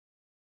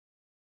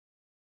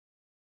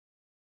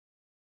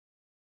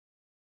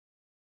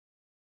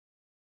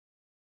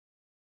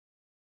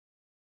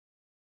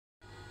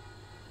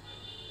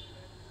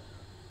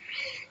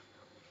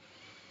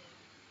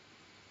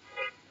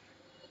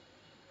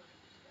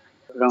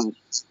background.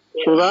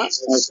 Sura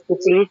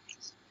articulate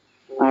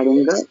are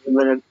in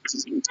the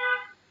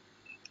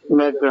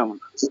background.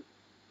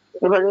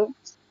 এবারে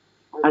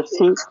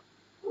আসছি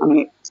আমি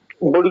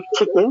বড়ি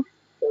থেকে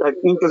তার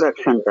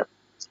ইন্ট্রোডাকশনটা।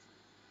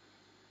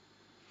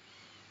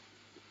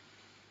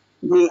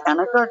 The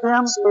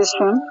Anacardium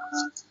patient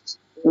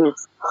is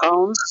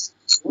found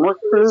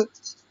mostly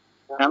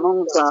among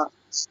the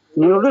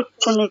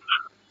neurasthenic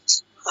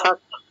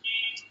such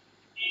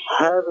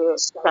have a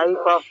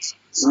type of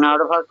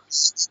nervous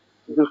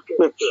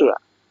dyspepsia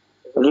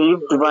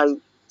relieved by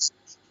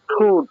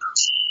food,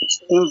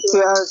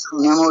 impaired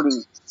memory,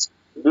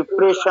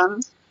 depression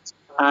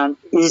and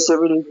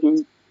irritability,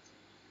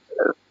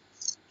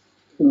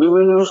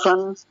 diminution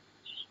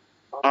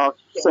of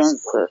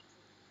senses,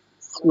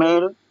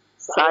 smell,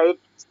 sight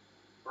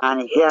and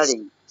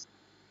hearing.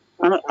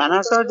 মানে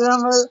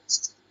অ্যানাকার্ডিয়ামের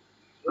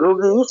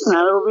রোগী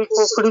স্নায়বিক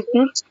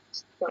প্রকৃতির,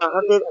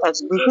 তাহাদের এক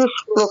বিশেষ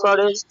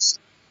প্রকারের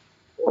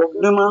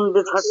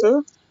অগ্নিমান্দে থাকে,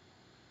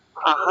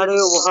 আহারে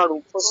উহার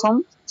উপশম,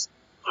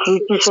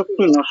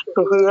 স্মৃতিশক্তি নষ্ট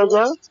হইয়া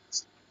যায়,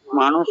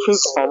 মানসিক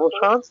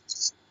অবসাদ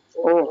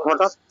ও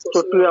হঠাৎ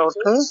চটিয়া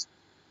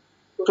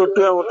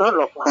ওঠার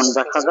লক্ষণ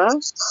দেখা দেয়।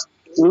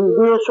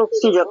 ইন্দ্রিয়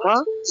শক্তি যথা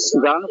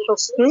জ্ঞান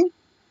শক্তি,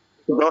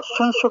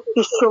 দর্শন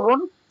শক্তি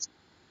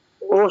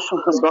ও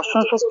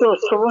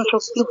শ্রবণ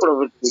শক্তি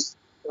প্রভৃতি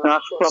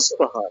হ্রাসপ্রাপ্ত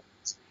হয়।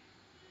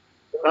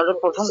 তাহলে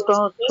প্রথমটা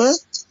হচ্ছে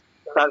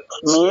তার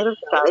স্মেল,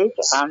 সাইট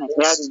অ্যান্ড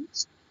হিয়ারিং,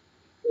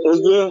 এই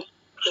যে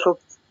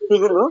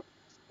শক্তিগুলো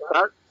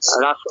তার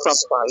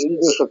হ্রাসপ্রাপ্ত হয়,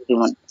 ইন্দ্রিয় শক্তি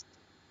মানে।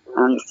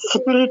 And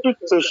syphilitic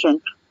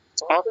patient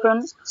often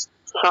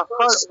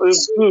suffer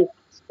with this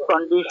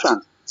condition.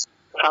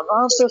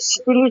 সাধারণত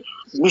সিফিলিস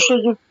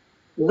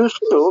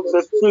বিষযুক্ত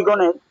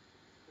ব্যক্তিগণের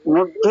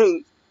মধ্যেই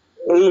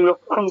এই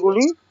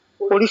লক্ষণগুলি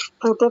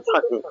পরিস্ফুট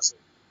থাকে।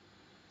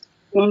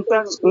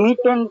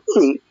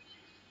 ইন্টারমিটেন্সি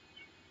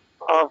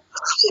অফ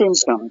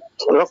সিমটমস,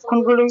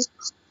 লক্ষণগুলি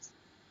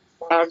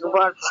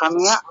একবার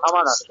থামিয়ে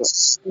আবার আসে,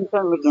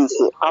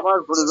 ইন্টারমিটেন্সি আবার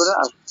ঘুরে ঘুরে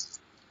আসে।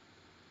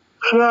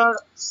 Fear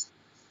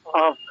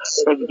of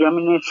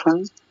examination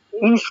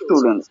in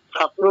student,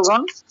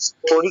 ছাত্রগণ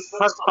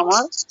পরীক্ষার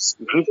সময়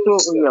ভীত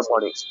হইয়া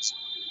পড়ে।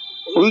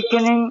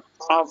 উইকেনিং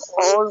of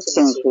all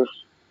senses,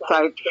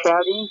 site,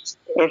 hearing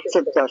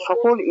etcetera,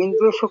 সকল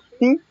ইন্দ্রিয়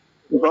শক্তি,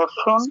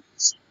 দর্শন,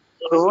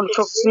 শ্রবণ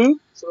শক্তি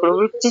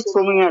প্রভৃতি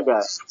কমিয়া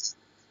যায়।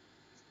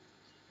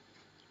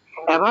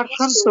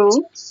 Aversion to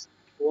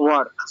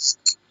work,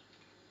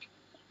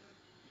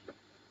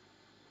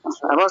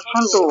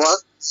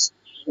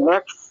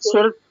 lacks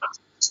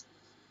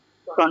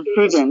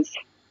self-confidence,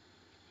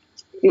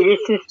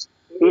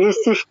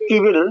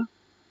 irresistible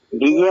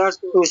desire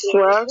to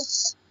swear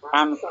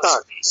and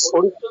search,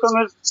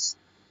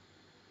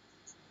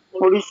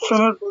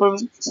 পরিশ্রমের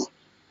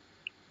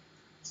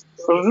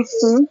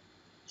প্রবৃত্তি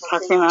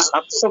থাকে না,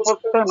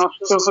 আত্মপ্রত্যয়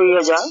নষ্ট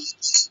হইয়া যায়,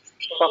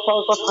 সকল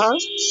কথায়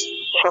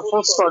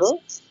শপথ করে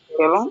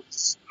এবং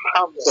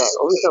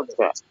অভিশাপ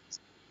দেয়।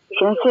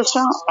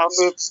 Sensation of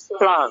a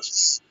plug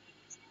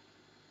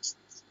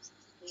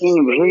in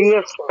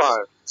various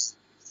parts,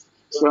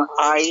 from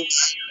eyes,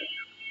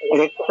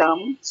 rectum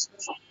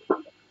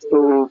to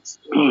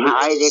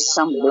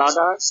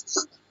bladder,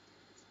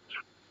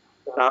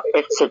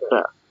 etc.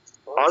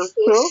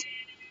 Also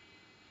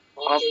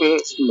of a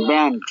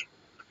band,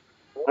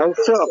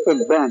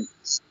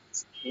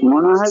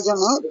 মনে হয়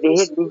যেন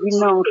দেহের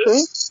বিভিন্ন অংশে,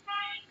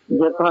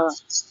 যথা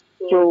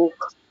চোখ,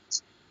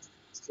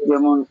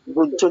 যেমন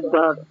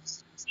গুহ্যদ্বার,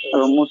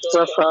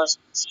 মূত্রাশয়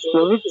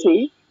প্রভৃতি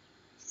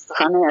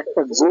স্থানে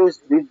একটা গোজ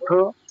বিদ্ধ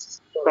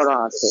করা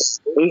আছে,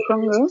 এই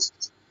সঙ্গে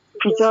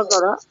ফিতা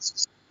দ্বারা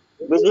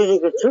বেঁধে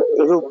রেখেছে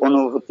এরূপ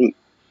অনুভূতি।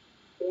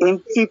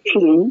 Empty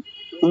feeling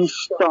in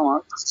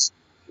stomach,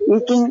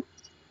 eating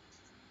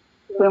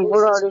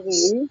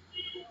temporarily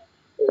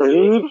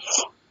relieves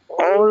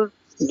all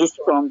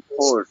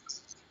discomfort.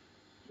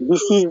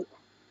 This is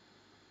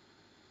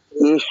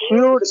a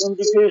sure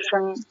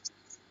indication,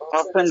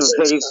 often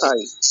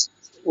verified.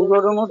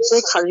 উদরের মধ্যে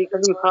খালি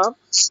খালি ভাব,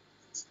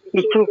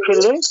 কিছু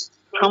খেলে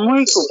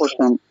সাময়িক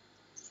উপশম,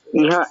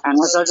 ইহা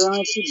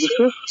অ্যানাকার্ডিয়ামের একটি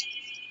বিশেষ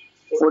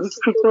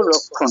পরীক্ষিত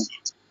লক্ষণ।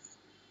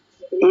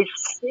 Its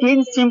skin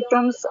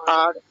symptoms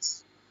are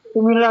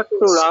similar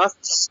to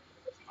rust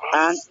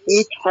and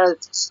it has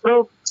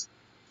proved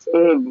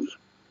a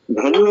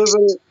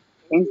valuable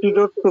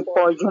antidote to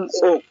poison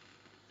oak.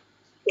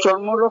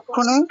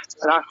 চর্মলক্ষণে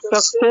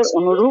রাষ্ট্রাক্ষের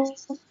অনুরূপ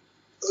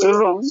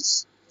এবং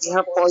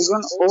ইহা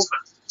পয়জন ওক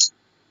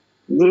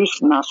বিষ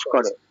নাশ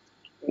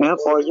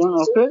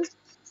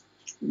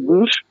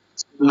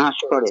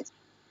করে,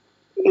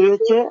 এই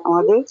হচ্ছে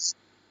আমাদের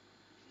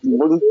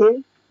বড়িতে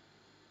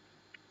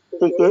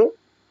থেকে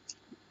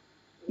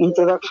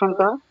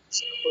ইন্ট্রোডাকশনটা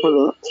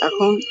হলো।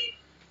 এখন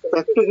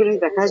প্র্যাকটিক্যালি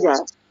দেখা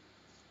যায়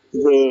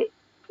যে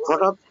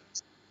হঠাৎ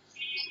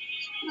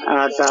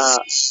একটা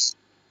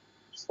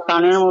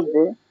কানের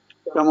মধ্যে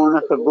কেমন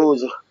একটা গোজ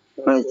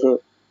হয়েছে,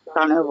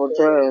 কানের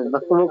মধ্যে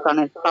পুরো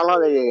কানের তালা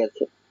লেগে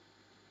গেছে।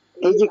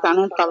 এই যে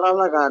কানের তালা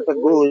লাগা একটা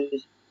গোজ,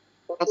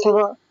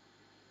 অথবা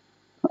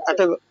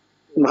একটা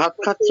ভাত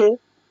খাচ্ছে,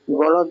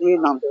 গলা দিয়ে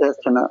নামতে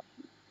যাচ্ছে না,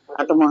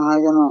 একটা মনে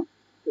হয় যেন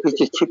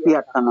কিছু ছিপি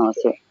আটকানো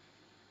আছে।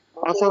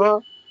 অথবা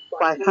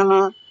পায়খানা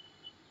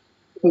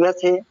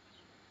গেছে,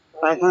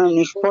 পায়খানা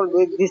নিষ্ফল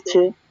বেগ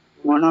দিচ্ছে,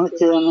 মনে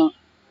হচ্ছে যেন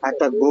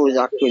একটা গোজ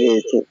আটকে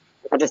রয়েছে,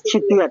 একটা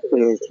ছিপি আটকে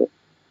রয়েছে।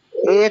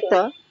 এই একটা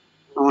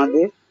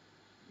আমাদের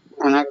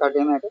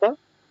অ্যানাকার্ডিয়াম একটা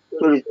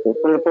চরিত্র।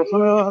 তাহলে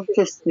প্রথমে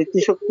হচ্ছে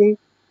স্মৃতিশক্তি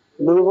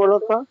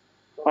দুর্বলতা,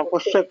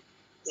 অকস্মাৎ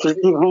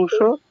স্মৃতিভ্রংশ,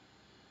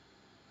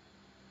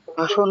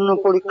 আসন্ন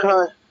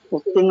পরীক্ষায়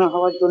উত্তীর্ণ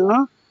হওয়ার জন্য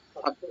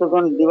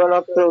ছাত্রগণ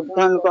দিবারাত্রে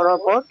অধ্যয়ন করার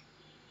পর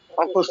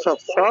অকস্মাৎ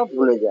সব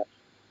ভুলে যায়।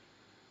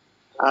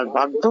 আর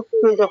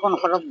বার্ধক্যে যখন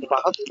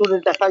হঠাৎ করে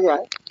দেখা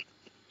যায়,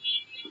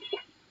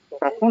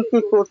 কখন কি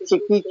করছে,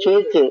 কি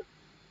খেয়েছে,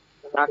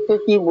 কাকে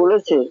কি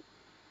বলেছে,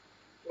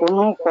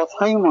 কোনো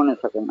কথাই মনে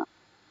থাকে না,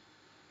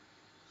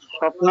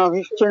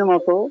 স্বপ্নাভিষ্টের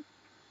মতো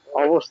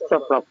অবস্থা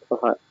প্রাপ্ত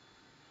হয়।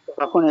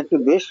 তখন একটু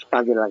বেশ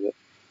কাজে লাগে।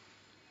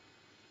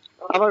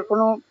 আবার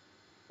কোনো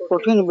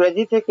কঠিন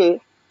ব্যাধি থেকে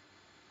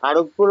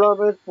আরোগ্য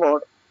লাভের পর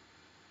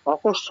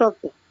অকস্মাৎ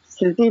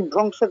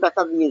স্মৃতিভ্রংশে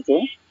দেখা দিয়েছে,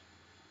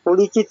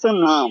 পরিচিত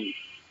নাম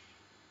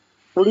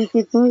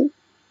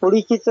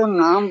পরিচিত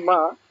নাম বা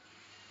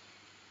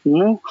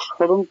মুখ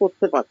স্মরণ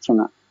করতে পারছে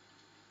না,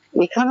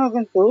 এখানেও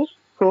কিন্তু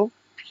খুব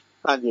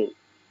কাজে।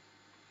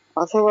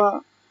 অথবা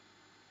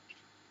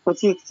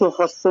অতিরিক্ত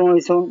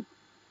হস্তমৈথুন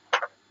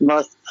বা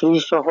স্ত্রী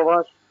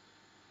সহবাস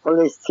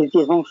ফলে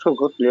স্মৃতিভ্রংশ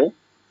ঘটলে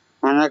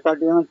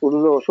অ্যানাকার্ডিয়ামের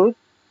তুল্য ওষুধ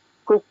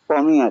খুব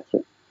কমই আছে।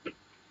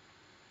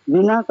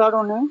 বিনা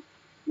কারণে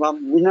বা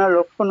বিনা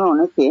লক্ষণে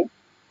অনেকে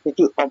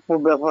এটি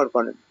অপব্যবহার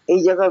করেন। এই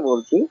জায়গায়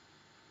বলছি,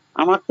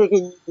 আমার থেকে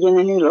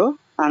জেনে নিল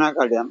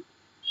অ্যানাকার্ডিয়াম,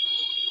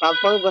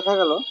 তারপরে দেখা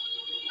গেল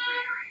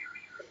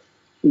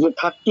যে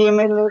 30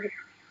 ml এর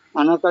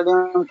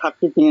অ্যানাকার্ডিয়াম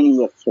 30 কিনে নিয়ে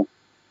যাচ্ছে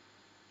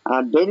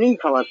আর ডেইলি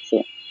খাওয়াচ্ছে।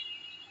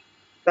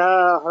 তা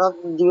হঠাৎ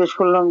জিজ্ঞেস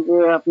করলাম যে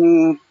আপনি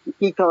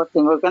কি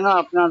খাওয়াচ্ছেন? কেন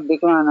আপনার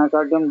দেখলাম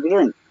অ্যানাকার্ডিয়াম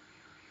দিলেন,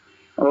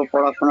 ও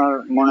পড়াশোনার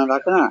মনে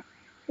রাখে না,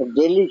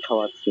 ডেইলি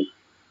খাওয়াচ্ছি।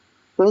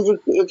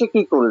 এটা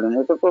কি করলেন?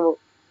 এটা তো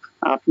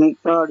আপনি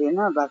তো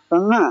না ডাক্তার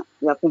না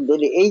যে আপনি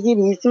ডেইলি, এই যে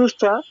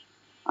মিসইউজটা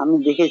আমি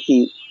দেখেছি,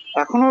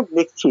 এখনো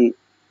দেখছি।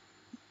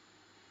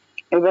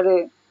 এবারে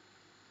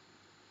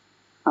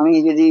আমি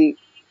যদি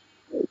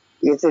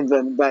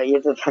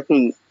ইয়েতে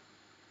থাকি,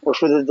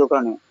 ওষুধের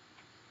দোকানে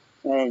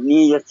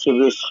নিয়ে যাচ্ছে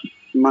বেশ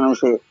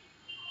মানুষে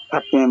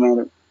 30 ml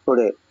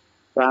করে,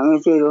 তা আমি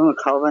হচ্ছে এরকম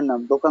খাওয়াবেন না।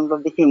 দোকানদার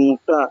দেখি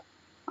মুখটা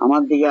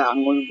আমার দিকে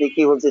আঙ্গুল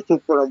দেখি হচ্ছে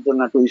চুপ করার জন্য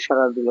একটা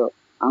ইশারা দিল,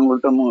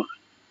 আঙ্গুলটা মুখ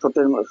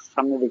ঠোঁটের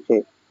সামনে রেখে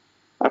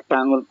একটা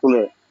আঙ্গুল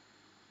তুলে।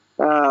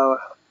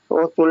 ও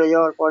চলে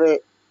যাওয়ার পরে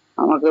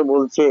আমাকে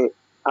বলছে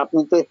আপনি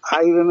তো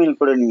 5 ml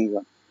করে নিয়ে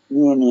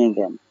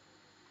দেন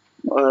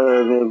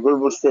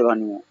বুঝতে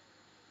বানিয়ে।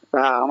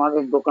 তা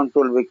আমাদের দোকান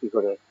চলবে কি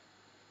করে?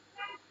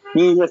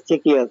 নিয়ে যাচ্ছে,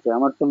 কি আছে,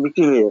 আমার তো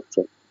বিক্রি হয়ে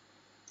যাচ্ছে।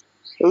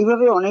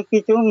 এইভাবে অনেক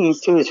কিছু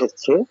মিসইউজ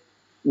হচ্ছে।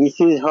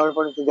 মিসইউজ হওয়ার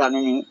পরে তো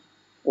জানেনি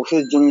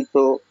ওষুধ জনিত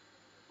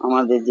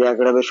আমাদের যে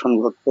অ্যাগ্রাভেশন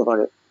ঘটতে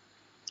পারে।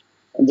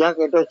 যাক,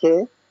 এটা হচ্ছে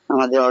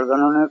আমাদের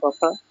অর্গাননের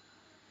কথা।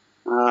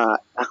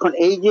 এখন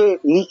এই যে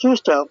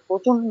মিসইউজটা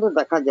প্রচন্ড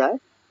দেখা যায়,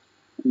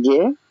 যে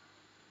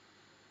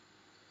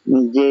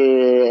যে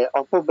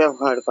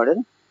অপব্যবহার করেন,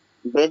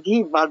 ব্যাধি,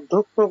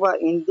 বার্ধক্য বা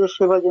ইন্দ্রিয়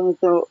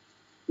সেবাজনিত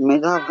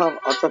মেধাভাব,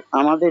 অর্থাৎ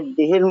আমাদের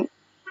দেহের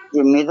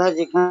যে মেধা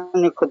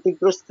যেখানে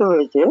ক্ষতিগ্রস্ত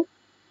হয়েছে,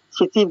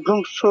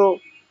 স্মৃতিভ্রংশ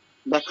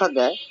দেখা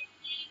দেয়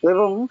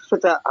এবং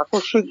সেটা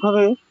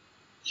আকস্মিকভাবে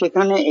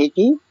সেখানে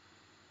এটি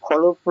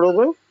ফলপ্রদ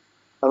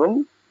এবং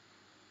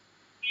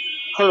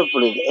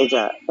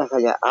এটা দেখা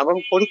যায়। এবং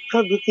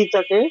পরীক্ষার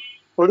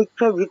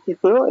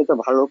ভিত্তিতেও এটা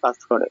ভালো কাজ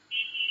করে।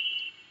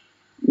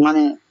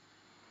 মানে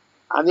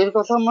আগের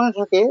কথা মনে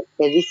থাকে,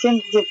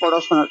 রিসেন্ট যে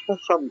পড়াশোনাটা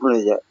সব ভুলে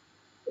যায়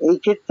এই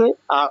ক্ষেত্রে।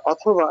 আর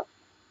অথবা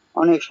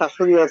অনেক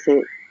শাশুড়ি আছে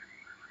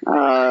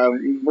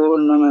বউর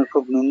নামে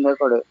খুব নিন্দা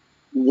করে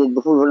যে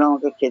দুপুরবেলা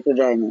আমাকে খেতে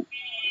দেয়নি,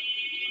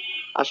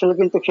 আসলে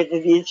কিন্তু খেতে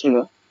দিয়েছিল,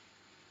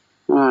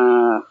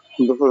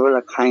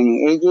 দুপুরবেলা খাইনি।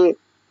 এই যে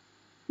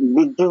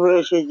বৃদ্ধ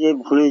বয়সে যে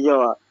ভুলে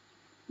যাওয়া,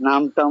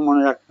 নামটা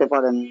মনে রাখতে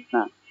পারেন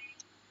না,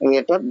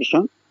 এটা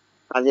ভীষণ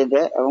কাজে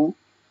দেয়। এবং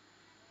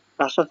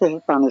তার সাথে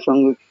সাথে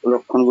আনুষঙ্গিক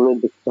লক্ষণগুলো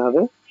দেখতে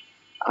হবে।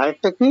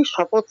 আরেকটা কি,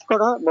 শপথ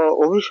করা বা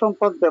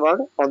অভিসম্পদ দেওয়ার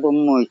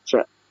অদম্য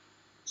ইচ্ছা,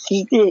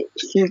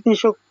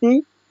 স্মৃতিশক্তি,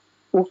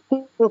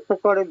 উক্ত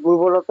প্রকারের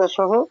দুর্বলতা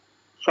সহ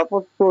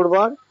শপথ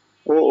করবার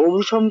ও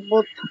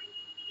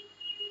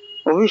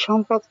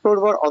অভিসম্পদ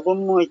করবার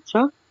অদম্য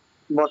ইচ্ছা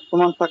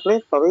বর্তমান থাকলে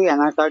তবেই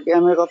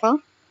অ্যানাকার্ডিয়ামের কথা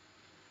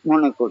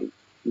মনে করি।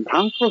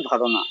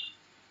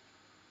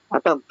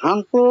 একটা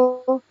ভ্রান্ত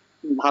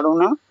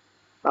ধারণা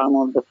তার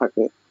মধ্যে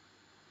থাকে।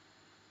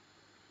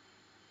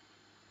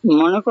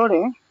 মনে করে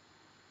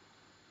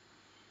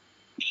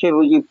সে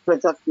বুঝি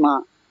প্রেতাত্মা,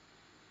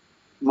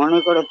 মনে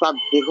করে তার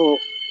দেহ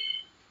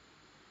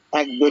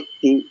এক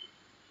ব্যক্তি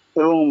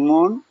এবং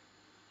মন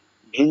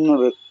ভিন্ন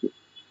ব্যক্তি,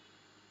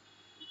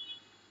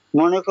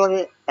 মনে করে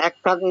এক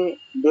কাঁধে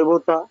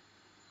দেবতা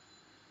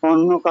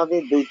অন্য কাজে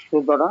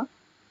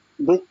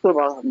দৈত্য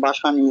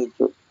বাসা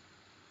নিয়েছে।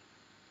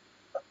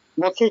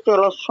 পথে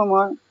চলার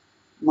সময়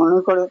মনে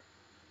করে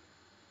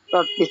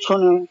তার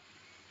পেছনে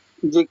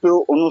যে কেউ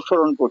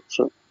অনুসরণ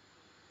করছে।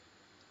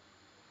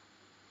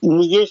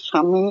 নিজের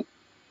স্বামী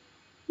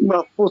বা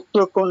পুত্র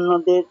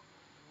কন্যাদের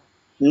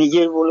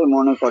নিজের বলে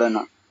মনে করে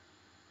না,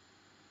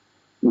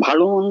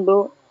 ভালো মন্দ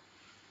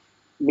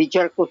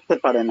বিচার করতে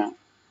পারে না,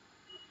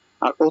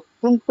 আর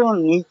অত্যন্ত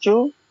নীচ,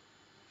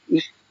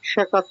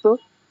 ঈর্ষাকাতর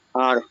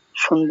আর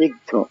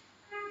সন্দিগ্ধ।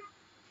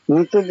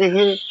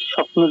 মৃতদেহে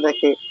স্বপ্ন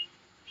দেখে,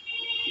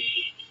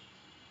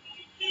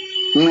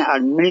 আর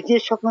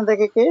মৃতের স্বপ্ন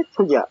দেখে কে?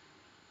 সুজা।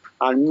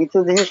 আর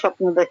মৃতদেহের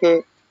স্বপ্ন দেখে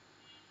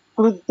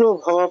ক্রুদ্ধ,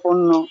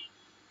 ভাবাপন্ন,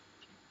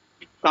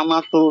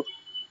 কামাতুর,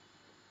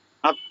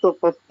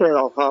 আত্মতত্ত্বের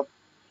অভাব,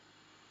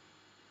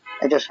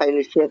 এটা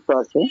সাইলেশিয়ার তো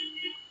আছে,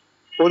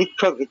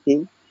 পরীক্ষা ভীতি।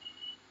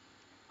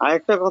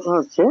 আরেকটা কথা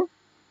হচ্ছে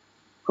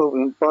খুব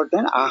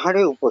ইম্পর্টেন্ট,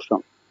 আহারে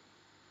উপশম।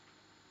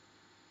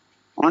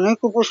 অনেক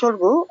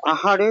উপসর্গ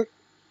আহারে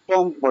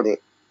কম পড়ে,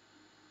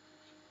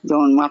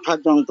 যেমন মাথার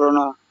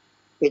যন্ত্রণা,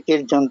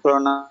 পেটের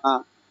যন্ত্রণা,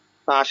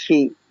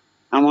 কাশি,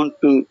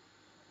 এমনকি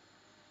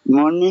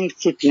মর্নিং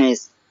সিকনেস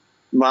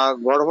বা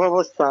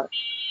গর্ভাবস্থা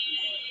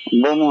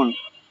বমন,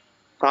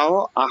 তাও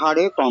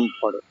আহারে কম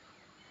পড়ে।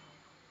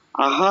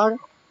 আহার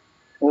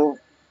ও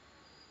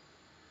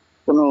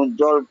কোনো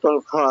জল টল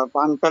খাওয়া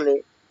পানকালে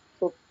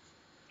খুব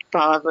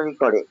তাড়াতাড়ি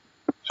করে,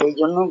 সেই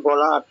জন্য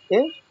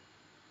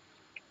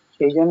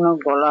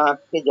গলা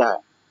আটকে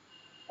যায়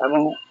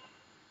এবং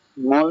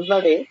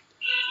মলদ্বারে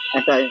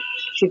একটা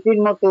স্মৃতির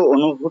মতো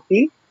অনুভূতি,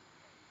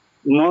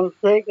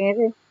 মলত্যাগের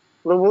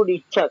প্রবল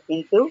ইচ্ছা,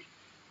 কিন্তু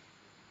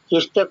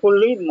চেষ্টা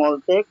করলেই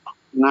মলত্যাগ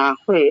না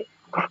হয়ে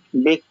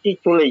ব্যক্তি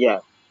চলে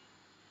যায়।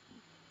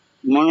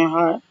 মনে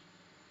হয়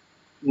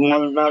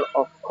মলদ্বার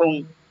অক্ষম,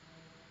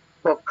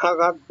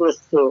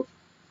 পক্ষাঘাতগ্রস্ত,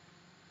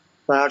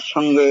 তার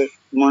সঙ্গে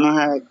মনে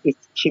হয়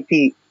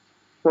ছিপি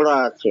পড়া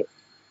আছে।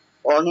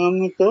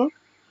 অনিয়মিত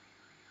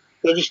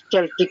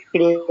পেরিস্টালটিক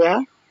ক্রিয়া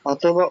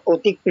অথবা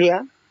অতিক্রিয়া,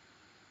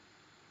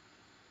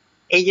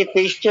 এই যে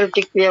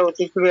পেরিস্টালটিক ক্রিয়া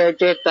অতিক্রিয়া,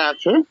 এটা একটা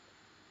আছে,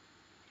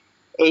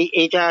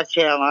 এইটা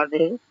আছে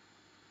আমাদের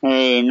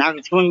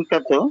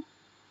নাকধর্মিকাতে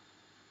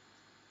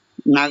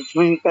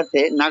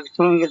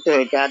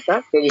এটা একটা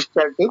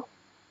পেরিস্টালটিক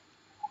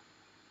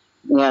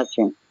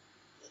আছে,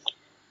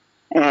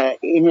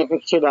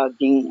 ইনএফেক্সিভ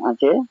আর্জিং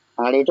আছে।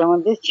 আর এটার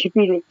মধ্যে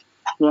ছিপি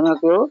যেন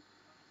কেউ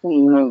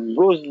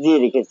গোস দিয়ে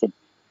রেখেছে।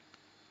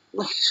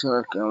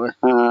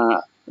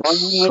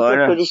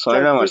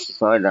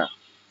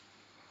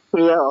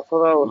 ক্রিয়া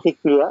অথবা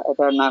অতিক্রিয়া,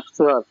 এটা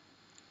নাকশো আছে।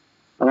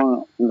 এবং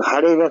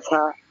ঘাড়ে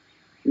ব্যথা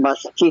বা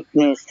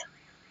স্টিফনেস,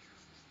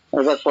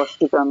 এটা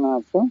কষ্টিকামে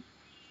আছে।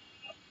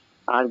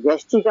 আর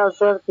গ্যাস্ট্রিক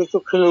আলসার কিছু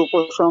খেলে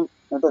উপশম,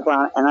 এটা তো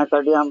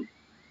anacardium,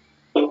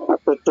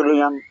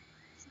 petroleum,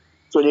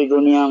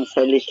 chelidonium,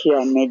 সাইলেশিয়া,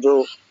 meadow,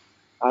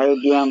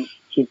 iodium,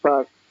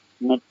 hepar,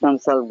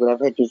 নেট্রামসাল,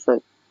 গ্রাভাইটিস।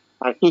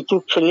 আর কিছু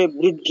খেলে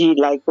বৃদ্ধি,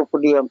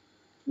 লাইকোপোডিয়াম,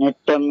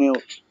 নেট্টামিউ,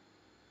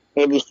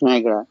 এবিস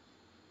নাইগ্রা।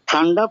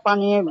 ঠান্ডা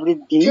পানীয়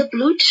বৃদ্ধি,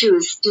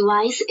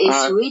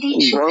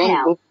 গরম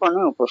দুধ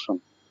পানে উপশম।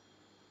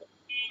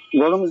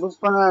 গরম দুধ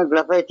পানে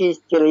গ্রাফাইটিস,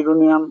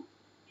 চেলিডোনিয়াম।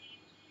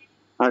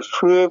 আর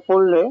শুয়ে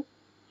পড়লে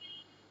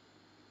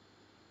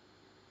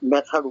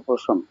ব্যথার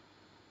উপশম,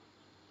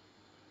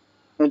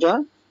 এটা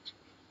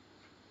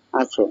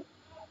আছে।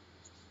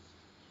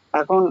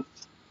 এখন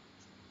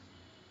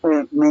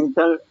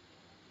মেন্টাল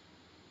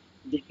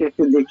দিকটা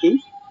একটু দেখি।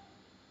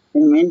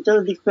 মেন্টাল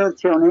দিকটা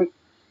হচ্ছে অনেক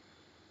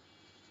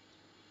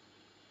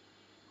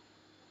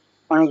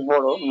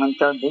বড়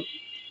মেন্টাল দিক।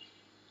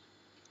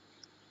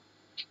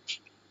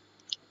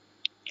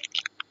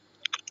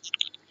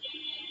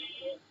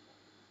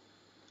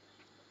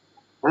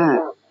 হ্যাঁ,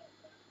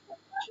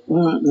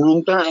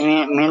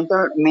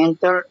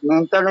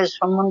 মেন্টালের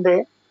সম্বন্ধে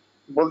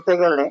বলতে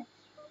গেলে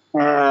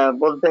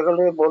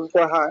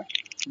বলতে হয়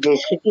যে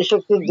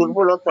স্মৃতিশক্তির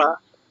দুর্বলতা,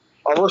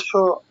 অবশ্য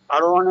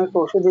আরো অনেক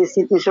ওষুধে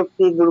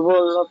স্মৃতিশক্তির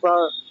দুর্বলতা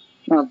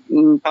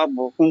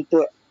পাবো, কিন্তু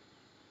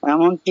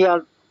এমনকি আর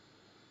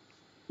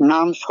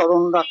নাম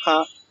স্মরণ রাখা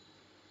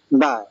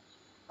দায়।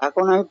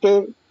 এখন হয়তো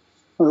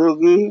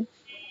রোগী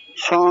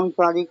সন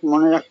তারিখ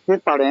মনে রাখতে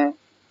পারে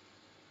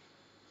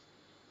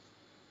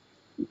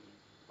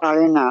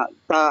না,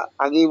 তা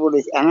আগেই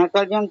বলেছি।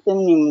 অ্যানাকার্ডিয়াম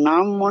তেমনি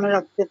নাম মনে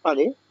রাখতে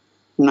পারে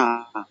না,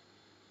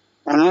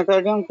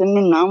 অ্যানাকার্ডিয়াম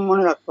তেমনি নাম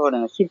মনে রাখতে পারে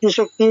না।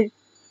 স্মৃতিশক্তির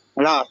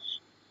হ্রাস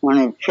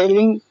মানে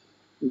ফেলিং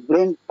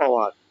ব্রেন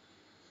পাওয়ার,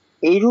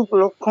 এইরূপ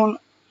লক্ষণ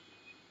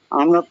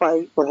আমরা পাই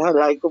কোথায়?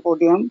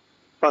 লাইকোপোডিয়াম,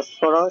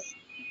 ফসফরাস,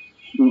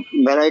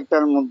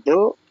 ব্যারাইটার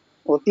মধ্যেও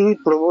অতি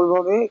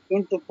প্রবলভাবে,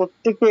 কিন্তু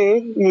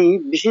প্রত্যেকেরই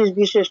বিশেষ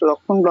বিশেষ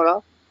লক্ষণ দ্বারা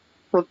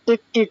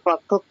প্রত্যেকটি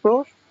পার্থক্য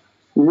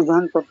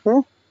বিধান করতে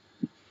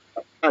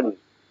পারি।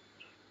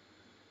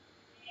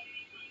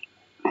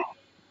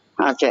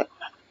 আচ্ছা,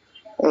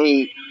 এই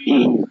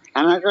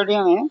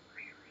অ্যানাকার্ডিয়ামে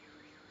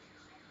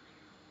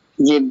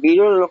যে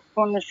বিরল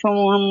লক্ষণ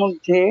সমূহের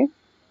মধ্যে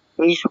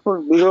এই সকল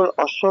বিরল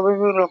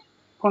অস্বাভাবিক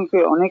লক্ষণকে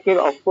অনেকের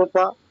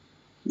অজ্ঞতা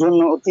জন্য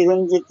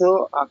অতিরঞ্জিত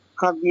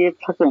আখ্যা দিয়ে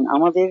থাকেন।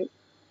 আমাদের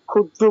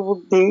ক্ষুদ্র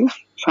বুদ্ধি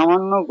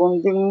সামান্য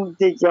গণ্ডির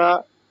মধ্যে যা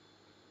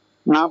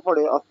না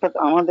পড়ে, অর্থাৎ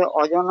আমাদের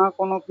অজানা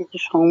কোনো কিছু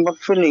সংবাদ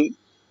পেলেই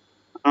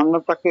আমরা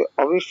তাকে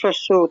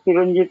অবিশ্বাস্য,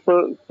 অতিরঞ্জিত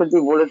ইত্যাদি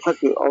বলে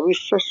থাকি।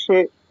 অবিশ্বাস্যে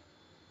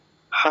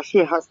হাসি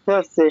হাসতে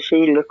হাসতে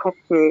সেই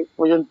লেখককে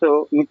পর্যন্ত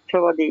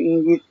মিথ্যাবাদী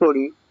ইঙ্গিত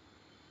করি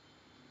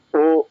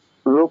ও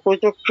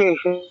লোকচক্ষে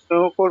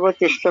হেয় করবার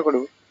চেষ্টা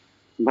করি।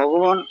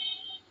 ভগবান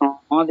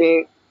আমাদের,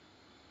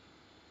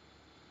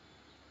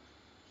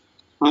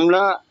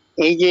 আমরা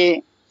এই যে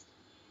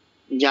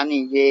জানি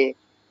যে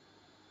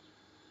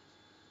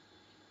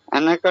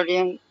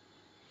অ্যানাকার্ডিয়াম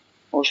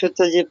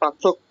ওষুধটা যে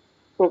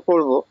পার্থক্য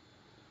করব,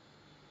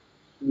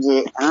 যে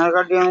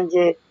অ্যানাকার্ডিয়াম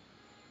যে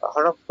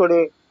হঠাৎ করে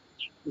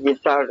যে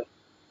তার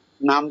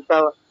নামটা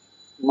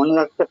মনে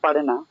রাখতে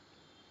পারে না,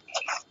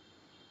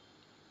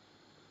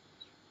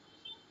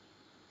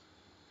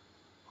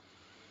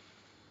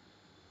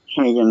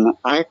 সেই জন্য।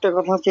 আরেকটা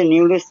কথা হচ্ছে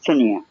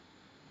নিউরোস্থেনিয়া।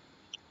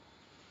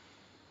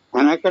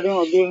 অ্যানাকার্ডিয়াম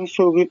অধিকাংশ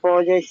রোগী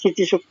পাওয়া যায়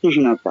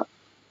স্মৃতিশক্তিহীনতা।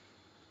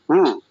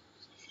 হ্যাঁ,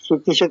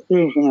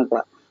 স্মৃতিশক্তিহীনতা।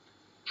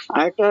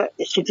 আরেকটা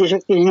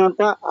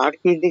স্মৃতিশক্তিহীনতা আর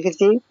কি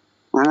দেখেছি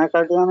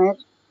অ্যানাকার্ডিয়ামের,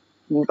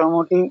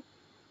 মোটামুটি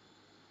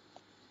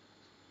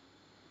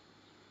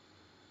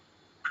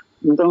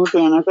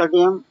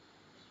অ্যানাকার্ডিয়াম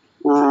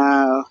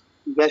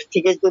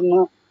গ্যাস্ট্রিকের জন্য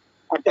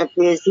একটা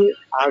পেয়েছি,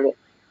 আর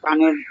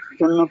কানের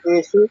জন্য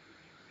পেয়েছি।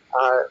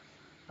 আর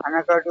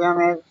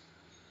অ্যানাকার্ডিয়ামের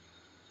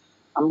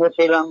আমরা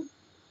পেলাম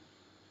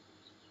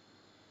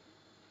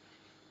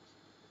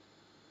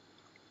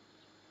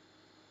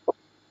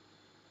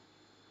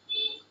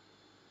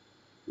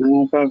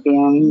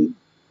অ্যানাকার্ডিয়াম,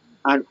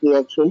 আর কি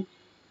আছে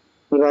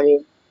এবারে,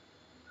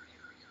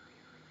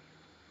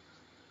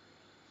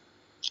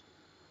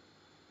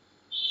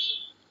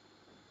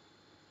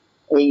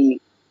 এই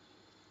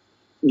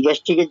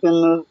গ্যাস্ট্রিকের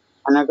জন্য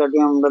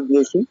অ্যানাকার্ডিয়াম আমরা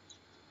দিয়েছি।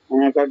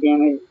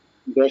 অ্যানাকার্ডিয়ামের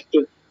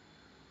গ্যাস্ট্রিক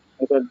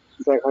এটা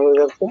দেখা হয়ে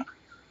গেছে।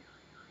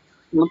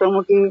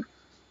 মোটামুটি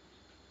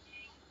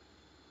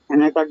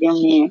অ্যানাকার্ডিয়াম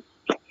নিয়ে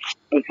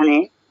এখানে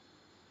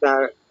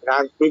তার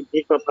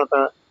রাজবৃদ্ধির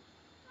কথাটা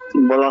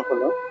বলা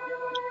হলো।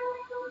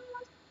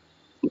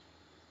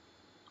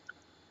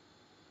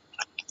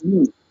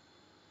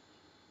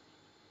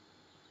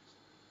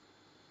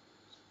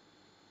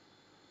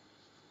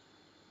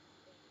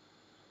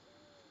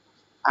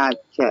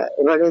 আচ্ছা,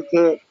 এবারে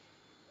যে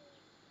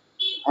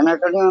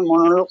অ্যানাটোমির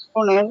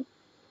মনোলক্ষণের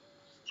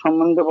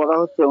সম্বন্ধে বলা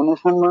হচ্ছে,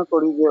 অনুসন্ধান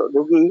করি যে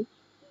রোগী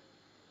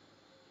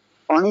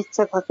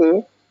অনিচ্ছা থাকে,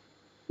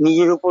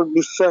 নিজের উপর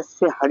বিশ্বাস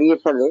সে হারিয়ে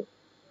ফেলে,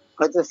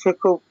 হয়তো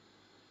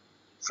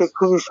সে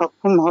খুবই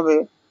সক্ষম হবে,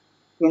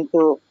 কিন্তু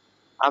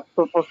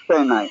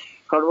আত্মপ্রত্যয় নাই,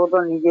 সর্বদা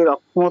নিজের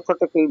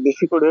অক্ষমতাটাকে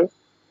বেশি করে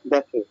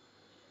দেখে।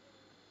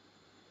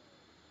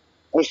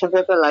 এর সাথে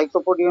একটা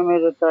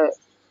লাইকোপোডিয়ামের একটা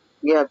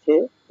আছে,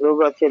 রোগ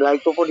আছে।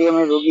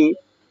 লাইকোপোডিয়ামের রোগী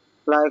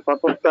প্রায়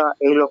কতটা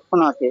এই লক্ষণ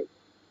আছে।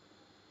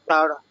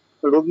 তার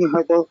রোগী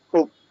হয়তো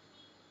খুব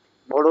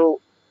বড়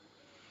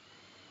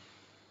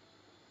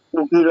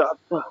উকিল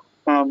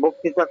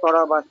বক্তৃতা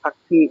করা বা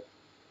সাক্ষী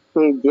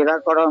জেরা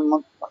করার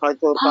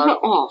হয়তো তার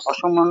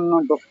অসামান্য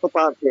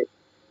দক্ষতা আছে,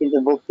 কিন্তু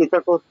বক্তৃতা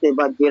করতে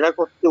বা জেরা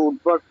করতে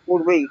উঠবার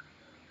পূর্বেই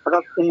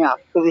হঠাৎ তিনি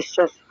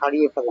আত্মবিশ্বাস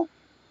হারিয়ে ফেলেন,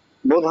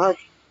 বোধ হয়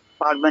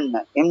পারবেন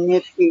না। এমনি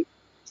একটি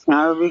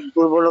স্নায়বিক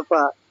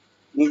দুর্বলতা,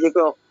 নিজেকে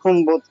অক্ষম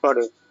বোধ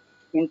করে,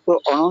 কিন্তু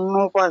অনন্য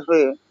উপায়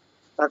হয়ে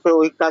তাকে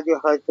ওই কাজে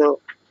হয়তো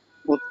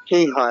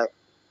উঠতেই হয়,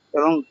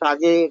 এবং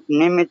কাজে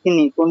নেমে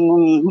তিনি কোনো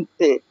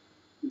মুহূর্তে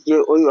যে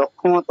ওই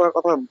অক্ষমতার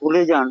কথা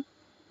ভুলে যান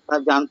তা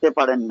জানতে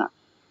পারেন না।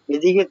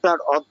 এদিকে তার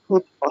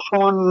অদ্ভুত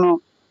অসামান্য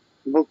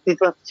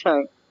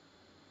বক্তৃতাচ্ছায়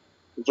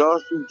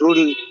যশ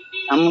জুড়ি,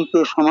 এমনকি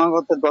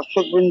সমাগত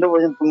দর্শকবৃন্দ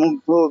পর্যন্ত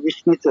মুগ্ধ ও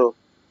বিস্মিত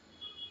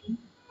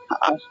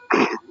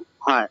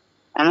হয়।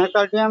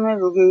 অ্যানাকার্ডিয়ামের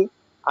রোগী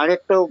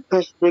আরেকটা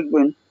অভ্যাস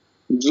দেখবেন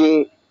যে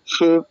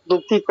সে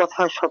প্রতি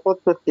কথায় শপথ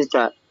করতে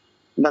চায়।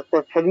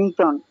 ডাক্তার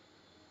ফেলিংটন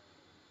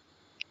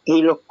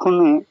এই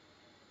লক্ষণে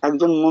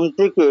একজন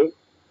মন্ত্রীকে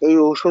এই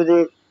ঔষধে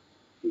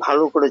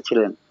ভালো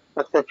করেছিলেন,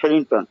 ডাক্তার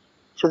ফেলিংটন।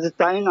 শুধু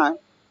তাই নয়,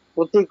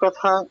 প্রতি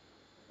কথা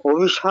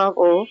অভিশাপ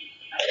ও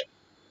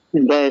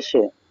দেয়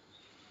সে,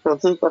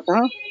 প্রতি কথা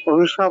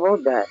অভিশাপও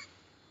দেয়।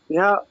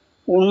 ইহা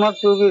উন্মাদ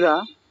রোগীরা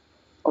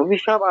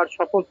অভিশাপ আর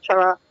শপথ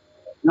ছাড়া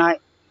না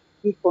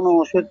কি কোনো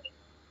ওষুধ,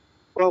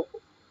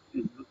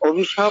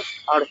 অভিশাপ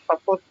আর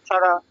শপথ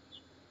ছাড়া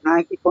না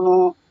কি কোনো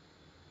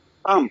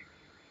কাম।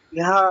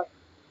 ইহা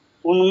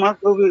উন্মাদ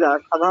রোগীরা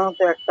সাধারণত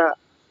একটা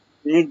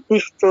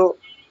নির্দিষ্ট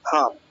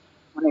ভাব,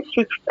 মানে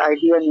ফিক্সড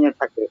আইডিয়া নিয়ে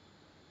থাকে।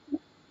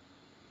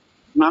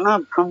 নানা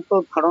ভ্রান্ত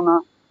ধারণা,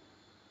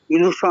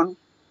 ইলুশন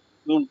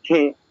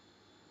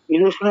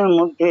ইলুশনের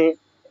মধ্যে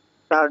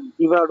তার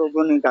দিবা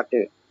রজনী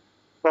কাটে।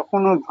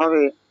 কখনো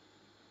ভাবে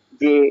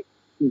যে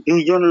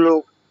দুইজন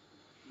লোক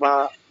বা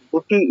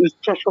দুটি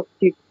ইচ্ছা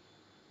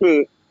শক্তিতে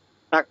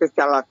তাকে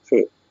চালাচ্ছে,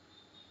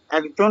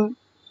 একজন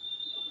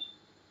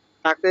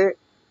তাকে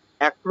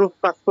একরূপ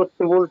কাজ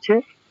করতে বলছে,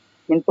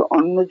 কিন্তু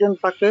অন্যজন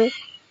তাকে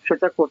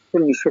সেটা করতে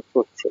নিষেধ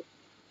করছে।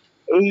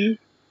 এই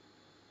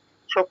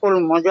সকল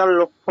মজার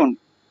লক্ষণ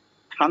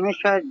স্বামী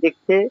সাহেব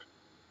দেখতে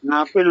না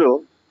পেলেও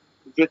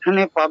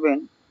যেখানে পাবেন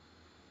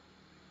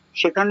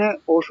সেখানে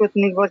ঔষধ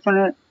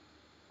নির্বাচনের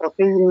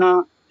কতই না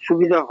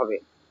সুবিধা হবে।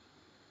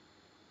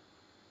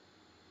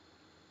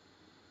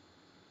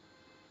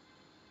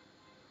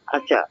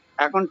 আচ্ছা,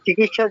 এখন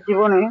চিকিৎসার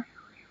জীবনে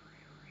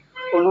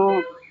কোনো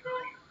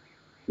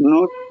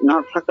নোট না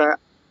থাকা,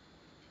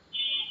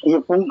 এই যে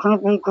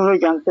পুঙ্খানুপুঙ্খ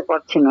হয়ে জানতে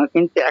পারছি না,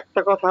 কিন্তু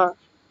একটা কথা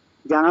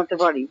জানাতে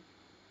পারি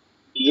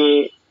যে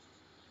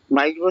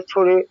 22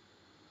 বছরে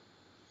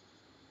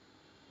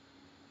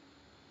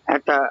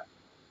একটা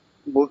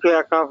বুকে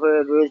একা হয়ে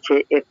রয়েছে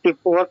একটি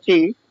পোয়াতি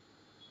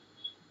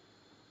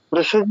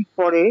প্রসবের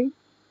পরে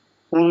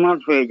উন্মাদ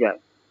হয়ে যায়।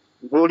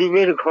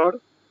 গরিবের ঘর,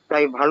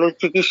 তাই ভালো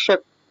চিকিৎসা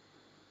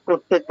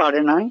করতে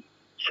পারে নাই,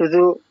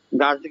 শুধু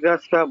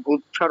গাছগাছরা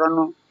ভূত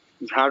ছড়ানো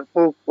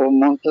ঝাড়ফুঁক ও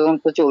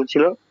মন্ত্রতন্ত্র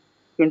চলছিল,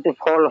 কিন্তু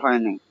ফল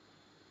হয়নি।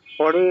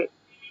 পরে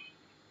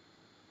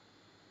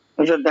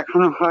এটা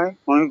দেখানো হয়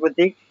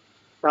হোমিওপ্যাথিক,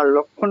 তার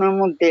লক্ষণের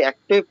মধ্যে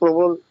একটাই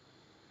প্রবল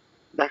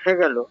দেখা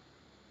গেল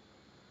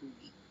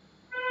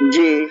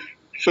যে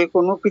সে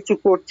কোনো কিছু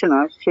করছে না।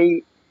 সেই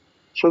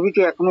ছবিটি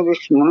এখনো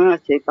বেশ মনে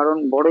আছে, কারণ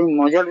বড়ই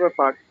মজার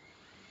ব্যাপার,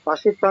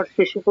 পাশে তার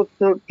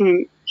শিশুপুত্রটি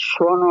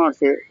শোয়ানো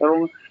আছে এবং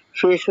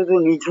সে শুধু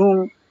নিঝুম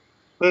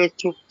হয়ে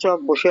চুপচাপ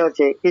বসে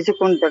আছে।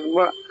 কিছুক্ষণ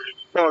দেখবার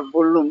পর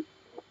বললুম,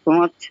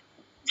 তোমার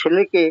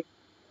ছেলেকে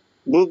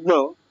দুধ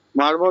দাও।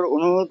 বারবার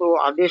অনুরোধ ও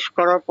আদেশ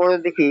করার পরে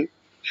দেখি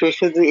সে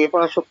শুধু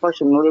এপাশ ওপাশ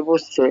নড়ে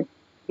বসছে,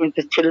 কিন্তু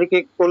ছেলেকে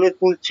কোলে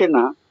তুলছে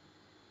না।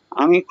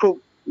 আমি খুব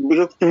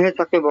বিরক্ত হয়ে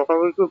তাকে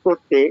বকাবকি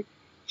করতে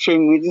সেই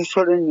মৃদু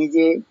স্বরে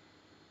নিজে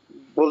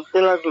বলতে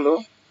লাগলো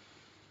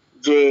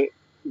যে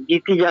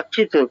দিতে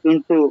যাচ্ছি তো,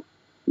 কিন্তু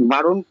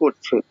বারণ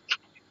করছে,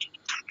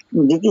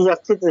 দিতে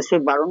যাচ্ছে তো সে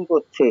বারণ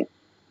করছে,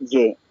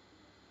 যে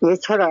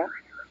এছাড়া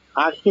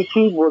আর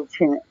কিছুই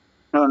বলছে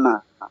না।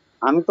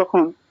 আমি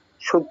তখন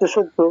সদ্য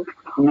সদ্য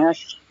ম্যাস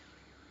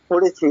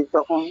পড়েছি,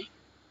 তখন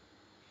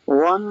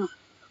one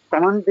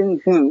commanding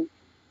him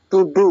to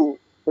do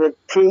a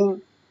thing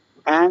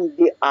and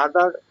the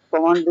other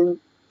commanding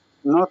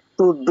not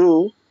to do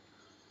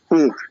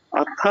it,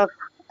 অর্থাৎ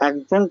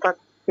একজন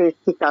তাকে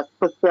একটি কাজ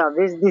করতে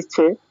আদেশ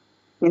দিচ্ছে,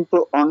 কিন্তু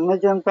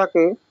অন্যজন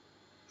তাকে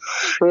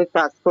সে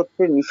কাজ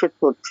করতে নিষেধ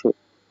করছে।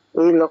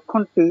 এই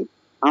লক্ষণটি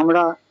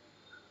আমরা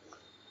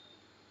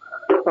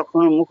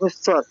তখন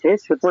মুখস্থ আছে,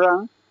 সুতরাং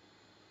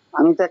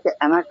আমি তাকে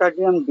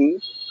অ্যানাকার্ডিয়াম দিই,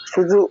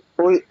 শুধু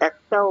ওই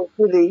একটা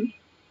ওষুধেই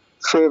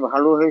সে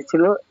ভালো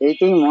হয়েছিল,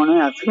 এইটাই মনে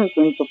আছে।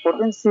 কিন্তু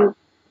পটেন্সি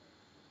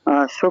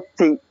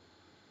শক্তি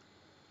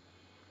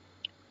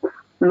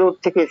লোড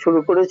থেকে শুরু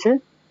করেছে।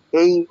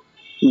 এই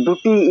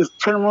দুটি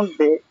ইচ্ছার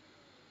মধ্যে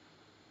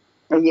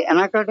এই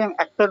অ্যানাকার্ডিয়াম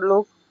একটা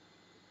লোক,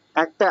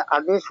 একটা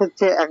আদেশ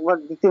হচ্ছে একবার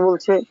দিতে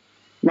বলছে,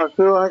 বা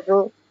কেউ হয়তো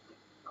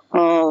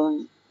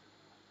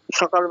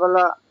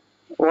সকালবেলা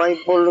ওয়াইফ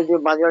বললো যে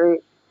বাজারে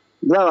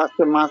যাও,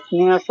 আজকে মাছ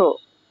নিয়ে আসো,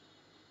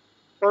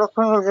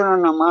 পরক্ষণ বলছে না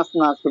না মাছ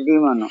না, আজকে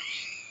ডিম আনো।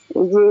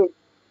 এই যে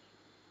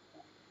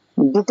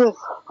দুটো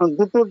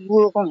দুটো দু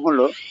রকম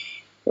হলো।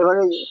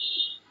 এবারে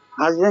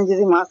হাজবেন্ড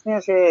যদি মাছ নিয়ে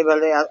আসে,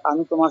 এবারে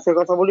আমি তো মাছের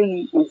কথা বলিনি,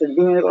 আমি তো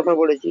ডিমের কথা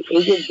বলেছি।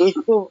 এই যে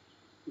দ্বৈত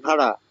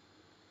ধারা,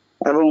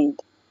 এবং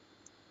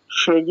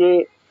সে যে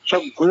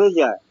সব ভুলে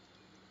যায়,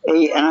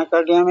 এই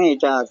অ্যানাকার্ডিয়ামে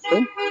এটা আছে।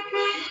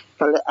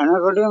 তাহলে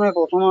অ্যানাকার্ডিয়ামে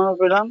প্রথম আমরা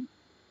পেলাম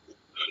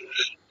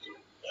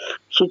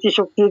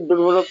স্মৃতিশক্তির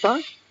দুর্বলতা,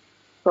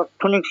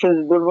 তাৎক্ষণিক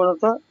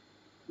দুর্বলতা।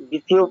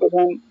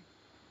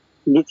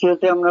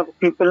 দ্বিতীয়তে আমরা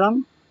কি পেলাম?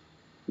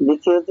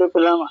 দ্বিতীয়তে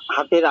পেলাম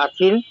হাতের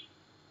আঁচিল।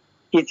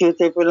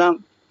 তৃতীয়তে পেলাম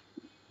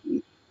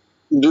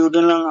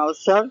ডিউডেনাল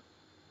আলসার,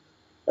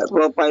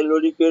 তারপর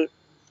পাইলোরিকের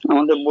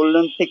আমাদের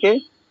বললেন থেকে,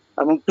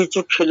 এবং কিছু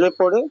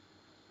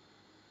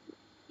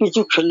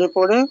খেলে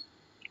পরে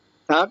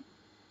তার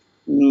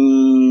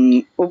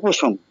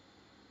উপশম,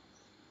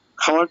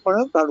 খাওয়ার পরে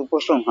তার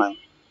উপশম হয়।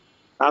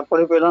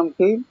 তারপরে পেলাম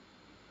কি?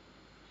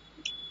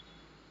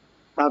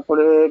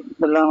 তারপরে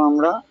পেলাম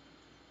আমরা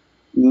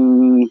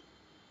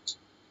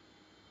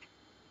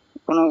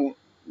কোনো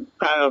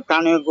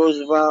কানে গোজ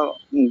বা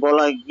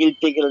গলায়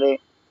গিলতে গেলে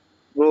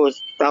গোজ।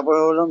 তারপরে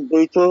হলাম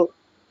দ্বৈত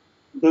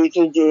দ্বৈত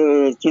যে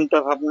চিন্তা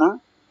ভাবনা,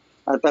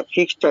 একটা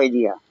ফিক্সড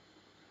আইডিয়া।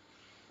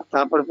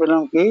 তারপরে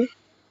পেলাম কি?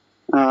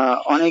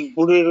 অনেক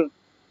বুড়ির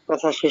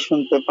কথা সে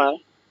শুনতে পায়,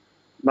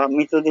 বা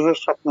মৃতদেহের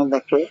স্বপ্ন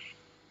দেখে।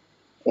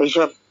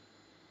 এইসব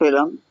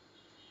পেলাম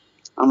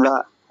আমরা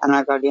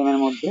অ্যানাকার্ডিয়ামের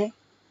মধ্যে।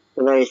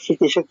 এবার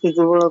স্মৃতিশক্তি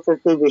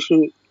দুর্বলতাতে বেশি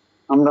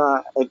আমরা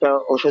এটা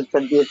ওষুধটা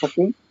দিয়ে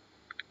থাকি।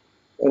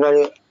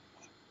 এবারে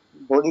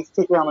বডি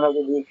থেকে আমরা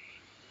যদি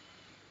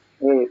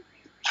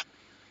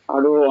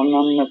আরো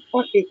অন্যান্য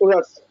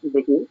পার্টিকুলার্স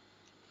দেখি,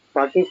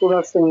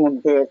 পার্টিকুলার্স এর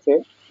মধ্যে আছে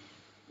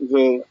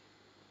যে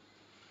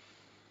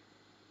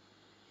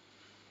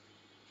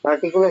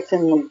পার্টিকুলার্স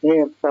এর মধ্যে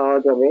পাওয়া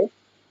যাবে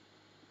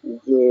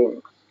যে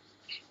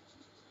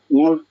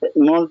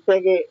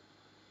মলত্যাগে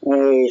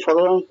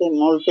ষড়যন্ত্রে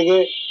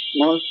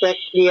মলত্যাগ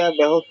ক্রিয়া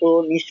ব্যাহত,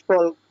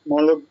 নিষ্ফল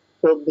মল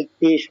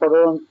প্রবৃত্তি,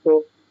 ষড়যন্ত্র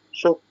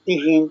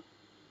শক্তিহীন,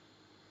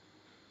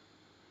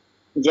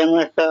 যেন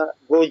একটা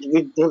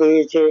গোজবিদ্ধ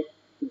রয়েছে,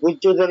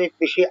 গুহ্যধরে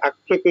পেশি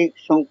আক্ষেপিক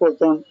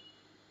সংকোচন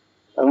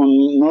এবং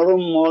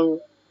নরম মল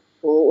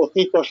ও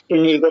অতি কষ্টে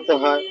নির্গত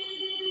হয়,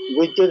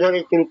 গুহ্যধরে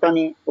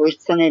চুলকানি, ওই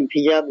স্থানে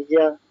ভিজা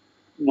ভিজা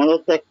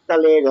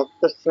মলত্যাগকালে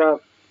রক্তস্রাব,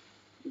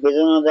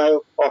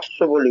 বেদনাদায়ক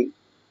অশ্ববলি।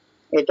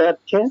 এটা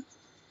হচ্ছে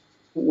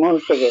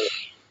মলত্যাগের।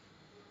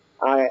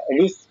 আর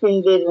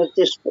হৃৎপিণ্ডের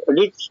হচ্ছে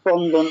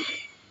হৃদস্পন্দন,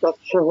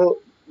 তৎসহ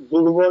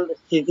দুর্বল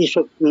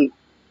স্মৃতিশক্তি,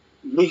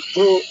 বৃদ্ধ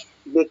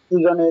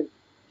ব্যক্তিগণের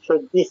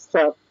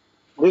সর্দিস্রাব,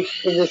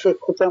 হৃৎপ্রদেশে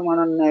খোঁচা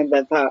মারার ন্যায়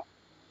ব্যথা,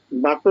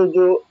 বাতজ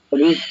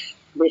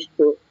হৃদবেষ্ট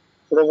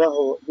প্রবাহ,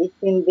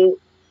 হৃৎপিণ্ডে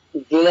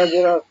জোড়া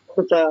জোড়া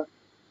খোঁচা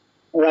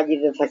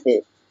লাগিতে থাকে।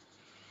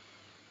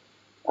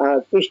 আর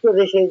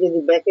পৃষ্ঠদেশে যদি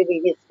ব্যাকে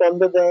দিকে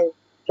স্পন্দ দেয়,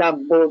 চাপ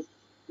বোধ,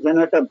 যেন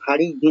একটা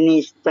ভারী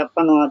জিনিস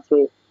চাপানো আছে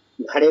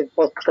ঘাড়ের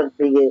পশ্চাৎ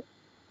দিকে,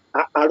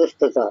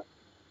 আড়স্ততা।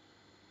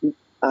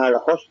 আর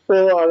হস্ত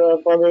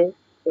পরে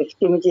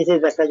এক্সট্রিমিটিসে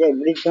দেখা যায়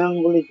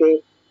বৃদ্ধাঙ্গুলিতে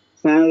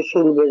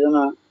স্নায়ুসুর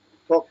বেদনা,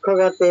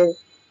 পক্ষাঘাতের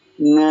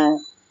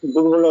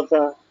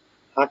দুর্বলতা,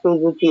 হাঁটু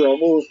দুটি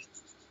অবশ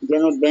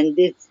যেন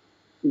ব্যান্ডেজ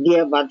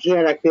দিয়া বাঁধিয়া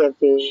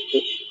রাখিয়াছে,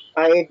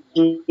 পায়ের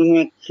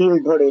ডিঙে খিল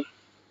ধরে,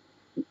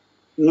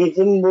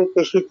 নিতম্ব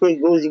পেশিতে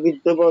গোজ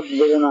বিদ্যবৎ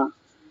বেদনা,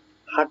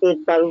 হাতের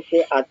তালুতে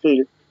আঁচিল,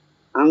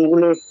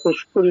 আঙ্গুলের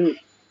ফুসকুড়ি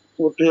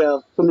উঠিয়া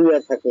ফুলিয়া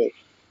থাকে।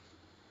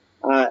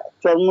 আর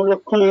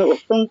চর্মলক্ষণে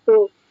অত্যন্ত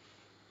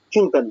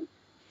চুলকানি,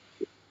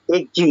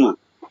 একজিমা,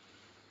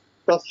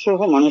 তৎসহ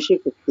মানসিক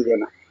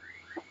উত্তেজনা।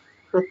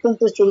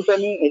 অত্যন্ত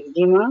চুলকানি,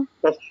 একজিমা,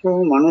 তৎসহ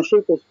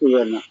মানসিক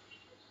উত্তেজনা।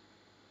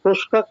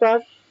 কোষকাকার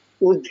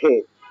ঊর্ধ্বে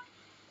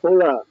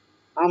ফোলা,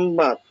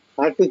 আমবাত,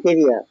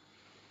 আর্টিকেরিয়া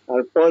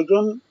আর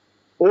পয়জন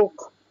ওক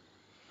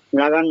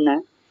লাগার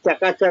ন্যায়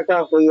চাকা চাকা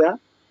হইয়া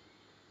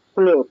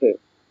ফুলে ওঠে।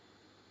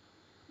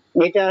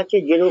 এটা আছে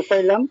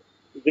জেরোফাইলাম,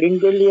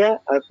 গ্রিন্ডেলিয়া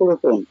আর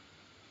ক্রোটন।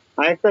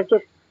 আরেকটা হচ্ছে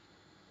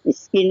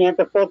স্কিনে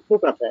একটা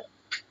পদ্মকাতা।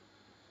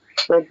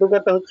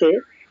 পদ্মকাতা হচ্ছে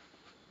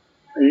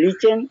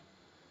listen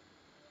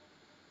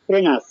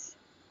পেনাস,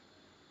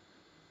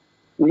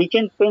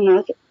 listen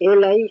পেনাস,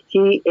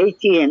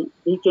 LICHEN,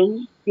 listen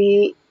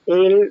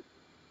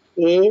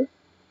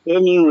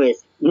PLANUS।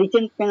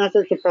 Listen পেনাস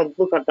হচ্ছে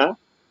পদ্মকাতা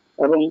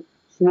এবং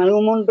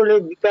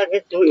স্নায়ুমণ্ডলের বিকার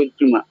হেতু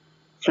একজিমা।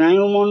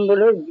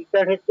 স্নায়ুমণ্ডলের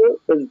বিকার হেতু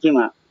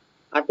একজিমা।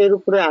 হাতের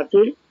উপরে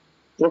আঁচিল,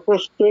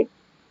 প্রকোষ্ঠে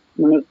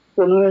মানে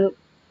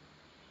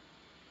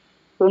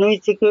কনুই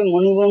থেকে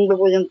মণিবন্ধ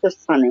পর্যন্ত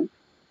স্থানে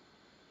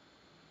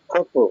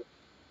ক্ষত।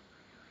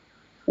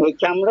 এই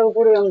চামড়ার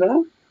উপরে আমরা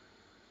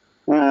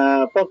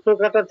পত্র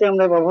কাটাতে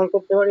আমরা ব্যবহার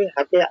করতে পারি।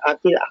 হাতে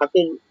আঁচিল,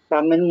 হাতের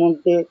পামের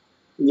মধ্যে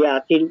যে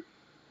আঁচিল,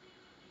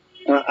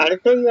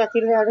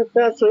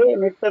 আরেকটা আছে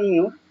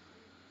নেত্রামিও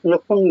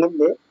লক্ষণ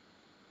মধ্যে।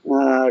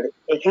 আর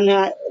এখানে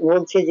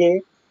বলছে যে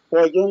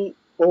পয়জন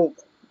ও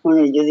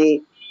মানে যদি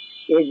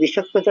এই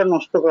বিষাক্ততা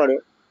নষ্ট করে,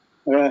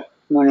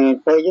 মানে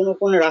পয়জন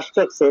কোনো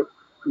রাষ্ট্রাক্সের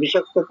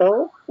বিষাক্ততাও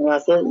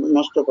রাসে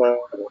নষ্ট করা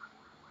হবে।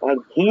 আর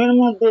ঘুমের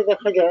মধ্যে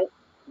দেখা যায়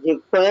যে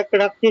কয়েক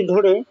রাত্রি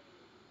ধরে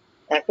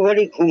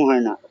একেবারেই ঘুম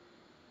হয় না,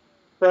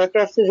 কয়েক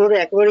রাত্রি ধরে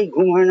একেবারেই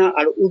ঘুম হয় না,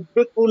 আর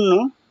উদ্বেগপূর্ণ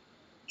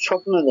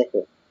স্বপ্ন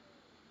দেখে।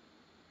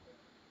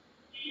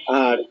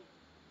 আর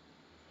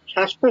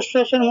শ্বাস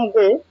প্রশ্বাসের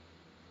মধ্যে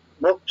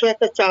বক্ষে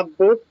একটা চাপ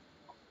বোধ,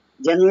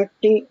 যেন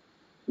একটি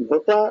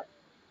গোটা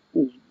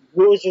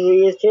বোঝ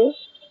রয়েছে,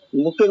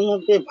 বুকের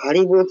মধ্যে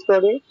ভারী বোধ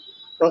করে,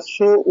 তৎস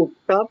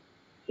উত্তাপ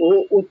ও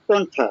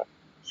উৎকণ্ঠা।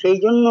 সেই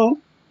জন্য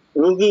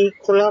রোগী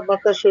খোলা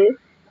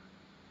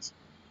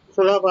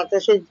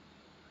বাতাসে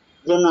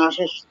যেন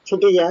আসে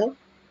ছুটে যায়।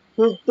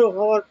 ক্রুদ্ধ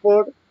হওয়ার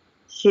পর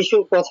শিশু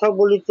কথা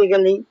বলিতে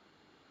গেলেই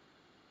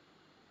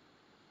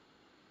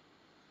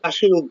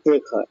কাশির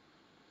উদ্রেক হয়।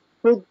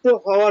 ক্রুদ্ধ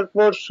হওয়ার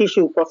পর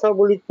শিশু কথা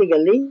বলিতে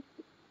গেলেই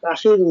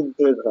কাশির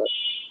উদ্রেক হয়।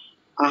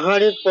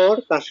 আহারের পর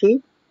কাশি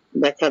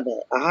দেখা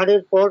দেয়,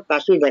 আহারের পর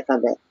কাশি দেখা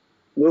দেয়।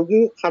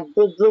 রোগী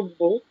খাদ্যদ্রব্য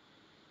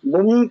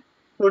বমি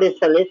করে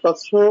ফেলে,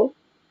 তৎস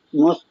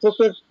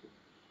মস্তকের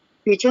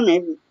পিছনে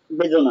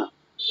বেদনা।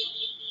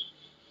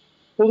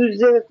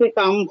 পুরুষদের হচ্ছে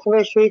কাম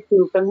ভাবের সহিত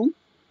চুলকানি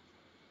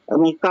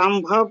এবং কাম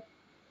ভাব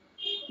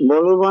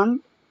বলবান,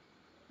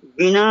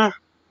 বিনা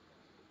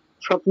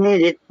স্বপ্নে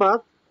রেতপাত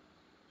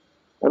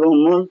এবং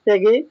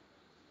মলত্যাগে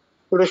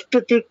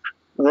প্রস্তুতিক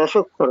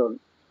রসক্ষরণ।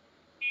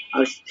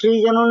 আর স্ত্রী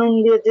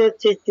জননেন্দ্রিয়তে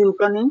হচ্ছে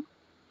চুলকানি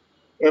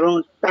এবং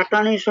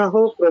টাটানি সহ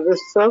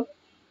প্রবেশস্রাব,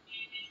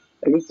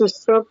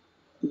 ঋতুস্রাব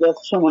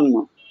যৎসামান্য,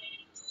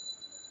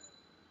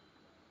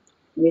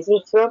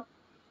 ঋতুস্রাব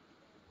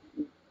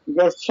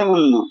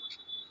যৎসামান্য।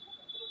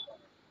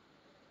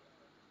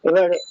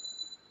 এবার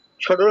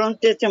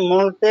ষড়যন্ত্রে হচ্ছে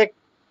মলত্যাগ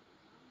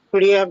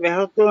ক্রিয়া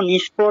ব্যাহত,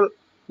 নিষ্ফল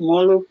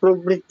মল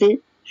প্রবৃত্তি,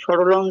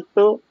 ষড়যন্ত্র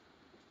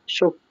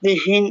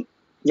শক্তিহীন,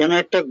 যেন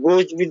একটা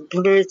গোজ বিদ্ধ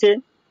রয়েছে,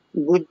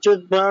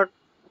 গুহ্যোদ্বার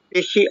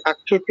পেশি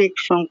আক্ষেপিক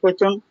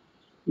সংকোচন,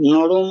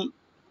 নরম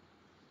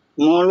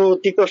মল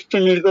অতি কষ্টে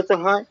নির্গত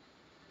হয়,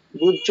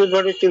 গুজ্জ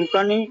ধরে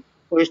চুলকানি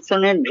ও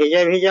স্তনের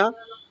ভেজা ভেজা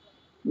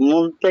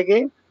মূল থেকে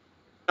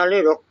তাহলে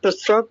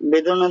রক্তস্রাব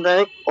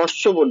বেদনাদায়ক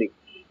অশ্ব বলি,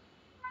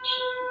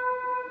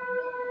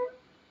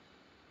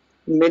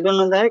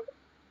 বেদনাদায়ক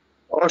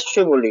অশ্ব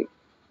বলি।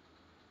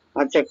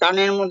 আচ্ছা,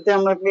 কানের মধ্যে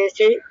আমরা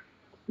পেয়েছি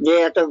যে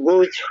একটা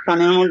গোজ,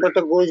 কানের মধ্যে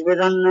একটা গোজ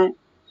বেদনা,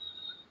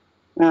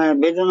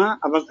 বেদনা,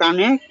 আবার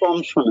কানে কম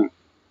শোনে।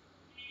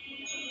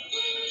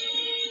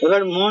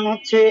 এবার মন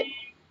হচ্ছে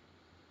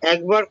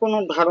একবার কোনো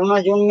ধারণা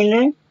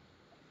জন্মিলে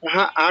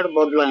তাহা আর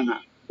বদলায় না।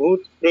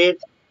 ভূত প্রেত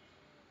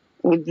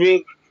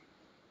উদ্বেগ,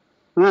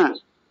 হ্যাঁ,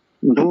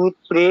 ভূত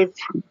প্রেত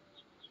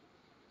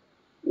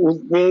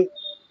উদ্বেগ,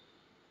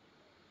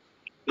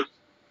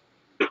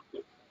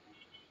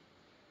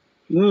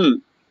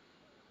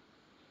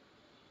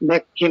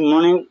 দেখছে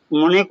মনে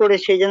মনে করে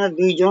সে যেন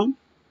দুইজন,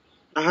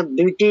 তাহার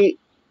দুইটি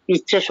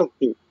ইচ্ছা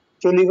শক্তি।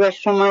 চলিবার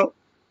সময়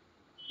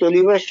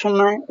চলিবার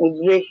সময়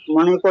উদ্বেগ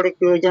মনে করে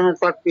কেউ যেন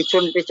তার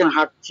পিছন পিছন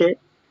হাঁটছে।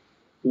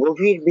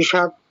 গভীর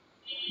বিষাদ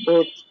ও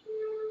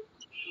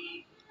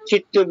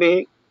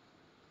চিত্তবেগ,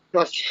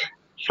 তার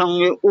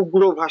সঙ্গে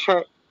উগ্র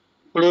ভাষায়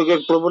প্রয়োগের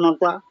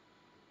প্রবণতা,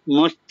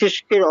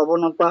 মস্তিষ্কের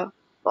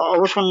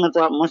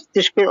অবসন্নতা,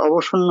 মস্তিষ্কের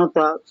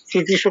অবসন্নতা,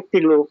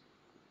 স্মৃতিশক্তির লোপ,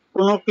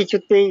 কোনো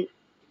কিছুতেই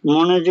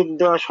মনোযোগ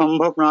দেওয়া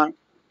সম্ভব নয়।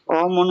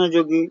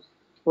 অমনোযোগী,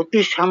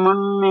 অতি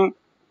সামান্য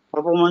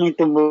অপমানিত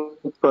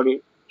বোধ করে।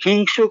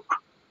 হিংসুক,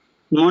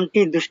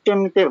 মনটি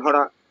দুষ্টামিতে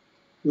ভরা,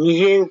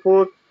 নিজের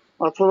উপর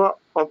অথবা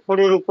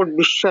অপরের উপর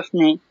বিশ্বাস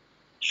নেই।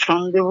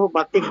 সন্দেহ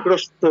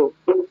বাতিগ্রস্ত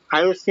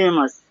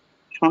হায়োসিমাস,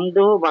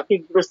 সন্দেহ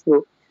বাতিগ্রস্ত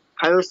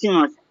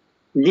হায়োসিমাস,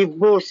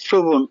 দিব্য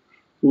শ্রবণ,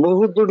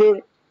 বহু দূরের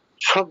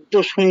শব্দ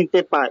শুনিতে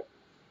পায়,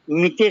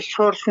 মিতের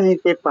স্বর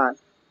শুনিতে পায়।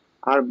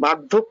 আর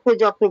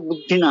বার্ধক্যজাত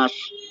বুদ্ধিনাশ,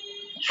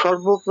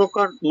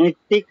 সর্বপ্রকার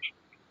নৈতিক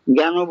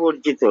জ্ঞান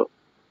বর্জিত,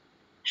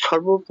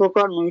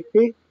 সর্বপ্রকার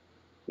নৈতিক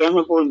জ্ঞান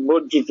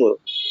বর্জিত।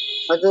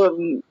 হয়তো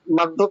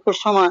বার্ধক্যের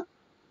সময়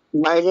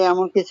বাইরে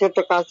এমন কিছু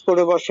একটা কাজ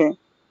করে বসে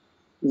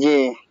যে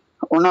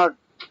ওনার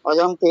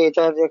অজান্তে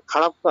এটা যে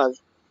খারাপ কাজ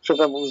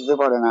সেটা বুঝতে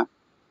পারে না,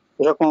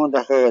 এরকমও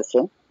দেখা গেছে।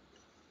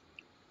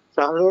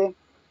 তাহলে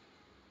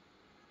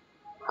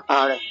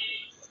আর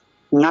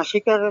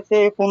নাসিকাতে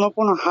কোনো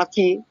কোনো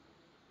হাঁচি,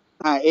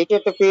 হ্যাঁ এটা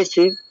তো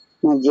পেয়েছি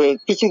যে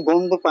কিছু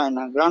গন্ধ পায়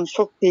না, ঘ্রাণ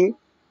শক্তি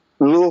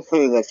লোপ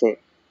হয়ে গেছে,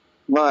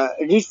 বা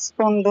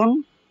হৃদস্পন্দন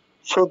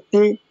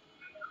সর্দি,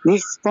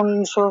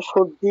 হৃদস্পন্দন সহ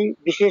সর্দি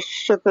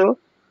বিশেষত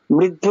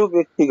বৃদ্ধ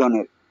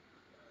ব্যক্তিগণের।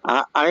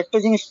 আরেকটা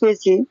জিনিস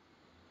পেয়েছি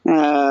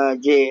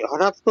যে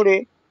হঠাৎ করে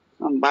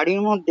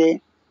বাড়ির মধ্যে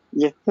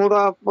যে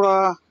পোড়া পোড়া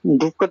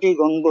ধূপকাঠির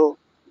গন্ধ,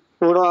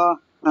 পোড়া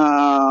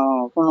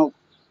কোনো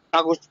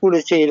কাগজ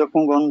পুড়েছে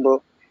এরকম গন্ধ,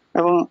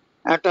 এবং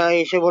একটা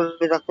এসে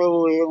বলবে ডাক্তারবাবু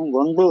এরকম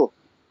গন্ধ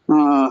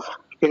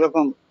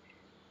এরকম,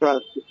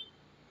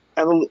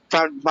 এবং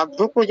তার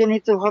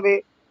বার্ধক্যজনিত ভাবে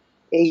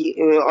এই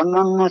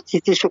অন্যান্য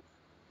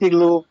স্মৃতিশক্তির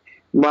লোপ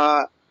বা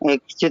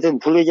কিছুতে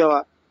ভুলে যাওয়া,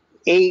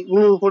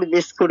 এইগুলোর উপর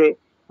বেস করে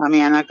আমি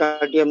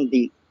অ্যানাকার্ডিয়াম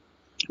দিই।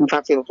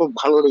 তাতে খুব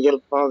ভালো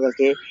রেজাল্ট পাওয়া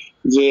গেছে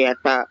যে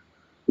একটা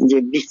যে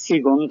বিশ্রী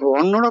গন্ধ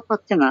অন্যরা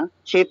পাচ্ছে না,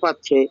 সে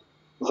পাচ্ছে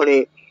ঘরে।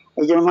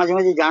 এই জন্য মাঝে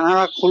মাঝে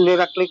জানালা খুলে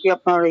রাখলে কি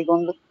আপনার এই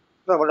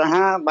গন্ধটা বলে,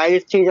 হ্যাঁ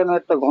বাইরের থেকে যেন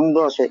একটা গন্ধ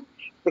আসে।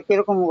 তো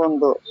কিরকম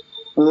গন্ধ?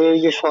 ওই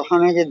যে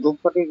শ্মশানে যে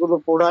ধূপকাঠি গুলো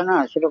পোড়ায় না,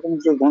 সেরকম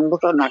যে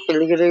গন্ধটা নাকে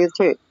লেগে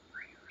লেগেছে,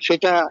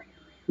 সেটা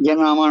যেন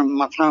আমার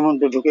মাথার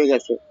মধ্যে ঢুকে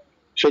গেছে,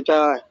 সেটা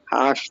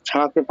আর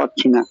ছাড়াতে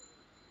পারছি না।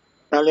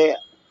 তাহলে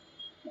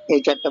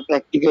এইটা একটা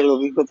প্র্যাকটিক্যাল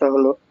অভিজ্ঞতা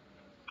হলো,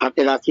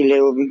 হাতের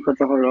আঁচিলের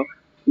অভিজ্ঞতা হলো,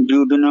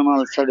 ডিউডেনাম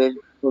আলসারের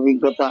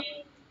অভিজ্ঞতা,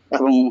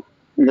 এবং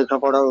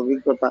লেখাপড়ার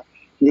অভিজ্ঞতা।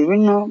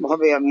 বিভিন্ন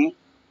ভাবে আমি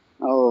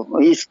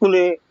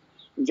স্কুলে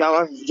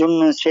যাওয়ার জন্য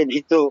সে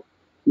ভীত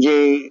যে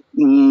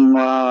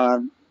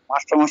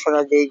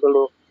মাস্টারমশাইরা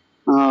যেগুলো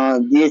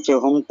দিয়েছে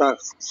হোম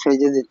টাস্ক, সে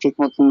যদি ঠিক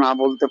মতো না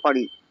বলতে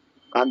পারি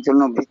তার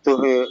জন্য ভীত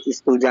হয়ে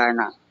স্কুল যায়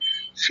না।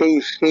 সেই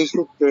সেই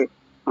সূত্রে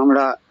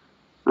আমরা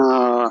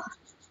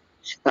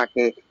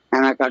তাকে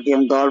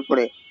অ্যানাকার্ডিয়াম দেওয়ার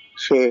পরে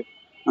সে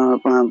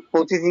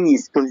প্রতিদিন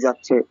স্কুল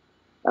যাচ্ছে।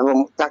 এবং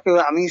তাকে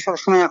আমি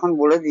সবসময় এখন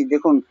বলে দিই,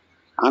 দেখুন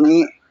আমি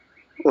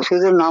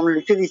ওষুধের নাম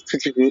লিখে দিচ্ছি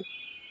ঠিকই,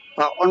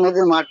 বা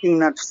অন্যদের মার্কিং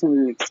নাটস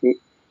লিখছি,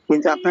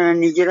 কিন্তু আপনারা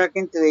নিজেরা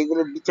কিন্তু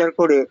এইগুলো বিচার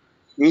করে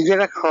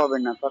নিজেরা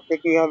খাওয়াবেন না, তাতে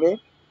কি হবে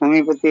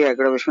হোমিওপ্যাথি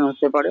অ্যাগ্রাভেশন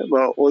হতে পারে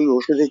বা ওই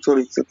ওষুধের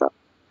চরিত্রটা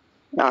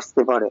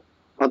আসতে পারে।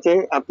 অতএব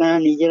আপনারা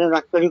নিজেরা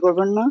ডাক্তারি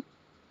করবেন না,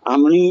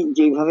 আমি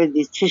যেভাবে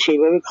দিচ্ছি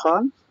সেইভাবে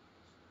খাওয়ান,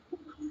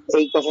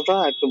 এই কথাটা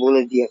একটু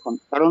বলে দিই এখন।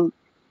 কারণ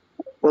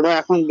ওরা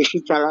এখন বেশি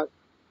চালাক,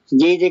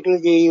 যেই দেখলো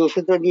যে এই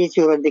ওষুধটা দিয়েছে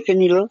ওরা দেখে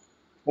নিল,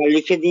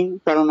 লিখে দিন,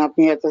 কারণ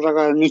আপনি এত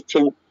টাকা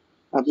নিচ্ছেন,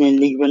 আপনি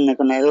লিখবেন না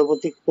কেন,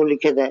 অ্যালোপ্যাথিক তো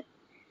লিখে দেয়।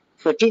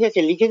 তো ঠিক আছে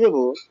লিখে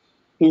দেবো,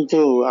 কিন্তু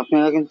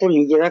আপনারা কিন্তু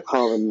নিজেরা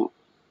খাওয়াবেন না।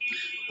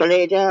 তাহলে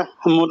এটা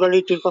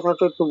মোডালিটির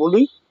কথাটা একটু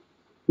বলি,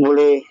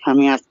 বলে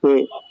আমি আজকে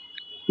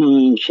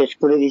শেষ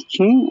করে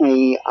দিচ্ছি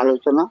এই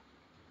আলোচনা।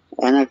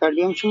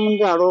 অ্যানাকার্ডিয়াম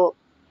সম্বন্ধে আরো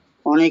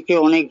অনেকে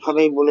অনেক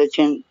ভাবে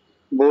বলেছেন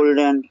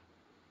বোল্ডেন,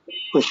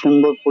 খুব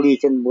সুন্দর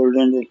পড়িয়েছেন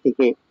বোল্ডেনের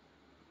থেকে।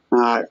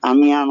 আর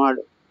আমি আমার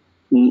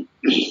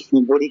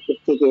বড়িকের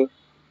থেকে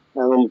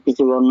এবং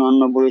কিছু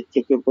অন্যান্য বইয়ের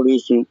থেকে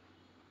পড়িয়েছি।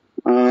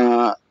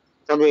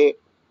 তবে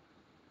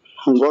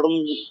গরম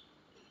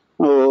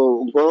ও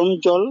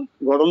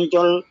গরম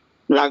জল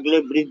লাগলে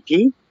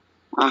বৃদ্ধি,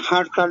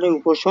 আহার কালে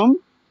উপশম,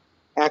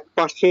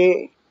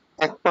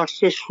 এক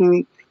পাশে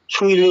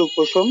শুইলে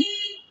উপশম,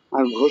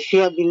 আর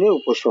ঘষিয়া দিলে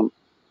উপশম।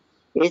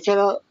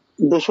 এছাড়া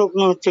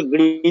দোষগ্ন হচ্ছে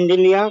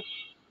গ্রিন্ডেলিয়া,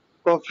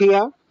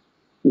 কফিয়া,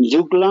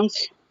 জুগলান্স,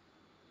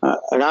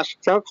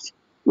 রাস্টাক্স,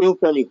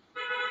 ইউক্যালিপ্ট।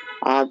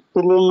 আর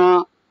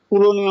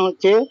তুলনীয়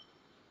হচ্ছে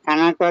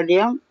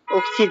অ্যানাকার্ডিয়াম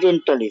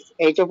অক্সিডেন্টালিস।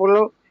 এইটা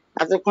বললো,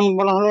 এতক্ষণ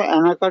বলা হলো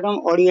অ্যানাকার্ডিয়াম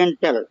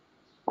ওরিয়েন্টাল।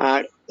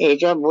 আর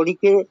এটা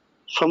বডিকে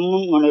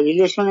মানে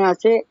রিলেশনে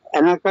আছে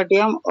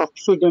অ্যানাকার্ডিয়াম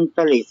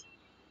অক্সিডেন্টালিস।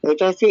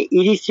 এটা হচ্ছে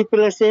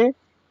ইরিসিকুলাসে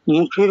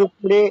মুখের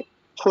উপরে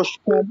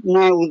ফোস্কার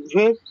ন্যায়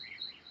উদ্ভিদ,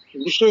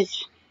 বিশেষ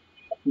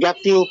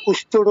জাতীয়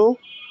কুষ্ঠরোগ,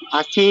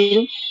 আঁচিল,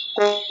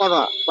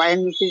 কড়া, পায়ের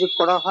নিচে যে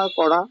কড়া হয়,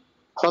 কড়া,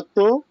 ক্ষত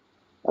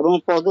এবং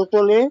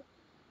পদতলে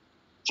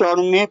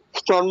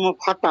চর্ম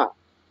ফাটা,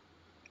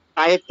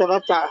 পায়ের তলা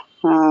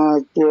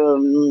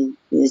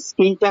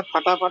স্কিনটা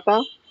ফাটা ফাটা,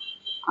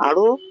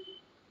 আরো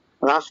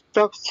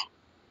রাস্টক্স,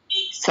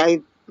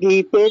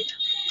 সাইপ্রিপেট,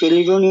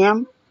 টেলিডোনিয়াম,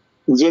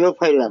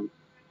 জেরোফাইলাম।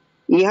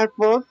 ইহার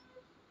পর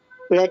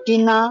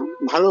প্ল্যাটিনা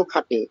ভালো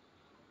খাটে,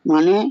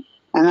 মানে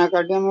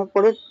অ্যানাকার্ডিয়ামের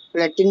পরে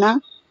প্ল্যাটিনা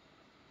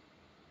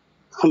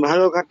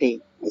ভালো খাটে।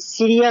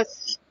 সিরিয়াস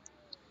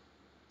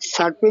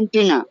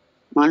সার্পেন্টিনা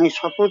মানে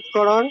শপথ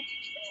করার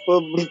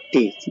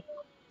প্রবৃত্তি,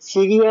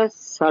 সিরিয়াস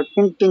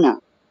সার্পেন্টিনা।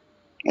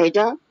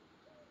 এটা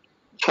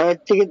 6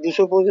 থেকে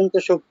 200 পর্যন্ত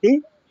শক্তি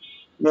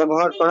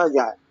ব্যবহার করা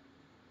যায়।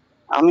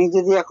 আমি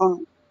যদি এখন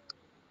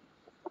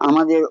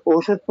আমাদের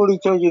ঔষধ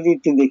পরিচয় যদি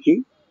একটু দেখি,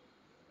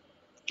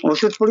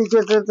 ওষুধ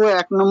পরিচয়টা তো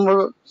 1 নম্বর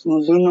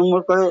 2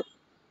 নম্বর করে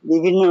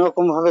বিভিন্ন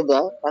রকম ভাবে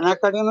দেয়।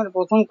 অ্যানাকার্ডিয়ামের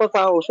প্রথম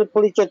কথা ওষুধ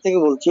পরিচয় থেকে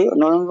বলছি,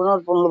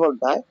 নরেন্দ্রনাথ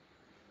বন্দ্যোপাধ্যায়,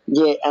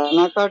 যে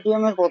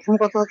অ্যানাকার্ডিয়ামের প্রথম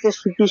কথা হচ্ছে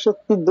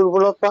স্মৃতিশক্তির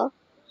দুর্বলতা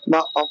বা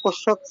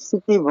অকস্মাৎ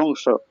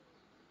স্মৃতিভ্রংশ,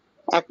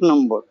 1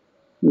 নম্বর।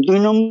 2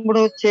 নম্বর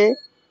হচ্ছে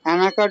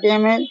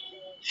অ্যানাকার্ডিয়ামের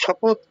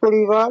শপথ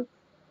করিবার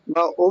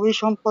বা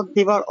অভিসম্পদ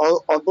দিবার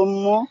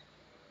অদম্য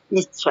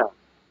ইচ্ছা।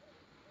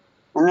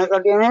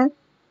 অ্যানাকার্ডিয়ামের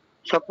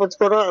শপথ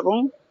করা এবং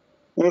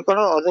এ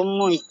করা অদম্য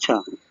ইচ্ছা।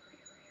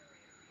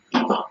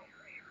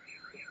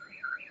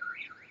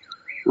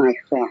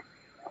 আচ্ছা,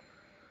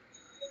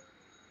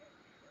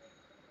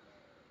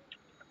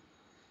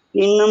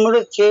 3 নম্বর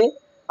হচ্ছে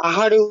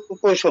আহারে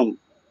উপশম।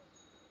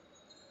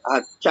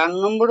 আর 4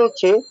 নম্বর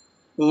হচ্ছে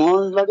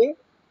মলদ্বারে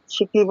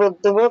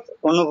স্মৃতিবদ্ধবোধ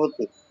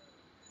অনুভূতি,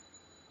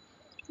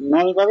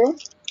 মলদ্বারে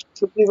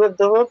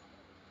স্মৃতিবদ্ধবোধ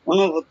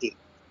অনুভূতি।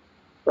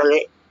 তাহলে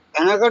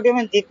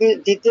অ্যানাকার্ডিয়ামের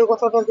দ্বিতীয়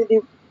কথাটা যদি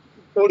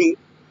পড়ি,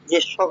 যে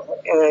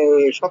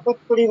শপথ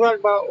করিবার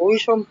বা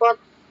অভিসম্পাদ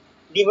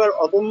দিবার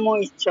অদম্য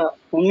ইচ্ছা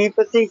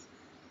হোমিওপ্যাথিক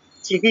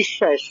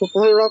চিকিৎসায়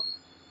সুফল লাভ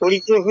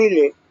করিতে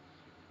হইলে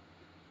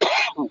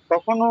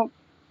কখনো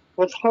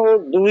কোথাও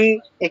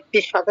একটি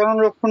সাধারণ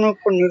লক্ষণের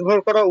উপর নির্ভর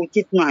করা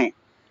উচিত নয়।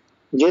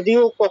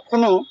 যদিও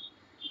কখনো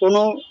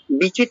কোনো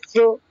বিচিত্র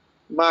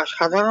বা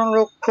সাধারণ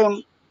লক্ষণ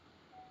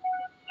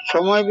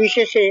সময়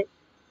বিশেষে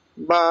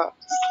বা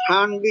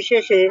স্থান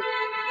বিশেষে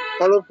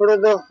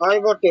ফলপ্রদ হয়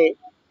বটে,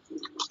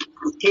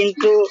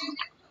 কিন্তু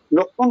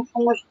লক্ষণ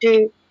সমষ্টি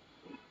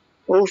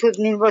ঔষধ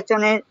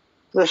নির্বাচনের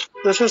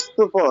প্রশস্ত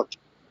পথ।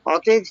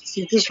 অতএব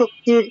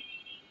স্মৃতিশক্তির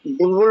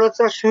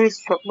দুর্বলতার সহিত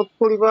শপথ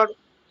করিবার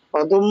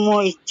অদম্য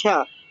ইচ্ছা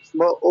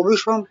বা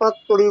অভিসম্পাদ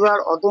করিবার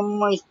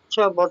অদম্য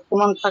ইচ্ছা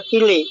বর্তমান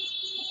থাকিলে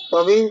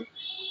তবেই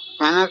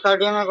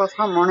অ্যানাকার্ডিয়ামের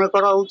কথা মনে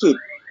করা উচিত।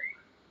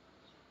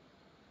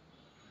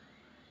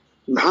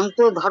 ভ্রান্ত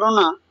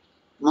ধারণা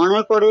মনে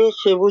করে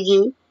সে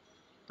বুঝি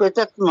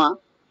প্রেতাত্মা,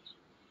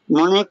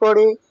 মনে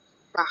করে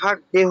তাহার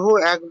দেহ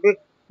এক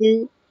ব্যক্তি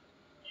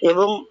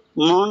এবং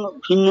মন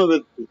ভিন্ন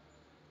ব্যক্তি,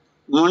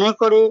 মনে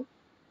করে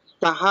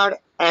তাহার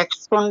এক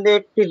স্কন্ধে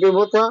একটি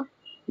দেবতা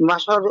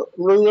বাসা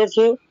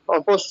লইয়াছে,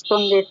 অপর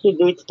স্কন্ধে একটি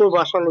দৈত্য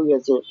বাসা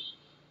লইয়াছে।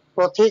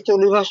 পথে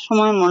চলিবার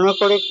সময় মনে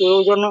করে কেউ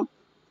যেন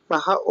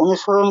তাহা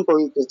অনুসরণ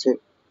করিতেছে।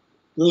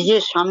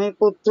 নিজের স্বামী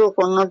পুত্র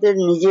কন্যাদের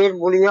নিজের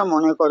বলিয়া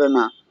মনে করে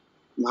না,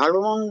 ভালো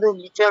মন্দ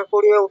বিচার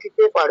করিয়া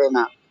উঠিতে পারে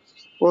না,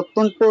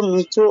 অত্যন্ত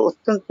নিচু,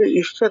 অত্যন্ত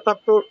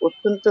ঈর্ষাকাতর,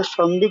 অত্যন্ত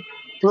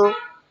সন্দিগ্ধ,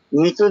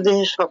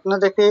 মৃতদেহের স্বপ্ন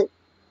দেখে,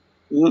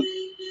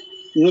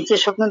 মৃতের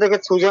স্বপ্ন দেখে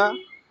সুজা,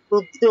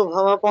 ক্রুদ্ধ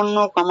ভাবাপন্ন,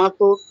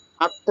 কামাতুর,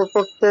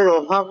 আত্মতত্ত্বের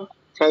অভাব,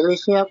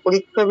 সাইলেসিয়া,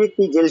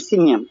 পরীক্ষাবৃত্তি,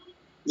 জেলসিমিয়াম।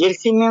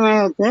 জেলসিমিয়ামে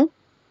হচ্ছে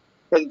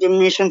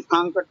এক্সামিনেশন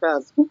ফাঙ্কটা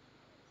আছে,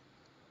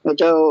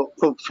 এটাও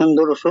খুব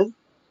সুন্দর ওষুধ।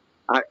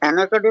 আর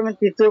অ্যানাকার্ডিয়ামের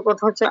তৃতীয়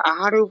কথা হচ্ছে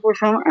আহারে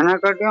উপশম।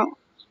 অ্যানাকার্ডিয়াম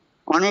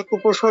অনেক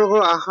উপসর্গ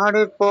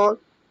আহারের পর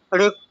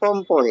কম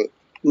পড়ে,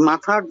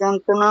 মাথার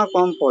যন্ত্রণা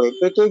কম পড়ে,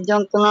 পেটের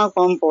যন্ত্রণা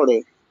কম পড়ে,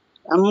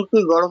 এমনকি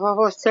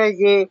গর্ভাবস্থায়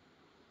যে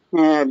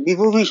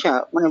বিভূমিষা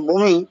মানে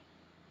বমি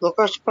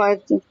প্রকাশ পায়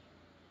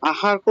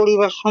আহার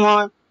করিবার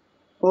সময়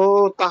ও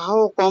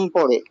তাহাও কম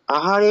পড়ে,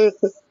 আহারে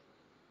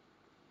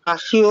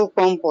কাশিও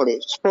কম পড়ে,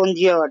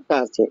 স্পঞ্জিয়া একটা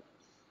আছে।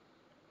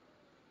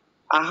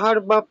 আহার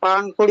বা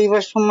পান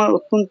করিবার সময়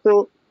অত্যন্ত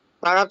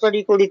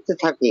তাড়াতাড়ি করিতে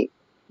থাকে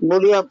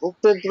বলিয়া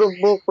ভুক্ত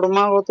দ্রব্য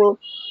ক্রমাগত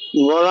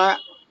গলা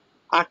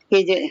আটকে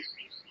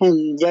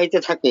যাইতে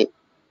থাকে।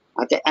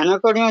 আচ্ছা,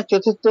 অ্যানাকার্ডিয়ামের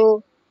চতুর্থ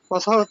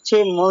কথা হচ্ছে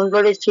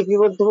মলদ্বারের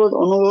চিপিবদ্ধ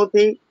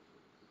অনুভূতি।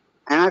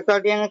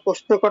 অ্যানাকার্ডিয়ামের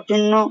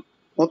কোষ্ঠকাঠিন্য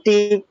অতি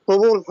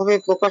প্রবল ভাবে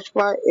প্রকাশ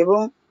পায়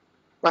এবং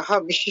তাহা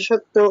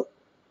বিশেষত্ব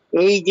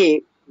এই যে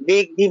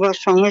বেগ দিবার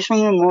সঙ্গে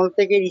সঙ্গে মল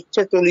ত্যাগের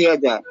ইচ্ছা চলিয়া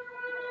যায়,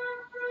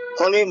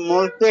 ফলে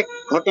মলত্যাগ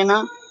ঘটে না।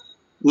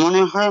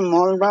 মনে হয়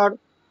মলদ্বার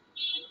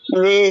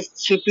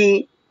ছিপি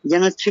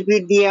যেন ছিপি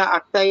দিয়ে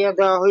আটকাইয়া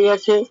দেওয়া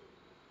হইয়াছে।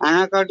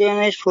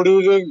 অ্যানাকার্ডিয়ামের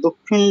শরীরের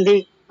দক্ষিণ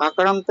দিক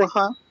আক্রান্ত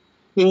হয়,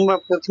 কিংবা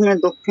প্রথমে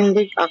দক্ষিণ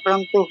দিক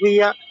আক্রান্ত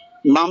হইয়া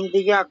বাম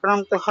দিকে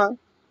আক্রান্ত হয়।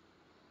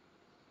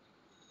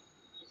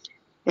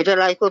 এটা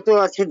রাইকোতেও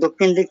আছে,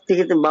 দক্ষিণ দিক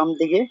থেকে বাম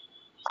দিকে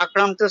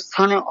আক্রান্ত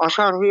স্থানে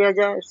অসাড় হইয়া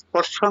যায়,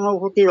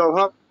 স্পর্শানুভূতির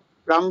অভাব,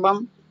 রামবাম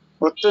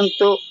অত্যন্ত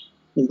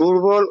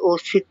দুর্বল ও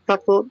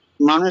শীতকাতর,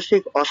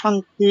 মানসিক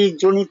অশান্তি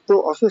জনিত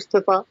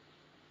অসুস্থতা,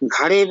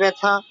 ঘাড়ে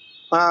ব্যথা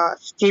বা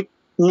স্টিপ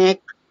নেক,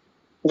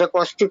 এটা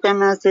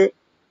কষ্টিকামে আছে।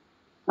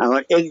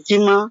 আবার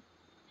একজিমা,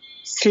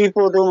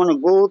 শ্রীপদ মানে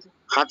গোদ,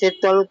 হাতের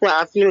তালুতে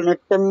আঁচিল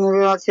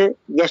নেত্রান্যুরে আছে,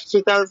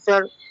 গ্যাস্ট্রিক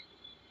আলসার,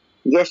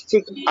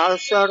 গ্যাস্ট্রিক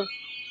আলসার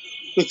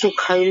কিছু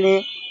খাইলে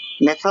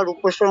ব্যথার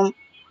উপশম।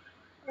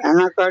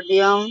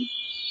 অ্যানাকার্ডিয়াম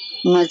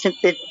আছে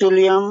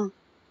পেট্রোলিয়াম,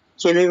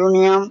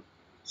 চেলিরোনিয়াম,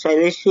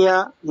 সাইলেসিয়া,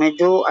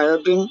 মেজো,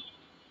 আয়োডিন,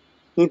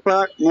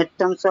 হিপার,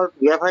 নেট্রাম সল্ট,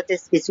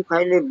 গ্যাভাইটিস কিছু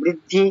খাইলে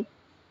বৃদ্ধি।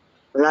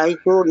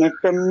 লাইকো,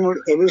 নেট্রামিউর,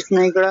 এবিস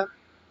নাইগ্রা,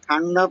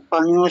 ঠান্ডা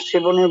পানীয়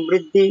সেবনে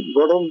বৃদ্ধি,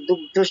 গরম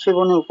দুগ্ধ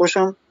সেবনে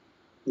উপশম।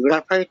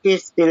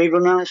 গ্রাফাইটিস,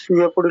 চেলিরোনিয়াম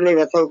শুয়ে পড়লে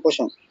ব্যথার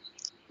উপশম।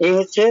 এই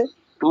হচ্ছে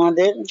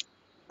আমাদের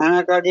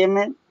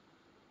অ্যানাকার্ডিয়ামের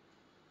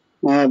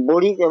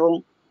বড়ি এবং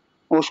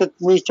ঔষধ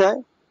পরিচয়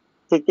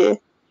থেকে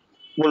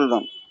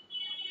বললাম।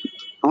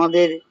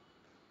 আমাদের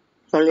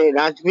তাহলে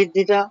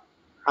রাজবৃদ্ধিটা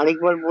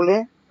আরেকবার বলে,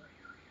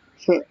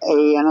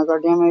 এই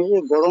অ্যানাকার্ডিয়ামের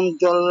গরম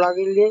জল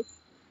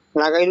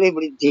লাগাইলে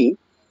বৃদ্ধি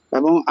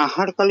এবং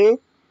আহারকালে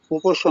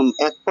উপশম,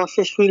 এক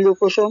পাশে শুইলে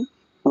উপশম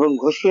এবং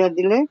ঘষিয়া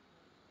দিলে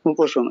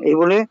উপশম। এই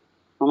বলে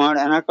আমার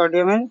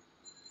অ্যানাকার্ডিয়ামের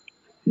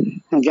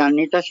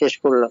জার্নিটা শেষ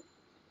করলাম।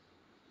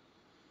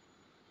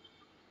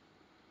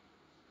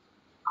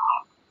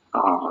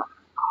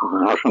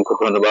 অসংখ্য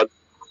ধন্যবাদ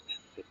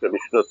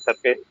বিশ্বনাথ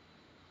স্যারকে।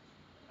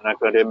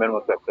 অ্যানাকার্ডিয়ামের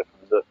মতো একটা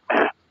সুন্দর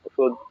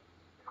ওষুধ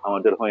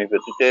আমাদের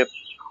হোমিওপ্যাথিতে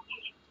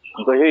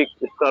দৈহিক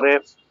স্তরে,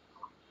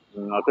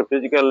 অর্থাৎ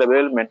physical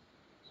level,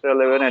 mental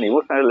level and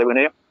emotional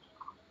লেভেলে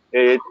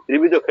এই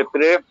ত্রিবিধ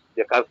ক্ষেত্রে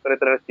যে কাজ করে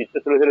তারা চিত্র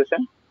তুলে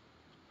ধরেছেন।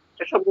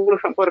 এসবগুলো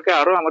সম্পর্কে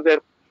আরো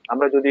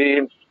আমরা যদি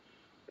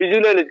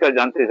ফিজিওলজিক্যাল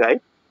জানতে চাই,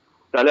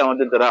 তাহলে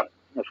আমাদের যারা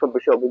সব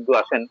বেশি অভিজ্ঞ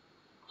আছেন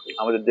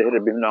আমাদের দেহের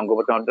বিভিন্ন অঙ্গ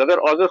প্রত্যঙ্গ, যাদের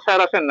অজর স্যার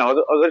আছেন না,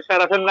 অজর স্যার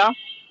আছেন না?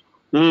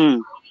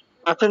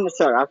 আছেন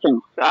স্যার, আছেন।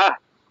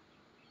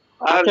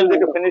 আর যদি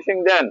ফিনিশিং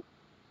দেন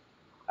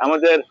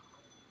আমাদের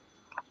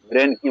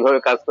ব্রেন কিভাবে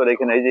কাজ করে,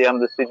 এখানে এই যে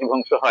আমাদের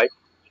স্মৃতিভ্রংশ হয়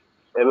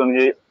এবং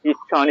যে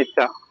ইচ্ছা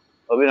অনিচ্ছা,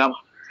 অবিরাম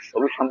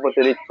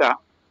অভিসম্পত্তির ইচ্ছা,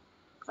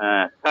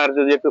 স্যার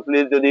যদি একটু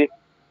প্লিজ যদি।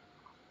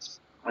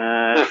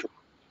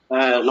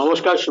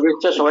 নমস্কার,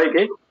 শুভেচ্ছা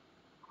সবাইকে।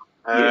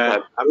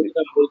 আমি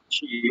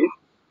বলছি,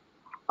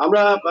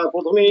 আমরা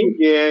প্রথমেই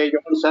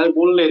যখন স্যার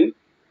বললেন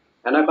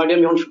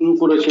অ্যানাকার্ডিয়াম যখন শুরু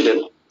করেছিলেন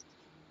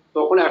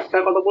তখন একটা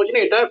কথা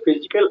বলছিলেন, এটা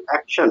ফিজিক্যাল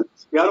অ্যাকশন,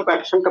 স্পেয়ার অফ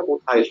অ্যাকশনটা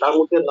কোথায়, তার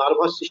মধ্যে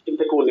নার্ভাস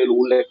সিস্টেমটাকে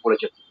উল্লেখ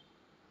করেছেন।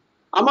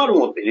 আমার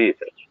মতে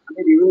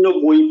আমি বিভিন্ন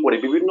বই পড়ে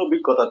বিভিন্ন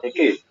অভিজ্ঞতা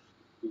থেকে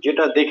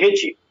যেটা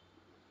দেখেছি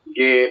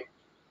যে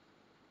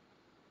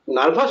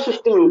নার্ভাস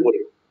সিস্টেমের উপরে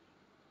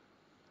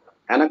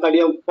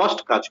অ্যানাকার্ডিয়াম ফার্স্ট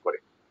কাজ করে।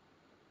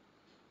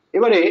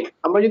 এবারে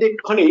আমরা যদি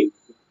একটুখানি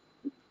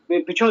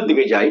পিছনের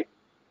দিকে যাই,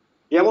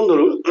 যেমন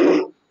ধরুন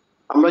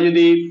আমরা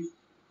যদি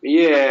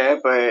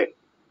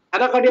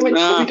অ্যানাকার্ডিয়ামের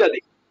ছবিটা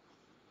দেখি,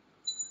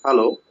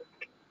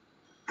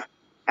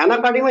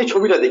 অ্যানাকার্ডিয়ামের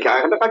ছবিটা দেখি,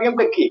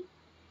 অ্যানাকার্ডিয়ামটা কি?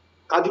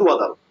 কাজু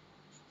বাদাম।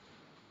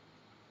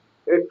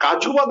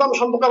 কাজু বাদাম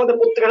সম্পর্কে আমাদের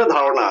প্রত্যেকের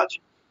ধারণা আছে।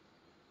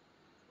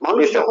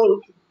 মানুষ যখন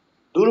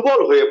দুর্বল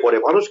হয়ে পড়ে,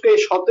 মানুষকে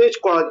সতেজ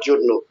করার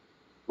জন্য,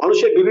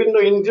 মানুষের বিভিন্ন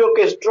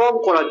ইন্দ্রিয়কে স্ট্রং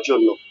করার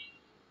জন্য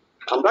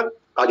আমরা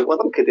কাজু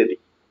বাদাম খেতে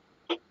দিই।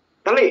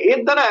 তাহলে এর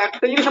দ্বারা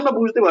একটা জিনিস আমরা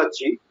বুঝতে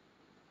পারছি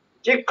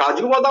যে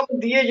কাজু বাদাম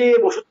দিয়ে যে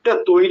ওষুধটা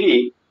তৈরি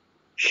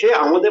সে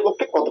আমাদের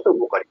পক্ষে কতটা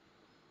উপকারী।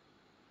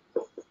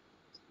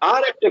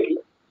 আর একটা কি,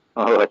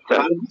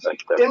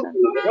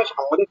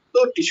 আমাদের তো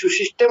টিস্যু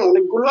সিস্টেম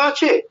অনেকগুলো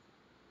আছে,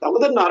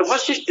 আমাদের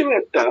নার্ভাস সিস্টেম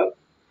একটা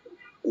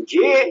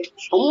যে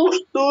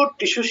সমস্ত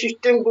টিস্যু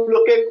সিস্টেম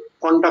গুলোকে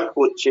কন্ট্যাক্ট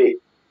করছে।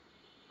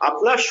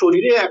 আপনার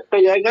শরীরে একটা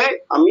জায়গায়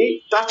আমি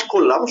টাচ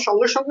করলাম,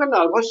 সঙ্গে সঙ্গে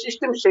নার্ভাস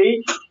সিস্টেম সেই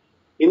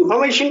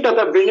ইনফরমেশনটা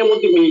তার ব্রেনের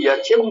মধ্যে নিয়ে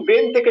যাচ্ছে এবং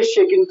ব্রেন থেকে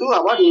সে কিন্তু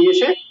আবার নিয়ে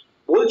এসে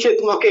বলছে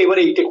তোমাকে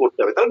এবারে এইটা করতে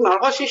হবে, তাহলে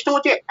নার্ভাস সিস্টেম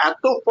হচ্ছে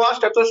এত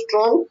ফাস্ট, এত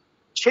স্ট্রং,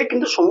 সে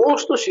কিন্তু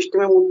সমস্ত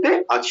সিস্টেমের মধ্যে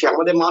আছে।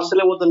 আমাদের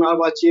মাসেলের মধ্যে নার্ভ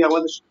আছে,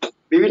 আমাদের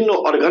বিভিন্ন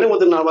অর্গানের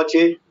মধ্যে নার্ভ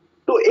আছে।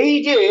 তো এই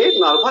যে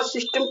নার্ভাস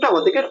সিস্টেমটা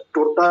আমাদেরকে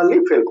টোটালি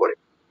ফেল করে।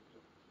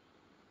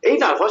 এই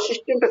নার্ভাস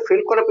সিস্টেমটা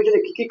ফেল করার পেছনে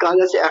কি কি কাজ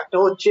আছে? একটা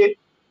হচ্ছে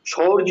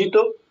স্বঅর্জিত,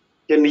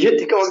 যে নিজের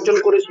থেকে অর্জন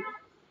করেছি।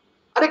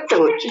 আরেকটা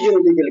হচ্ছে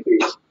জেনেটিক্যালি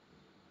পেয়েছি।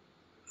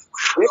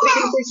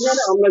 জেনেটিক্যালি পেয়েছি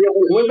মানে আমরা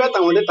যখন হোমিওপ্যাথ,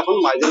 আমাদের তখন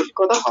মাইজেনেটিক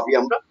কথা ভাবি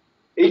আমরা।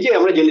 এই যে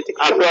আমরা জেনেটিক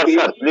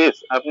স্যার প্লিজ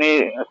আপনি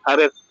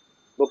স্যারের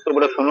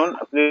বক্তব্যটা শুনুন,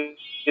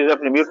 প্লিজ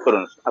আপনি মিউট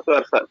করুন।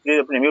 আতোয়ার স্যার প্লিজ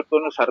আপনি মিউট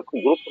করুন, স্যার খুব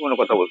গুরুত্বপূর্ণ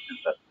কথা বলছেন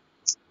স্যার।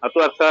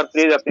 আতোয়ার স্যার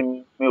প্লিজ আপনি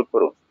মিউট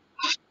করুন।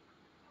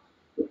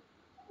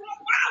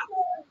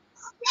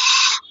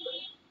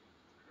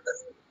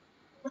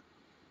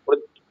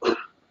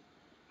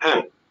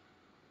 হ্যাঁ,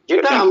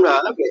 যেটা আমরা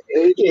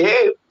এই যে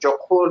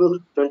যখন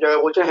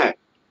জায়গায় বলছে, হ্যাঁ,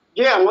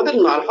 যে আমাদের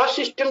নার্ভাস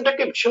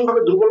সিস্টেমটাকে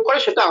ভীষণভাবে দুর্বল করে,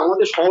 সেটা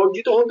আমাদের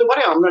স্বঅর্জিত হতে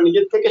পারে, আমরা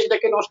নিজের থেকে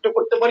সেটাকে নষ্ট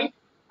করতে পারি।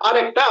 আর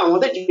একটা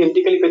আমাদের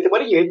জেনেটিক্যালি পেতে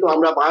পারি, যেহেতু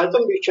আমরা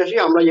বায়োদম বিশ্বাসী,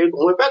 আমরা যেহেতু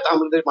হোমিওপ্যাথ,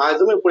 আমাদের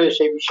বায়োদমের উপরে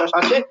সেই বিশ্বাস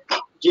আছে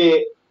যে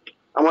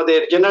আমাদের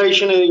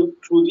জেনারেশনের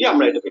থ্রু দিয়ে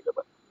আমরা এটা পেতে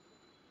পারি।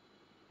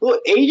 তো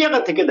এই জায়গা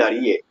থেকে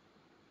দাঁড়িয়ে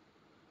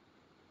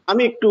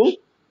আমি একটু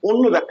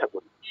অন্য ব্যাখ্যা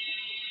করি,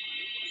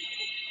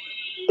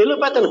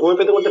 এলোপ্যাথ আর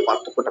হোমিওপ্যাথের মধ্যে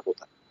পার্থক্যটা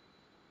কোথায়?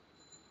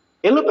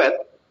 এলোপ্যাথ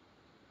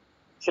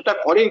সেটা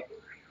করে,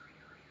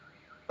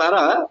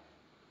 তারা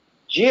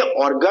যে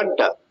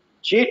অর্গানটা,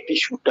 যে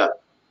টিস্যুটা,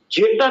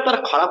 যেটা তার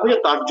খারাপ হয়ে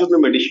যায় তার জন্য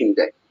মেডিসিন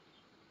দেয়।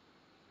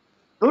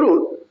 ধরুন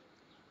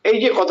এই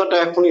যে কথাটা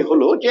এখনই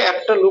হলো, যে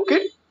একটা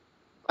লোকের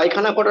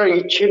পায়খানা করার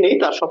ইচ্ছে নেই,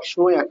 তার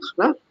সবসময়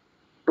একখানা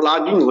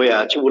প্লাগিং হয়ে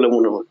আছে বলে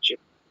মনে হচ্ছে,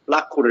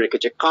 প্লাগ করে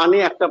রেখেছে, কানে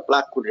একটা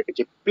প্লাগ করে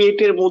রেখেছে,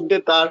 পেটের মধ্যে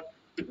তার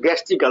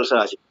গ্যাস্ট্রিক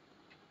আলসার আছে।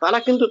 তারা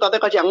কিন্তু, তাদের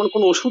কাছে এমন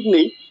কোনো ওষুধ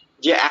নেই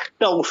যে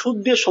একটা ওষুধ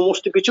দিয়ে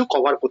সমস্ত কিছু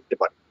কভার করতে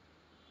পারে,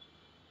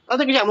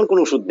 তাদের কাছে এমন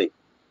কোনো ওষুধ নেই।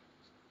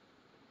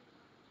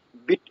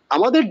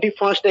 আমাদের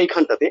ডিফারেন্সটা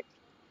এইখানটাতে,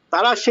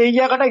 তারা সেই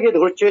জায়গাটা গিয়ে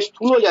ধরছে,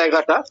 স্থূল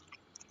জায়গাটা,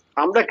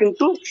 আমরা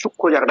কিন্তু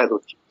সূক্ষ্ম জায়গাটা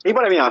ধরছি।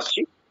 এবার আমি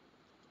আসছি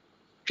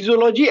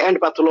ফিজিওলজি অ্যান্ড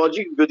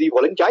প্যাথোলজি, যদি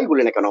বলেন যাই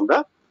বলি না কেন, আমরা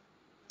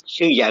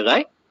সেই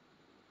জায়গায়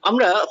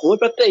আমরা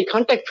হোমিওপ্যাথটা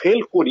এইখানটায় ফেল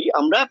করি।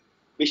 আমরা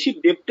বেশি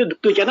ডেপথে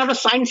ঢুকতে চাই না, আমরা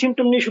সাইন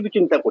সিমটম নিয়ে শুধু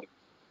চিন্তা করি,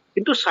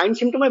 কিন্তু সাইন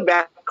সিমটমের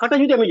ব্যাখ্যাটা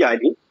যদি আমি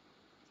যাইনি,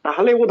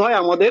 তাহলে বোধ হয়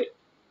আমাদের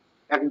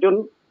একজন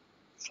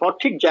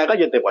সঠিক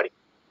জায়গায় যেতে পারি।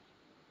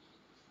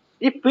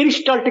 এই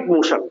পেরিস্টালটিক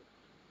মোশন,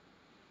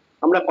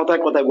 আমরা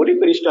কথায় কথায় বলি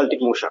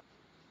পেরিস্টালটিক মোশন।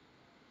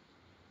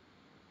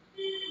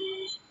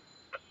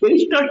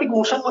 পেরিস্টালটিক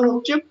মোশন মানে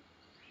হচ্ছে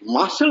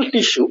মাসেল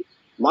টিস্যু,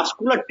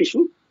 মাসকুলার টিস্যু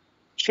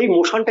সেই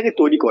মোশনটাকে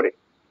তৈরি করে।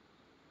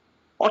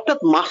 অর্থাৎ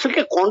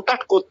মাসেলকে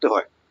কন্ট্রাক্ট করতে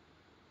হয়,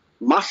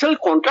 মাসেল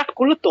কন্ট্রাক্ট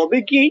করলে তবে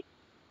কি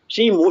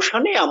সেই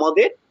মোশনে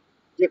আমাদের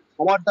যে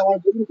খাবার দাবার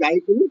গুলো, যাই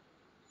গুলো,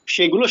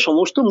 সেগুলো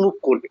সমস্ত মুভ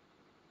করবে,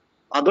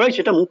 আদারওয়াইজ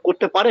সেটা মুভ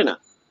করতে পারে না,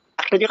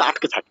 একটা জায়গায়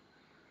আটকে থাকে।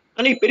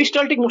 মানে এই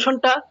পেরিস্টালটিক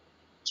মোশনটা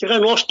সেখানে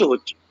নষ্ট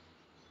হচ্ছে।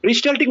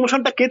 পেরিস্টালটিক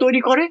মোশনটা কে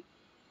তৈরি করে?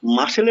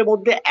 মাসেলের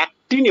মধ্যে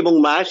অ্যাক্টিন এবং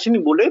মায়োসিন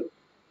বলে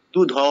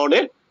দু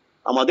ধরনের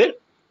আমাদের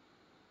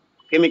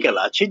কেমিক্যাল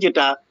আছে,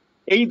 যেটা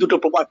এই দুটো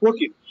প্রপার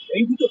প্রোটিন,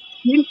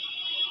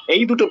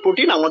 এই দুটো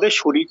প্রোটিন আমাদের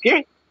শরীরকে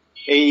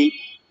এই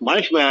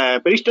মানে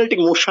পেরিস্টালটিক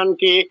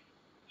মোশনকে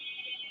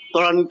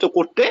ত্বরান্বিত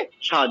করতে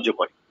সাহায্য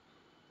করে।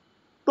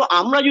 তো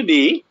আমরা যদি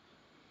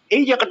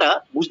এই জায়গাটা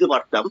বুঝতে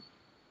পারতাম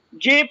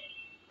যে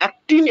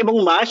অ্যাক্টিন এবং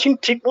মায়োসিন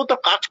ঠিক মতো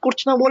কাজ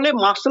করছে না বলে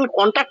মাসেল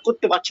কন্ট্যাক্ট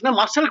করতে পারছে না,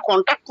 মাসেল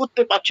কন্ট্যাক্ট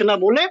করতে পারছে না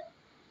বলে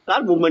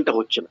তার মুভমেন্টটা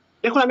হচ্ছে না।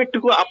 দেখুন আমি একটু,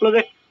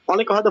 আপনাদের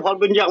অনেকে হয়তো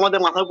ভাববেন যে আমাদের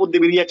মাথার উপর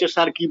দিয়ে বেরিয়ে যাচ্ছে,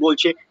 স্যার কি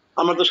বলছে,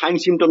 আমরা তো সাইন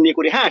সিমটম নিয়ে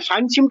করি। হ্যাঁ,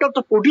 সাইন সিমটম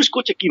তো প্রডিউস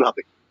করছে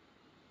কিভাবে?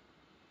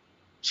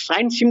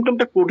 সাইন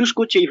সিমটমটা প্রডিউস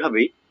করছে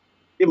এইভাবে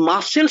যে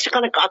মাসেল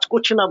সেখানে কাজ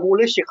করছে না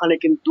বলে সেখানে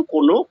কিন্তু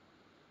কোনো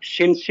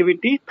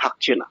সেন্সিটিভিটি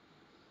থাকছে না,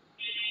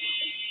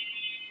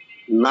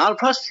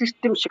 নার্ভাস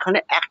সিস্টেম সেখানে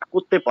অ্যাক্ট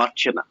করতে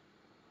পারছে না,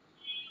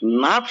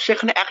 নার্ভ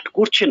সেখানে অ্যাক্ট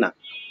করছে না।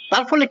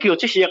 তার ফলে কি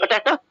হচ্ছে, সেই জায়গাটা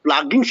একটা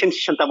প্লাগিং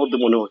সেন্সেশন তার মধ্যে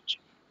মনে হচ্ছে।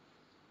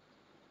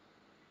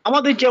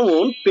 আমাদের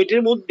যেমন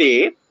পেটের মধ্যে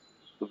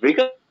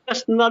ভেগাস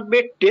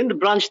নার্ভের 10th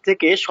ব্রাঞ্চ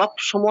থেকে সব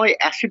সময়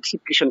অ্যাসিড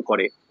সিক্রেশন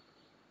করে,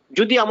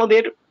 যদি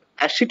আমাদের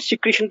অ্যাসিড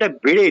সিক্রেশনটা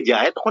বেড়ে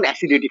যায় তখন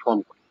অ্যাসিডিটি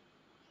ফর্ম করে।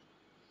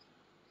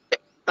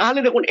 তাহলে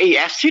দেখুন এই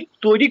অ্যাসিড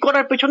তৈরি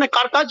করার পেছনে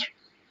কার কাজ?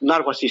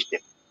 Nervous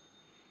system.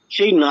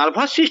 সেই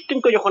নার্ভাস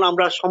সিস্টেমকে যখন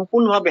আমরা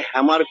সম্পূর্ণভাবে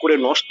হ্যামার করে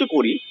নষ্ট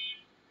করি,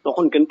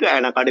 তখন কিন্তু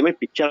অ্যানাকার্ডিয়ামের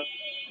পিকচার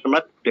আমরা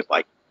দেখতে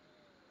পাই।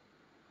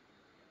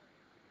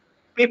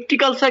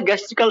 পেপটিক আলসার,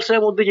 গ্যাস্ট্রিক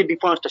আলসারের মধ্যে যে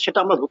ডিফারেন্সটা, সেটা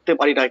আমরা ধরতে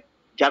পারি না,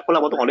 যার ফলে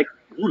আমাদের অনেক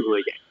ভুল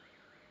হয়ে যায়।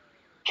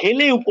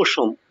 খেলে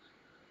উপশম,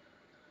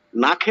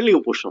 না খেলে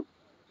উপশম।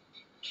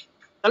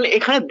 তাহলে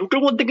এখানে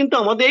দুটোর মধ্যে কিন্তু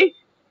আমাদের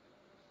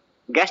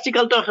গ্যাস্ট্রিক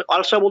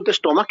আলসার বলতে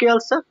স্টমাকে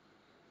আলসার,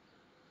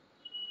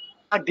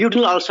 আর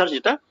ডিউডিনাল আলসার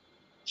যেটা,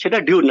 সেটা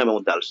ডিউডিনামের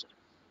মধ্যে আলসার।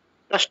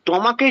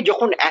 স্টমাকে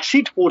যখন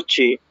অ্যাসিড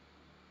পড়ছে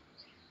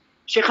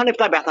সেখানে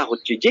তার ব্যথা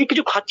হচ্ছে, যে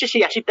কিছু খাচ্ছে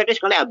সেই অ্যাসিডটাকে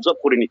সেখানে অ্যাবজর্ব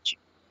করে নিচ্ছে,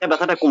 তার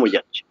ব্যথাটা কমে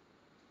যাচ্ছে।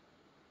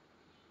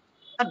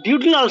 আর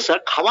ডিউডেনাল আলসার,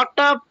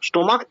 খাবারটা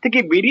স্টোমাক থেকে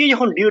বেরিয়ে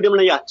যখন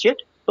ডিউডেনালে যাচ্ছে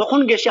তখন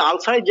গেছে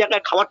আলসারের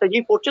জায়গায় খাবারটা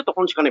যেই পড়ছে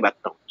তখন সেখানে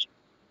ব্যথা হচ্ছে,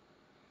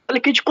 তাহলে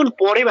কিছুক্ষণ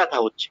পরে ব্যথা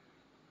হচ্ছে।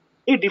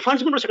 এই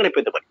ডিফারেন্স গুলো সেখানে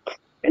পেতে পারি।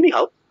 এনি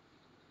হাউ,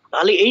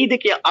 তাহলে এই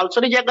দেখে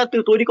আলসারের জায়গা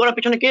তৈরি করার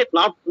পেছনে কে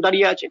নার্ভ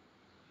দাঁড়িয়ে আছে।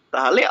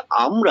 তাহলে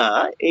আমরা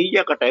এই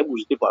জায়গাটায়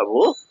বুঝতে পারবো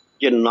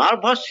যে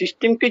নার্ভাস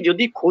সিস্টেমকে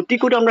যদি ক্ষতি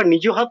করে আমরা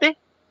নিজ হাতে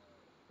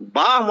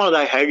বা আমরা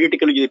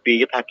হেরিডিটিক্যালি যদি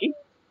পেয়ে থাকি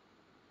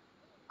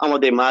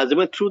আমাদের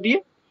মায়াজমের থ্রু দিয়ে,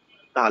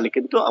 তাহলে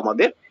কিন্তু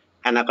আমাদের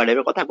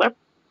অ্যানাকার্ডিয়ামের কথা একবার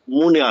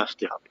মনে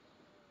আসতে হবে।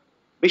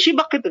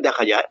 বেশিরভাগ ক্ষেত্রে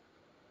দেখা যায়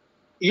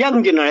ইয়াং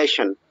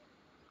জেনারেশন,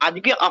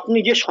 আজকে আপনি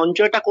যে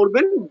সঞ্চয়টা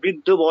করবেন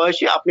বৃদ্ধ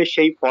বয়সে আপনি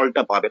সেই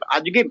ফলটা পাবেন।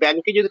 আজকে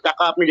ব্যাংকে যদি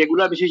টাকা আপনি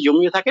রেগুলার বেসিস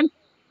জমিয়ে থাকেন,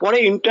 পরে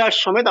ইন্টারেস্ট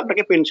সমেত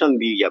আপনাকে পেনশন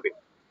দিয়ে যাবে।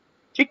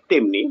 ঠিক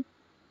তেমনি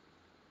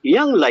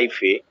ইয়াং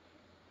লাইফে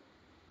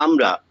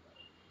আমরা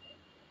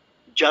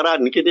যারা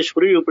নিজেদের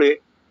শরীরের উপরে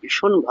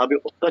ভীষণভাবে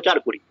অত্যাচার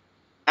করি,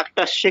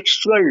 একটা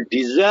সেক্সুয়াল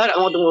ডিজায়ার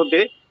আমাদের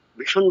মধ্যে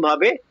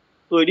ভীষণভাবে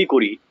তৈরি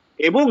করি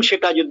এবং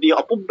সেটা যদি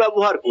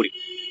অপব্যবহার করি,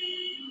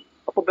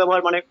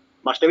 অপব্যবহার মানে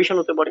মাস্টারবেশন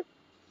হতে পারে,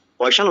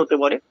 পয়সা হতে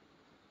পারে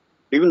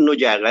বিভিন্ন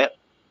জায়গায়,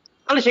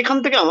 তাহলে সেখান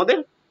থেকে আমাদের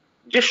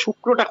যে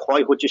শুক্রটা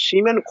ক্ষয় হচ্ছে,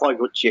 সিমেন ক্ষয়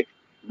হচ্ছে,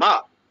 বা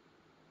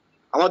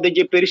আমাদের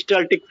যে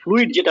পেরিস্টালটিক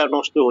ফ্লুইড যেটা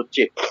নষ্ট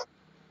হচ্ছে,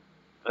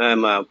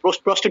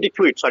 prostatic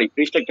fluid, sorry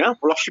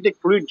prostatic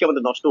fluid যে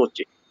আমাদের নষ্ট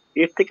হচ্ছে,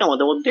 এর থেকে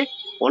আমাদের মধ্যে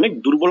অনেক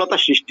দুর্বলতা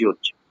সৃষ্টি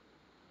হচ্ছে।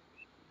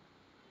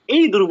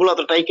 এই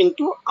দুর্বলতাটাই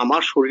কিন্তু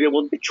আমার শরীরের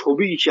মধ্যে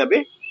ছবি হিসাবে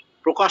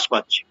প্রকাশ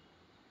পাচ্ছে।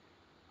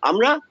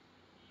 আমরা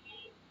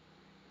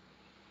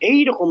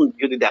এইরকম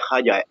যদি দেখা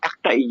যায়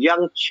একটা ইয়াং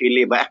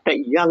ছেলে বা একটা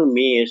ইয়াং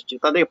মেয়ে এসছে,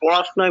 তাদের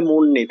পড়াশোনায়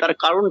মন নেই, তার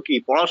কারণ কি?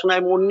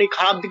 পড়াশোনায় মন নেই,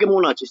 খারাপ দিকে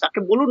মন আছে। তাকে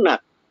বলুন না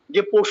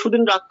যে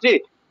পরশুদিন রাত্রে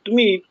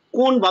তুমি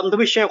কোন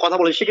বান্ধবীর সঙ্গে কথা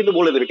বলে, সে কিন্তু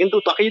বলে দেবে, কিন্তু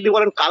তাকে যদি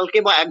বলেন কালকে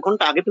বা 1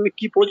 ঘন্টা আগে তুমি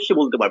কি পড়েছো, সে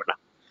বলতে পারবে না,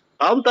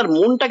 কারণ তার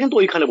মনটা কিন্তু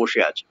ওইখানে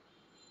বসে আছে।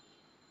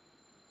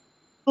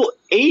 তো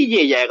এই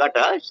যে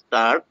জায়গাটা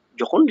তার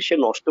যখন সে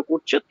নষ্ট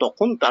করছে,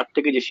 তখন তার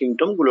থেকে যে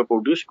সিমটম গুলো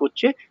প্রডিউস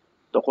করছে,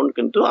 তখন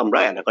কিন্তু আমরা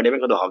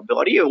অ্যানাকার্ডিয়ামের কথা ভাবতে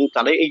পারি। এবং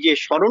তাহলে এই যে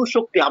স্মরণ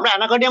শক্তি, আমরা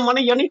অ্যানাকার্ডিয়াম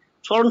মানেই জানি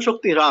স্মরণ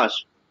শক্তি হ্রাস,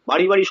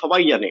 বাড়ি বাড়ি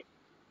সবাই জানে।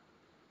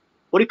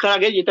 পরীক্ষার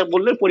আগে যেটা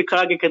বললেন,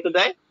 পরীক্ষার আগে খেতে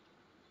দেয়,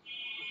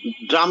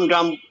 ড্রাম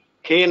ড্রাম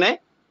খেয়ে নেয়।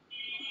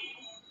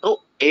 তো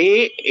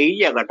এই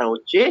জায়গাটা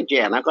হচ্ছে যে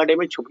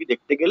অ্যানাকার্ডিয়ামের ছবি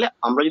দেখতে গেলে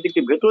আমরা যদি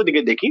একটু ভেতরের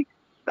দিকে দেখি,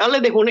 তাহলে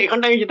দেখুন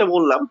এখানটা আমি যেটা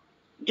বললাম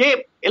যে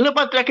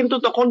এলোপ্যাথরা কিন্তু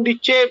তখন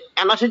দিচ্ছে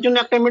অ্যানাসের জন্য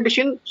একটা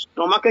মেডিসিন,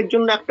 স্টমাকের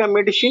জন্য একটা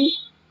মেডিসিন,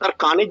 তার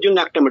কানের জন্য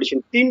একটা মেডিসিন,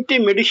 3টে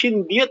মেডিসিন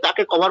দিয়ে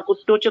তাকে কভার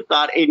করতে হচ্ছে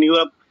তার এই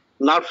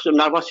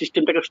নার্ভাস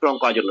সিস্টেমটাকে স্ট্রং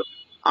করার জন্য।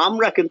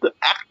 আমরা কিন্তু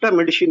একটা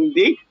মেডিসিন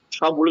দিয়েই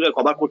সবগুলোকে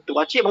কভার করতে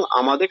পারছি এবং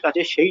আমাদের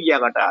কাছে সেই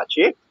জায়গাটা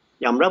আছে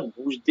যে আমরা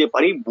বুঝতে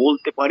পারি,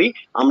 বলতে পারি,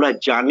 আমরা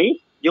জানি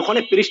যে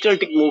ওখানে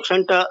পেরিস্টালটিক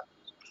মোশনটা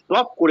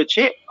স্টপ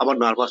করেছে আমার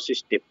নার্ভাস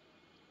সিস্টেম,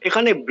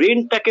 এখানে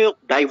ব্রেনটাকে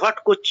ডাইভার্ট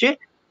করছে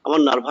আমার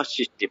নার্ভাস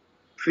সিস্টেম,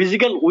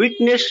 ফিজিক্যাল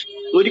উইকনেস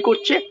তৈরি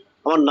করছে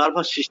আমার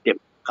নার্ভাস সিস্টেম,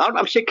 কারণ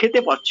আমি সে খেতে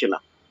পারছে না,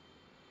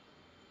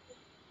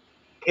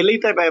 খেলেই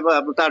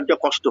তার যা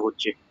কষ্ট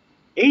হচ্ছে।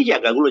 এই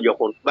জায়গাগুলো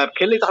যখন বা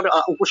খেলে তার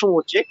উপশম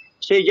হচ্ছে,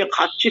 সেই যে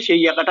খাচ্ছে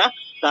সেই জায়গাটা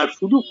তার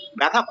শুধু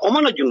ব্যথা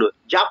কমানোর জন্য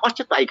যা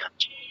পাচ্ছে তাই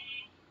খাচ্ছে।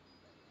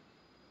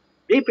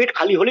 এই পেট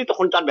খালি হলেই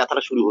তখন তার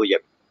ব্যথাটা শুরু হয়ে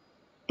যাবে।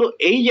 তো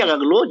এই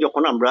জায়গাগুলো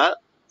যখন আমরা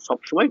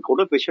সবসময়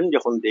কোনো পেশেন্ট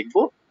যখন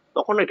দেখবো,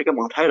 তখন এটাকে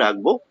মাথায়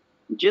রাখবো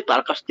যে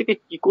তার কাছ থেকে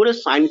কি করে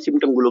সাইন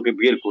সিমটম গুলোকে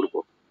বের করব।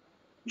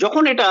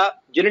 যখন এটা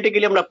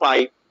জেনেটিক্যালি আমরা পাই,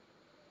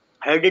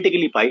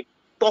 হেরিডিটিক্যালি পাই,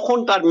 তখন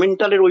তার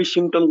মেন্টালের ওই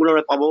সিমটম গুলো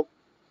আমরা পাবো,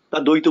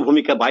 তার দ্বৈত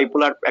ভূমিকা,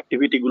 বাইপোলার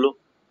অ্যাক্টিভিটি গুলো,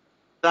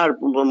 তার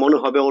মনে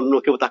হবে অন্য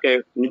কেউ তাকে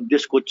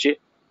নির্দেশ করছে,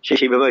 সে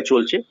সেইভাবে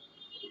চলছে।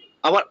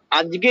 আবার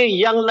আজকে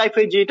ইয়াং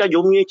লাইফে যেটা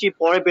জমিয়েছি,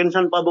 পরে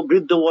পেনশন পাবো,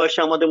 বৃদ্ধ বয়সে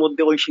আমাদের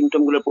মধ্যে ওই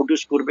সিমটম গুলো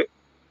প্রডিউস করবে।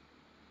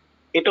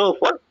 এটাও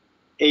ফর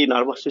এই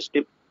নার্ভাস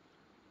সিস্টেম।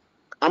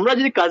 আমরা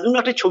যদি কাজু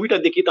নাটের ছবিটা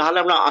দেখি, তাহলে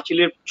আমরা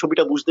আঁচিলের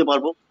ছবিটা বুঝতে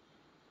পারবো।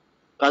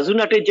 কাজু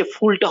নাটের যে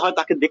ফুলটা হয়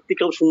তাকে দেখতে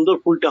কেমন সুন্দর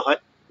ফুলটা হয়,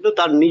 কিন্তু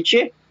তার নিচে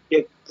যে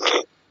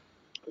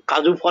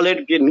কাজু ফলের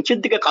যে নিচের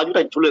দিকে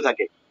কাজুটা ঝুলে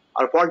থাকে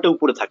আর ফলটা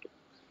উপরে থাকে,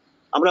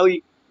 আমরা ওই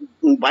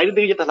বাইরের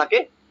দিকে যেটা থাকে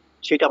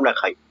সেটা আমরা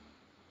খাই।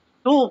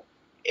 তো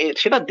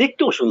সেটা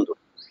দেখতেও সুন্দর,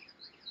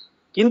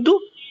 কিন্তু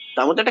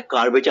তার মধ্যে একটা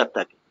কার্ভেচার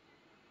থাকে।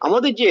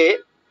 আমাদের যে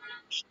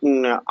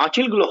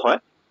আঁচিল গুলো হয়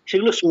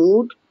সেগুলো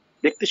স্মুথ,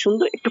 দেখতে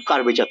সুন্দর, একটু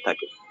কার্ভেচার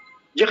থাকে।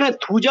 যেখানে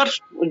থুজার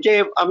যে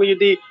আমি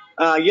যদি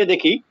ইয়ে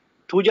দেখি,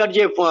 থুজার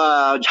যে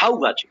ঝাউ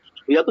গাছ,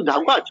 থুজা তো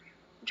ঝাউ গাছ,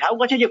 ঝাউ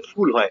গাছে যে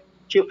ফুল হয়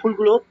সে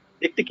ফুলগুলো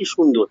দেখতে কি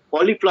সুন্দর,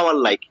 কলিফ্লাওয়ার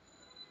লাইক,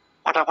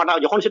 ফাটা ফাটা,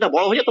 যখন সেটা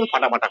বড় হয়ে যায় তখন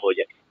ফাটা ফাটা হয়ে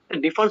যায়।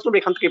 ডিফারেন্স গুলো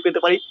এখান থেকে পেতে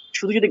পারি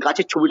শুধু যদি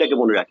গাছের ছবিটাকে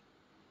মনে রাখি।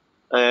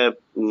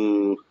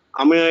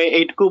 আমি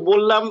এইটুকু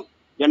বললাম,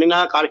 জানি না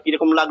কার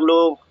কিরকম লাগলো,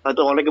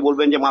 হয়তো অনেকে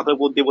বলবেন যে মাথার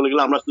উপর দিয়ে বলে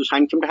গেলাম আমরা শুধু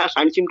সাইন সিমটম। হ্যাঁ,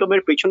 সাইন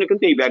সিমটমের পেছনে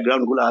কিন্তু এই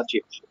ব্যাকগ্রাউন্ড গুলো আছে।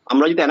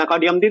 আমরা যদি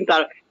অ্যানাকার্ডিয়াম দিন,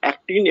 তার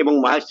অ্যাক্টিন এবং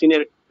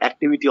মায়াসিনের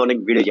অ্যাক্টিভিটি অনেক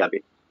বেড়ে যাবে।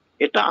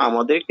 এটা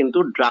আমাদের কিন্তু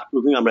ড্রাগ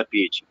প্রুফিং আমরা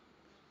পেয়েছি,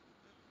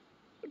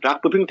 ড্রাগ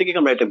প্রুফিং থেকে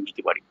আমরা এটা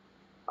বুঝতে পারি।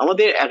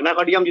 আমাদের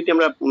অ্যানাকার্ডিয়াম যদি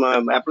আমরা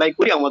অ্যাপ্লাই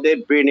করি, আমাদের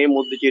ব্রেনের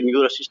মধ্যে যে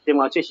নিউরাল সিস্টেম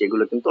আছে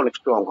সেগুলো কিন্তু অনেক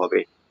স্ট্রং হবে।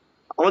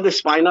 আমাদের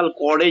স্পাইনাল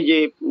কর্ডে যে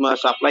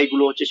সাপ্লাই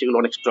গুলো হচ্ছে সেগুলো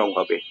অনেক স্ট্রং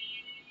হবে।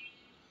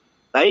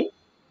 তাই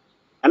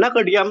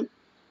অ্যানাকার্ডিয়াম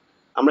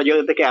আমরা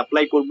যেখান থেকে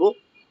অ্যাপ্লাই করব,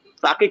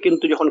 তাকে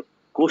কিন্তু যখন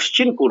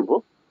কোশ্চেন করব,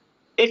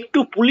 একটু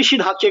পুলিশি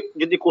ধাঁচে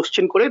যদি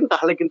কোশ্চেন করেন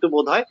তাহলে কিন্তু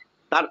বোধ হয়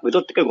তার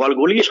ভেতর থেকে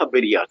গলিয়ে সব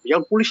বেরিয়ে আসে।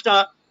 যেমন পুলিশটা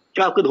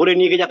কাউকে ধরে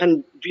নিয়ে গিয়ে যখন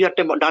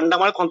 2-4টে ডান্ডা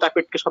মারে তখন তার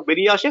পেটকে সব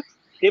বেরিয়ে আসে,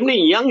 তেমনি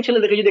ইয়াং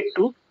ছেলেদেরকে যদি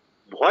একটু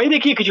ভয়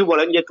দেখিয়ে কিছু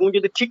বলেন, যে তুমি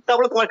যদি ঠিক তা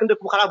বলো তোমার কিন্তু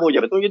খুব খারাপ হয়ে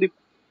যাবে, তুমি যদি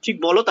ঠিক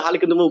বলো তাহলে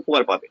কিন্তু তুমি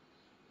উপকার পাবে,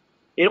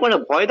 এরকম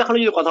একটা ভয় দেখানো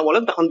যদি কথা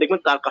বলেন, তখন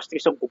দেখবেন তার কাছ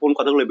থেকে সব গোপন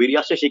কথাগুলো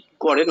বেরিয়ে আসে, সে কি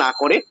করে না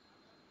করে।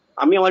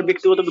 আমি আমার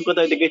ব্যক্তিগত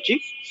অভিজ্ঞতায় দেখেছি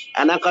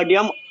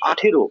অ্যানাকার্ডিয়াম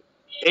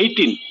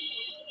 18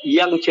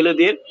 ইয়াং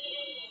ছেলেদের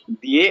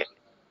দিয়ে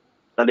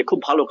তাদের খুব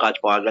ভালো কাজ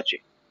পাওয়া গেছে।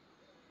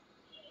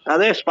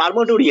 তাদের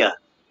স্পার্মোটোরিয়া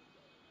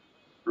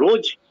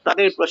রোজ,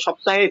 তাদের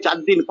সপ্তাহে 4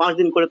 দিন 5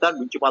 দিন করে তার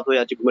বীর্যপাত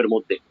হয়ে আছে ঘুমের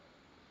মধ্যে,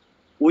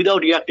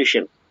 উইদাউট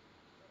রিয়াকটেশন।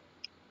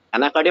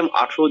 অ্যানাকার্ডিয়াম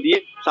 18 দিয়ে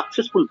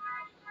সাকসেসফুল।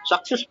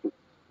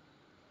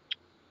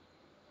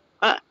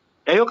 হ্যাঁ,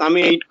 যাই হোক, আমি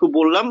এইটুকু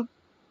বললাম।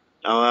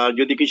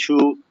 যদি কিছু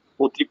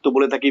অতিরিক্ত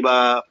বলে থাকি বা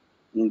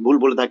ভুল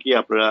বলে থাকি,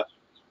 আপনারা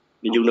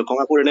নিজেগুলো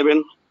ক্ষমা করে নেবেন।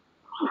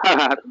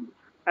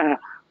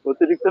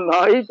 অতিরিক্ত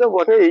নয় তো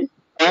বটেই,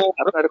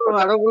 আপনার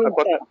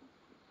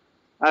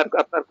আর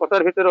আপনার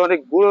কথার ভিতরে অনেক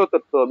গুরু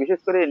তত্ত্ব, বিশেষ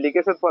করে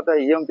ইন্ডিকেশন কথা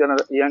ইয়াং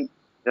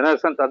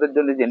জেনারেশন তাদের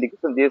জন্য যে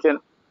ইন্ডিকেশন দিয়েছেন।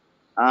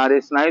 আর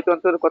এই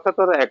স্নায়ুতন্ত্রের কথা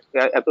তো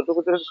এতটুকু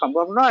তো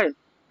সম্ভব নয়।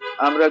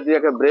 আমরা যে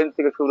একটা ব্রেন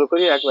থেকে শুরু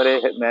করি, একবারে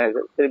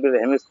সেরিব্রাল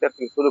হেমিস্ফিয়ার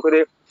থেকে শুরু করে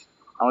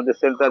আমাদের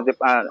সেন্টার যে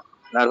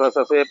নার্ভাস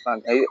আছে,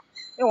 এই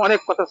অনেক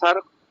কথা স্যার।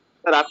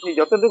 স্যার আপনি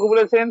যতটুকু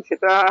বলেছেন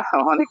সেটা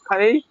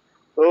অনেকখানি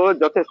তো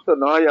যথেষ্ট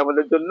নয়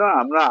আমাদের জন্য।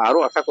 আমরা আরো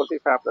আশা করছি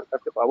স্যার আপনার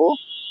কাছে পাবো।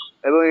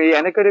 এবং এই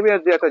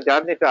অ্যানাকাডেমিয়ার যে একটা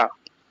জার্নিটা,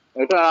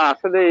 এটা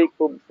আসলে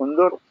খুব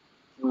সুন্দর।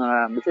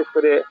 বিশেষ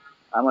করে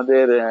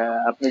আমাদের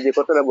আপনি যে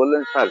কথাটা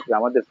বললেন স্যার, যে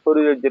আমাদের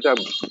শরীরের যেটা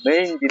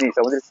মেইন জিনিস,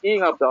 আমাদের কিং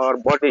অফ আওয়ার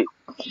বডি,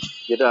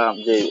 যেটা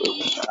যে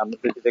আমরা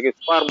যেটাকে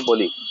স্পার্ম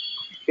বলি,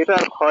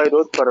 সেটার ক্ষয়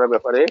রোধ করার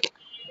ব্যাপারে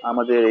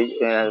আমাদের এই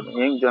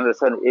ইয়ং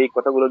জেনারেশন এই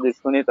কথাগুলো যদি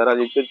শুনে তারা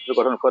যে চরিত্র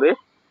গঠন করে,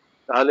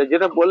 তাহলে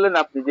যেটা বললেন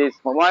আপনি যে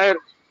সময়ের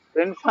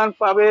টেনশন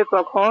পাবে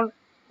তখন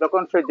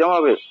যখন সে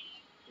জমাবে,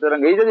 সুতরাং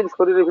এই যদি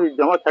শরীরে যদি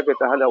জমা থাকে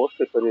তাহলে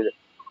অবশ্যই শরীরে।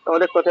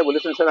 অনেক কথা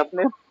বলেছেন স্যার,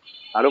 আপনি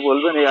আরো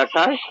বলবেন এই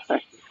আশায়।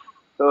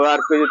 তো আর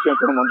কেউ যদি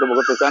কোনো মন্তব্য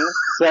করতে চান,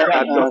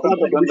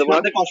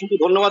 ধন্যবাদ। অসংখ্য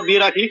ধন্যবাদ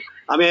দিয়ে রাখি।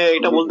 আমি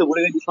এটা বলতে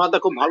ভুলে গেছি, বিশ্বনাথ দা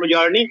খুব ভালো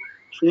জার্নি,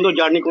 সুন্দর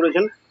জার্নি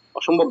করেছেন,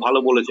 অসম্ভব ভালো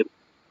বলেছেন।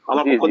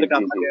 আমার পক্ষ থেকে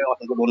আপনাকে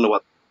অসংখ্য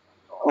ধন্যবাদ।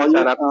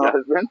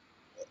 আসবেন,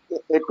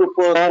 একটু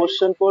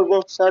কোশ্চেন করবো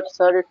স্যার।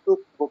 স্যার একটু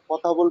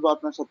কথা বলবো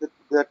আপনার সাথে,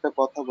 একটা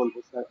কথা বলবো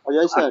স্যার।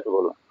 অজয় স্যার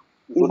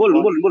বলুন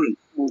বলুন বলুন।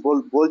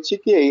 বলছি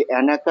কি, এই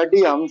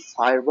অ্যানাকার্ডিয়াম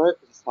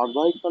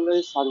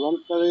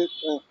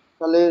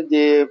সার্ভাইকালে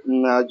যে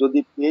যদি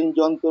পেন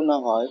যন্ত্রণা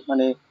হয়,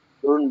 মানে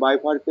ধরুন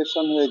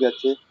বাইফার্কেশন হয়ে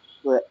গেছে,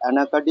 তো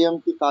অ্যানাকার্ডিয়াম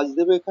কি কাজ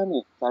দেবে এখানে?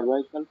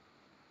 সার্ভাইকাল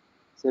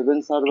 7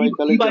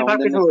 সার্ভাইকালে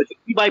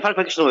কি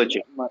বাইফার্কেশন হয়েছে?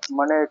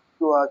 মানে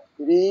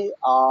 3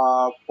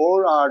 4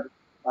 আর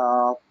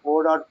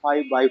 4 আর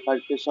 5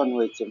 বাইফার্কেশন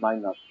হয়েছে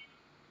মাইনর,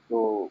 তো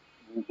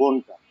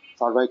বোনটা,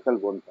 সার্ভাইকাল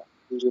বোনটা,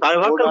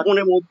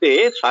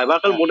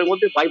 সার্ভাইকাল বোনের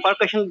মধ্যে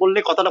বাইফার্কেশন বললে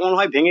কথাটা মনে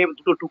হয় ভেঙে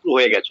দুটো টুকরো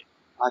হয়ে গেছে।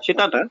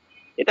 সেটা না,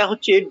 এটা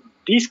হচ্ছে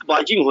ডিস্ক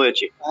বাল্জিং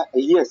হয়েছে।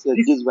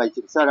 ডিস্ক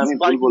বাল্জিং স্যার, আমি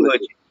ভুল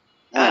বলেছি।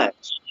 হ্যাঁ,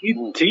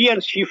 C3 আর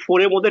C4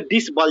 এর মধ্যে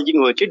ডিস্ক বাল্জিং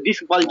হয়েছে।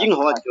 ডিস্ক বাল্জিং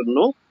হওয়ার জন্য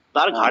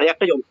তার ঘাড়ে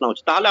একটা যন্ত্রণা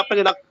হচ্ছে। তাহলে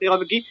আপনাকে রাখতে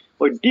হবে কি,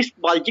 ওই ডিস্ক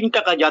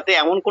বাল্জিংটাকে যাতে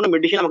এমন কোনো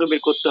মেডিসিন আমাকে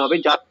বের করতে হবে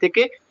যার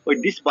থেকে ওই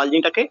ডিস্ক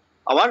বাল্জিংটাকে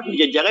আবার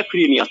নিজের জায়গায়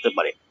ফিরিয়ে নিয়ে আসতে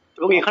পারে।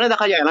 এবং এখানে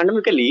দেখা যায়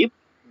অ্যানাটমিক্যালি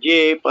যে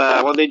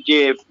আমাদের যে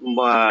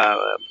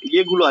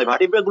ইয়েগুলো হয়,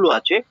 ভার্টিব্রা গুলো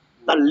আছে,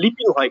 তার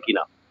লিপিং হয়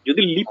কিনা।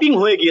 যদি লিপিং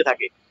হয়ে গিয়ে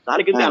থাকে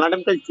তাহলে কিন্তু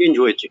অ্যানাটমিক্যাল চেঞ্জ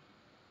হয়েছে।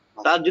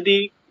 তার যদি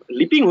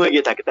লিপিং হয়ে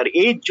গিয়ে থাকে, তার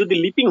এজ যদি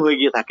লিপিং হয়ে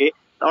গিয়ে থাকে,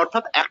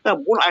 অর্থাৎ একটা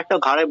বোন আরেকটা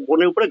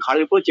ঘাড়ের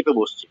উপরে চেপে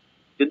বসছে।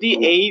 যদি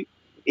এই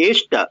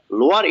এজটা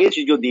লোয়ার এজ,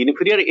 যদি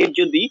ইনফেরিয়ার এজ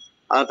যদি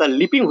তার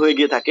লিপিং হয়ে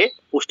গিয়ে থাকে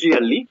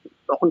পোস্টেরিয়ারলি,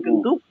 তখন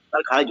কিন্তু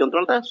তার ঘাড়ের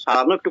যন্ত্রণাটা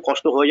সারানো একটু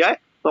কষ্ট হয়ে যায়।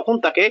 তখন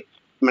তাকে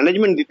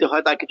ম্যানেজমেন্ট দিতে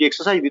হয়, তার কিছু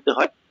এক্সারসাইজ দিতে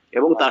হয়,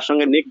 এবং তার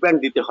সঙ্গে নেক ব্যান্ড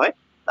দিতে হয়,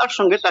 তার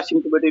সঙ্গে তার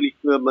সিমটোমেটিক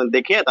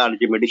দেখে তার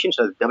যে মেডিসিন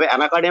সেটা দিতে হবে।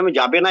 অ্যানাকার্ডিয়ামে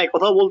যাবে না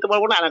কথাও বলতে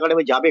পারবো না,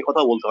 অ্যানাকার্ডিয়ামে যাবে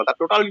কথাও বলতে পারবো না। তার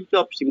টোটাল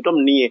সিমটম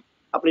নিয়ে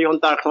আপনি যখন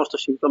তার সমস্ত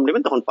সিমটম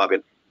নেবেন তখন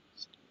পাবেন।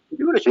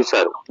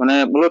 স্যার মানে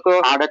মূলত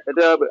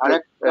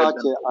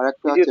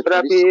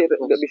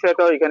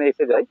বিষয়টা এখানে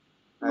এসে যায়,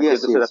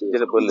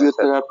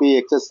 ফিজিওথেরাপি,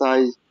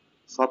 এক্সারসাইজ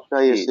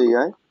সবটাই এসে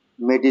যায়।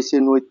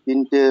 মেডিসিন উইথ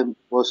 3টে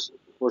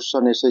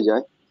পোর্শন এসে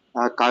যায়।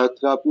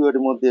 কায়োথেরাপি এর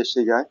মধ্যে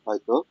এসে যায়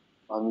হয়তো,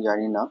 আমি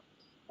জানি না।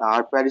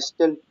 আর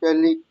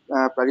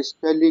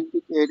প্যারিস্টাইলিক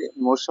এর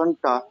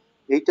মোশনটা,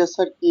 এইটা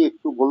স্যার কি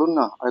একটু বলুন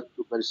না, আর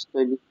একটু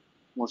প্যারিস্টাইলিক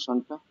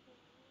মোশনটা।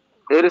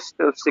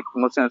 পেরিস্টালসিক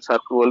মোশন স্যার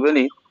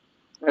বলবেনই,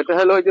 এটা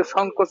হলো ওই যে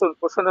সংকোচন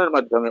পোষণের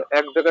মাধ্যমে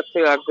এক জায়গা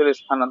থেকে এক জায়গায়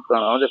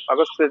স্থানান্তর। আমাদের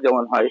পাকস্থলীতে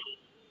যেমন হয়,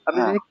 আপনি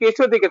যদি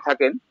কেঁচো দিকে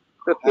থাকেন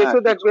তো কেঁচো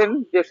দেখবেন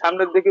যে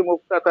সামনের দিকে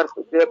মুখটা তার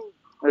যে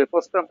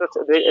প্রস্তাবটা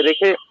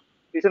রেখে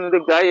পিছনের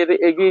দিকে যায়,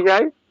 এগিয়ে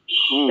যায়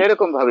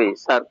এরকম ভাবেই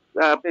স্যার।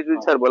 আপনি যদি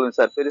স্যার বলেন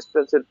স্যার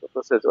পেরিস্টালসিস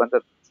প্রসেস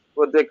অর্থাৎ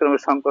পর্যায়ক্রমে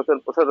সংকোচন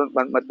প্রসারণ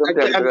মাধ্যমে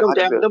একদম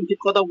একদম ঠিক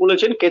কথা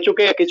বলেছেন।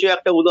 কেঁচো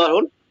একটা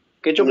উদাহরণ।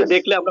 কেঁচোকে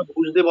দেখলে আমরা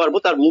বুঝতে পারবো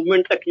তার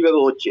মুভমেন্টটা কিভাবে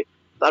হচ্ছে।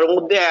 তার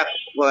মধ্যে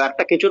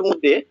একটা কেঁচোর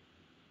মধ্যে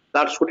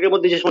তার শরীরের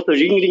মধ্যে যে সমস্ত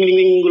রিং রিং রিং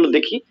রিং গুলো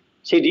দেখি,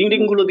 সেই রিং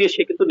রিং গুলো দিয়ে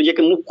সে কিন্তু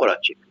নিজেকে মুভ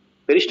করাচ্ছে।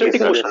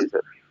 পেরিস্টালটিক মোশন,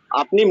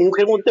 আপনি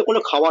মুখের মধ্যে কোনো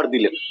খাবার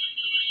দিলেন,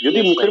 যদি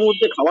মুখের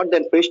মধ্যে খাবার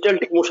দেন,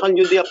 পেরিস্টালটিক মোশন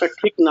যদি আপনার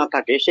ঠিক না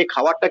থাকে, সেই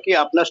খাবারটা কি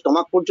আপনার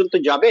স্টমাক পর্যন্ত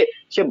যাবে?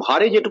 সে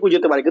ভারে যেটুকু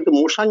যেতে পারে, কিন্তু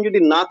মোশন যদি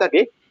না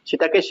থাকে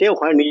সেটাকে সে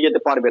ওখানে নিয়ে যেতে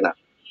পারবে না।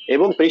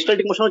 এবং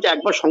পেরিস্টালটিক মোশন হচ্ছে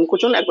একবার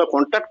সংকোচন, একবার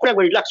কন্ট্রাক্ট করে,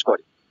 একবার রিল্যাক্স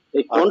করে।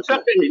 এই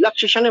কন্ট্রাক্ট এন্ড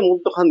রিল্যাক্সেশনের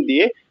মধ্যখান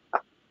দিয়ে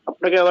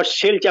আপনাকে আবার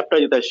সেল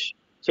চ্যাপ্টার যেতে হয়।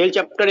 সেল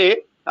চ্যাপ্টারে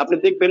আপনি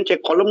দেখবেন যে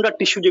কলমডার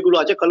টিস্যু যেগুলো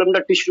আছে,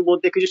 কলমডার টিস্যুর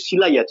মধ্যে কিছু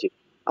সিলাই আছে,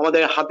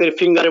 আমাদের হাতের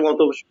ফিঙ্গারের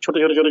মতো ছোট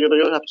ছোট ছোট ছোট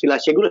সব সিলাই,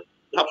 সেগুলো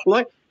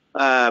সবসময়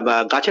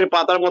গাছের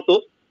পাতার মতো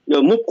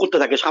মুভ করতে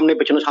থাকে সামনে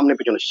পেছনে সামনে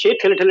পেছনে, সে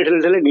ঠেলে ঠেলে ঠেলে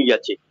ঠেলে নিয়ে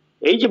যাচ্ছে।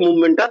 এই যে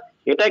মুভমেন্টটা,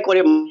 এটাই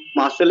করে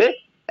মাসেলে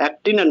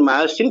actin and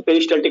myosin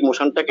peristaltic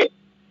মোশনটাকে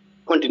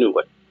continue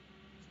করে।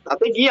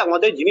 তাতে গিয়ে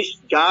আমাদের জিনিস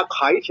যা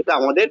খাই সেটা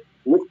আমাদের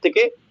মুখ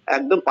থেকে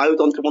একদম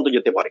বায়ুতন্ত্রের মতো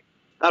যেতে পারে,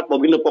 তার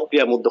বিভিন্ন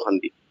প্রক্রিয়ার মধ্যখান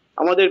দিয়ে।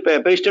 আমাদের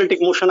পেরিস্টালটিক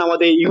মোশন,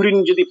 আমাদের ইউরিন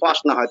যদি পাস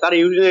না হয়, তার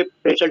ইউরিনের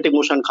পেরিস্টালটিক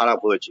মোশন খারাপ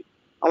হয়েছে।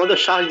 আমাদের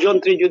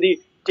শ্বাসযন্ত্রে যদি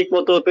ঠিক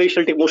মতো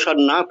পেরিস্টালটিক মোশন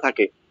না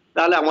থাকে,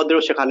 তাহলে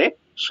আমাদেরও সেখানে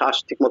শ্বাস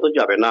ঠিক মতো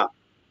যাবে না।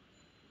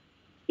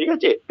 ঠিক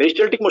আছে,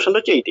 পেরিস্টালটিক মোশন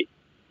হচ্ছে এইটি,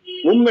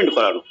 মুভমেন্ট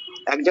করানো,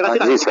 এক জায়গা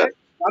থেকে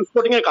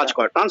ট্রান্সপোর্টিং এর কাজ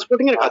করে,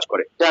 ট্রান্সপোর্টিং এর কাজ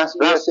করে।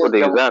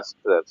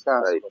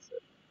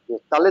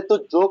 তাহলে তো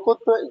যোগও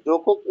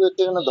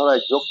এখানে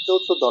ধরায়, যোগকেও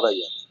তো ধরাই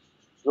আছে।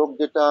 যোগ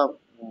যেটা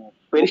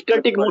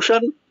পেরিস্টালটিক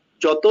মোশন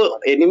যত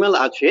এনিম্যাল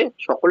আছে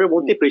সকলের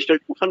মধ্যে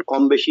পেরিস্টালটিক মোশন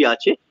কম বেশি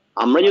আছে।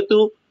 আমরা যেহেতু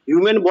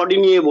হিউম্যান বডি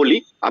নিয়ে বলি,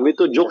 আমি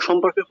তো যোগ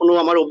সম্পর্কে কোনো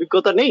আমার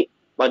অভিজ্ঞতা নেই,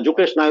 বা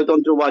যোগের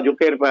স্নায়ুতন্ত্র বা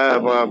যোগের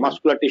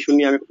মাসকুলার টিস্যু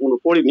নিয়ে আমি কোনো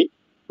পড়িনি,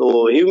 তো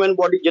হিউম্যান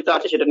বডি যেটা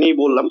আছে সেটা নিয়েই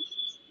বললাম।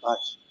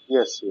 আচ্ছা,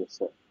 yes yes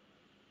sir,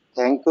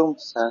 thank you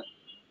sir,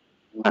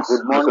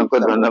 good morning.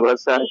 ধন্যবাদ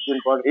স্যার।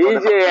 এই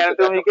যে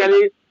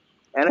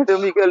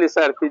অ্যানাটমিক্যালি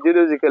স্যার,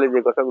 ফিজিওলজিক্যালি যে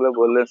কথাগুলো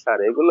বললেন স্যার,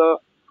 এগুলো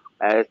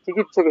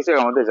চিকিৎসক হিসেবে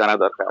আমাদের জানা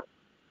দরকার।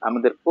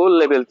 আমাদের কোল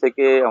লেভেল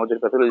থেকে আমাদের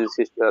প্যাথোলজি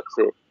সৃষ্টি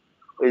হচ্ছে।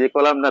 এই যে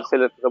কলামনার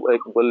সেলের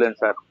কথা বললেন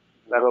স্যার,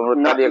 তারপর আমরা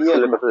কার্ডিয়াক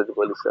সেলের কথা যদি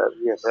বলি স্যার,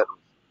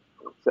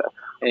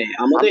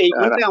 আমাদের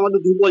এইখানটায় আমাদের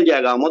দুর্বল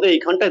জায়গা, আমাদের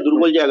এইখানটায়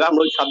দুর্বল জায়গা।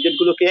 আমরা ওই সাবজেক্ট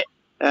গুলোকে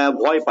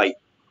ভয় পাই।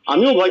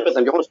 আমিও ভয়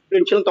পেতাম যখন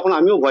স্টুডেন্ট ছিলাম, তখন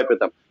আমিও ভয়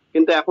পেতাম,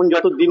 কিন্তু এখন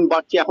যত দিন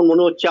বাড়ছে এখন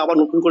মনে হচ্ছে আবার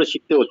নতুন করে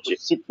শিখতে হচ্ছে।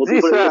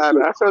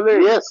 আসলে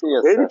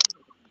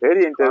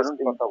ভেরি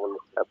ইন্টারেস্টিং কথা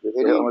বললেন আপনি,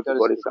 আমাদের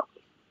বডি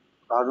সম্পর্কে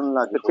দারুণ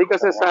লাগে। ঠিক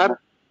আছে স্যার,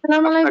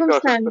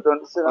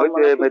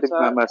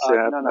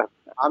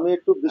 আমি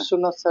একটু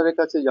বিশ্বনাথ স্যারের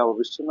কাছে যাব।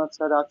 বিশ্বনাথ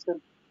স্যার আছেন?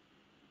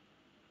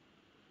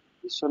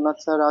 বিশ্বনাথ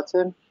স্যার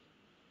আছেন?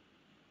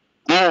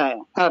 হ্যাঁ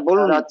হ্যাঁ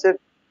বলুন। আছেন?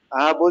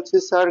 হ্যাঁ বলছি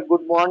sir,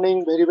 good morning,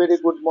 very very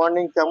good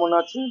morning, কেমন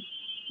আছেন?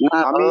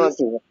 আমি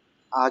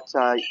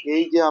আচ্ছা,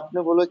 এই যে আপনি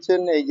বলেছেন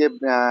এই যে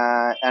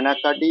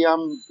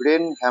অ্যানাকার্ডিয়াম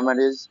ব্রেন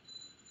হ্যামারেজ,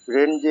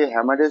 ব্রেন যে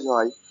হ্যামারেজ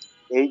হয়,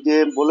 এই যে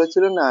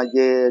বলেছিলেন না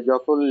যে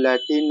যখন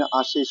ল্যাটিন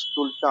আসে,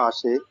 স্টুলটা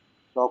আসে,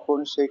 তখন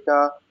সেটা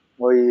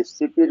ওই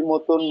সিপির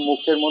মতন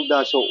মুখের মধ্যে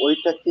আসে,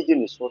 ওইটা কি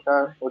জিনিস?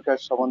 ওটার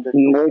সম্বন্ধে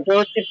ওইটা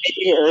হচ্ছে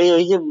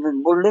ওই যে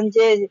বললেন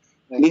যে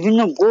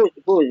বিভিন্ন গোজ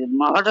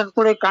হঠাৎ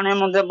করে কানের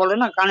মধ্যে বলে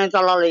না, কানে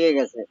তালা লেগে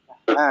গেছে,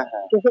 হ্যাঁ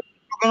হ্যাঁ,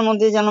 চোখের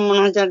মধ্যে যেন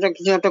মনে হচ্ছে একটা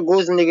কিছু একটা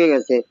গোজ লেগে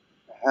গেছে,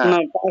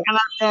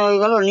 পায়খানা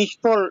ওইগুলো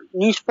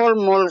নিষ্ফল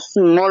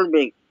মল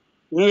বেগ,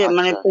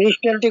 মানে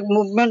পেরিস্টালটিক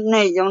মুভমেন্ট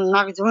নেই, যেমন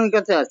নাক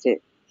ঝুমিকাতে আছে।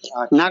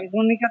 নাক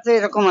ঝুমিকাতে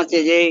এরকম আছে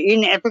যে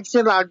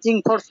ইনএফেক্সিভ আর্জিং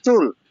ফর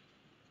স্টুল,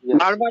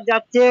 বারবার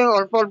যাচ্ছে,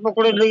 অল্প অল্প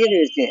করে লেগে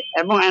রয়েছে।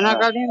 এবং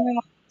অ্যানাকার্ডিয়াম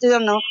হচ্ছে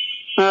যেন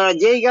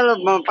যেই গেল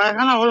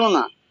পায়খানা হলো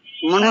না,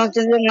 মনে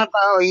হচ্ছে যে না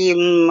ওই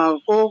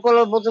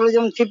কোকাকোলার বোতলে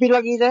যেমন ছিপি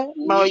লাগিয়ে দেয়,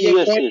 বা ওই যে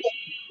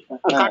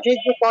কাঠের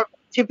যে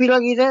ছিপি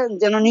লাগিয়ে দেয়,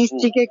 যেন নিচ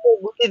থেকে কেউ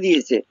গুঁতে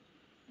দিয়েছে,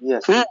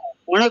 হ্যাঁ,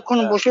 অনেকক্ষণ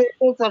বসে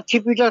তার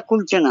ছিপিটা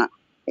খুলছে না,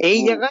 এই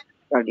জায়গায়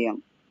অ্যানাকার্ডিয়াম।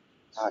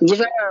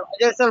 যেটা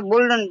অজয় স্যার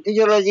বললেন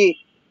ফিজিওলজি,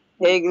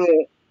 এইগুলো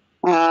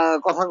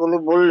কথাগুলো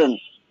বললেন,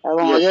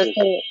 এবং অজয়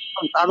স্যার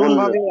দারুণ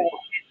ভাবে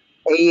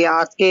এই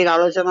আজকের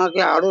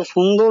আলোচনাকে আরো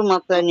সুন্দর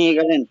মাত্রায় নিয়ে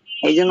গেলেন,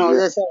 এই জন্য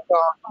অজয় স্যারকে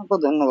অসংখ্য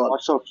ধন্যবাদ।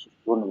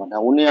 ধন্যবাদ।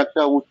 উনি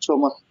একটা উচ্চ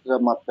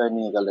মাত্রায়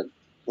নিয়ে গেলেন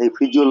এই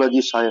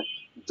ফিজিওলজি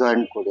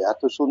জয়েন করে,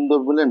 এত সুন্দর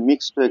বলে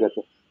মিক্সড হয়ে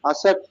গেছে। আর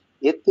স্যার,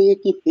 এর থেকে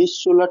কি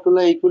ফিস্টুলা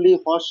টোলা এগুলি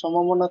হওয়ার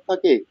সম্ভাবনা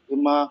থাকে,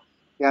 কিংবা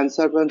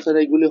ক্যান্সার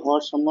এগুলি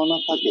হওয়ার সম্ভাবনা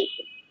থাকে?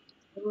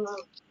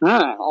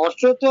 হ্যাঁ,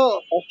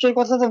 অস্ত্রের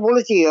কথা তো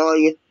বলেছি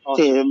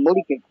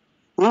বলিকে,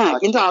 হ্যাঁ,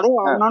 কিন্তু আরো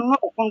অন্যান্য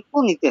অঙ্ক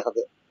নিতে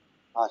হবে।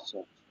 আচ্ছা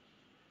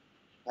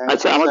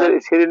আচ্ছা, আমাদের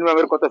শিরিন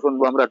ম্যামের কথা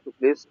শুনবো আমরা একটু,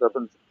 প্লিজ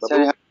রতন,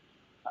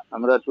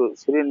 আমরা একটু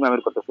শিরিন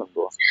ম্যামের কথা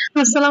শুনবো।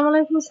 আসসালামু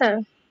আলাইকুম স্যার,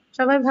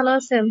 সবাই ভালো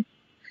আছেন?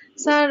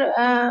 স্যার,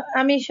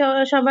 আমি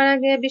সবার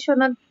আগে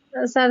বিশ্বনাথ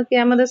স্যারকে,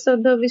 আমাদের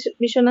শ্রদ্ধেয়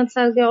বিশ্বনাথ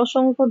স্যারকে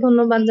অসংখ্য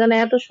ধন্যবাদ জানাই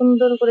এত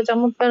সুন্দর করে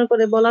চমৎকার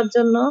করে বলার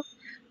জন্য।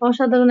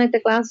 অসাধারণ একটা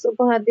ক্লাস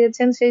উপহার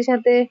দিয়েছেন। সেই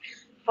সাথে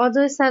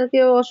অজয়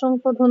স্যারকেও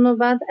অসংখ্য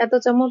ধন্যবাদ এত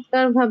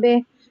চমৎকার ভাবে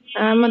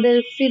আমাদের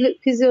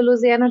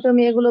ফিজিওলজি,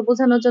 অ্যানাটমি এগুলো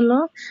বোঝানোর জন্য।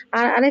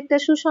 আর আরেকটা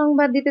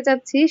সুসংবাদ দিতে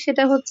চাচ্ছি,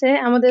 সেটা হচ্ছে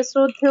আমাদের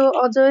শ্রদ্ধেয়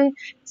অজয়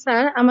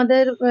স্যার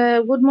আমাদের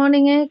গুড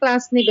মর্নিং এ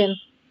ক্লাস নিবেন।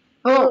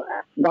 তো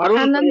দারুণ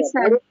হান্নান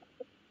স্যার,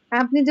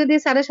 আপনি যদি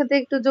স্যারের সাথে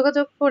একটু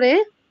যোগাযোগ করে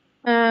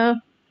আহ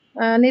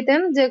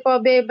নিতেন যে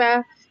কবে বা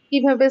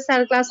কিভাবে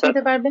স্যার ক্লাস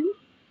নিতে পারবেন।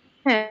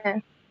 হ্যাঁ,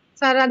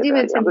 স্যার রাজি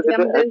হয়েছেন যে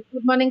আমাদের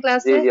গুড মর্নিং জি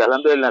ক্লাসে জি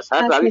আলহামদুলিল্লাহ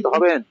স্যার ক্লাস রাজি তো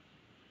নেবেন। হবেন।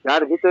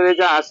 যার ভিতরে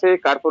যা আছে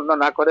কার্পণ্য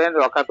না করেন,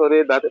 রক্ষাতরে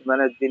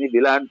মানে যিনি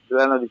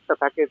বিলানোর ইচ্ছা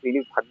থাকে তিনি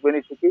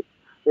থাকবেনই ঠিকই।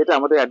 এটা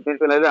আমাদের অ্যাডমিন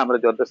প্যানেলে আমরা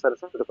জর্জ স্যারের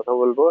সাথে কথা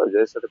বলবো,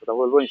 জয়ের সাথে কথা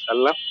বলবো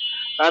ইনশাল্লাহ।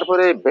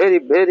 তারপরে very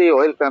very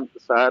welcome to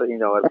sir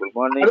in our good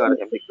morning আর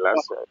এমনি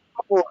ক্লাস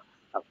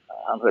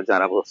আমরা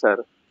জানাবো স্যার।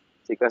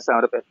 ঠিক আছে,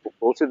 আমরা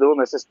পৌঁছে দেবো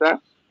মেসেজটা।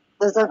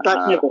 ক্লাস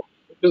নেব।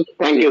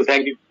 Thank you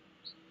thank you.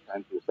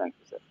 Thank you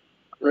sir.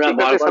 আপনারা ঠিক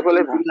আছে বারবার সকলে,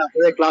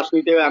 আপনাদের ক্লাস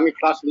নিতে, আমি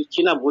ক্লাস নিচ্ছি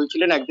না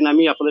বলছিলেন, একদিন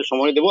আমি আপনাদের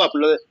সময় দেবো।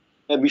 আপনাদের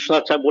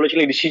বিশ্বনাথ স্যার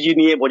বলেছিলেন ইসিজি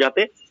নিয়ে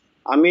বোঝাতে।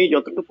 আমি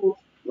যতটুকু,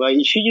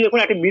 ইসিজি দেখুন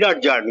একটা বিরাট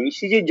জার্নি,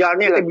 ইসিজি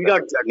জার্নি একটা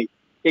বিরাট জার্নি।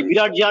 এই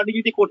বিরাট জার্নি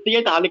যদি করতে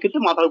যাই তাহলে কিন্তু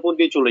মাথার উপর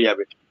দিয়ে চলে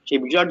যাবে। সেই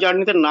বিরাট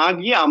জার্নিতে না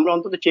গিয়ে আমরা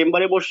অন্তত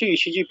চেম্বারে বসে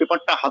ইসিজি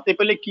পেপারটা হাতে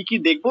পেলে কি কি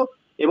দেখবো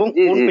এবং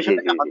জি কোন জি জি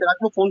পেশেন্টটাকে জি হাতে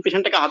রাখবো, কোন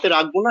পেশেন্টটাকে হাতে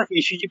রাখবো না,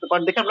 ইসিজি পেপার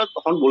দেখে আমরা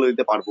তখন বলে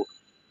দিতে পারবো।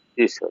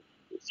 জি স্যার।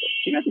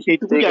 ঠিক আছে,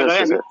 সেইটুকু ঠিক জায়গায়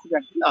আছে আমি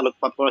স্যার, একদিন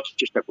আলোকপাত করার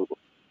চেষ্টা করবো।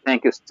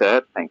 Thank you sir,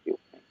 thank you.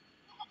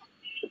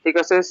 ঠিক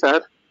আছে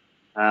স্যার,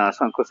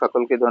 অসংখ্য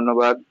সকলকে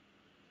ধন্যবাদ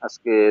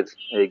আজকের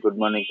এই গুড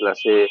মর্নিং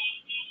ক্লাসে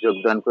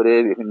যোগদান করে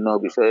বিভিন্ন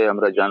বিষয়ে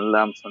আমরা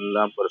জানলাম,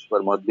 শুনলাম, পরস্পর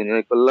মত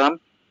বিনিময় করলাম।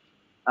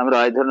 আমরা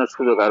এই ধরনের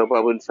সুযোগ আরো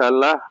পাবো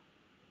ইনশাআল্লাহ।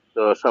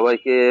 তো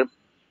সবাইকে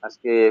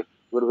আজকে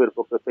গ্রুপের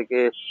পক্ষ থেকে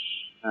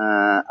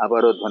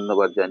আবারও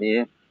ধন্যবাদ জানিয়ে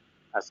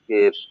আজকে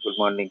গুড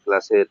মর্নিং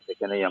ক্লাসের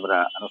এখানেই আমরা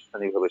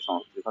আনুষ্ঠানিকভাবে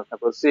সমাপ্তি ঘোষণা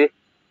করছি।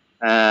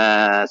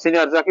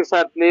 Senior Zakir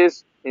sir please.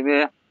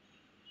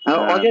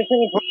 Ajay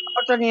স্যারের ফোন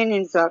নাম্বারটা নিয়ে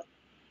নিন স্যার।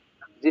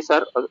 জি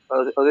স্যার,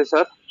 অজয়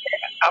স্যার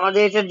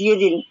আমাদের এটা দিয়ে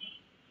দিন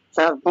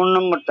স্যার, ফোন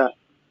নাম্বারটা।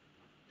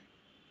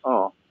 ও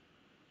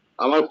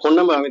আমার ফোন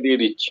নাম্বার আমি দিয়ে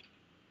দিচ্ছি।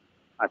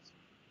 আচ্ছা,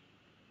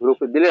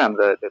 গ্রুপে দিলে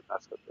আমরা এটা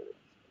কাজ করতে পারি।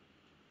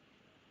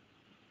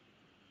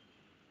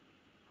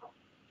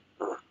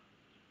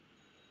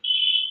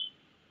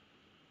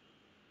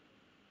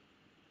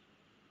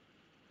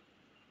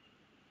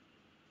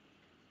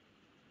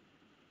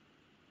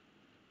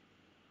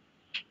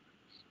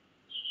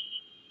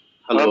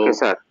 Hello, okay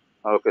sir,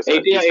 okay sir.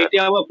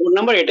 এইটাই আমার ফোন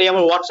নাম্বার, এটাই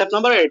আমার হোয়াটসঅ্যাপ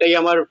নাম্বার, এটাই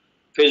আমার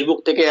ফেসবুক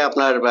থেকে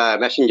আপনার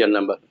মেসেঞ্জার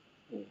নাম্বার।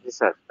 জি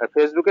স্যার,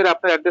 ফেসবুকের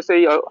আপনার অ্যাড্রেস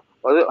এই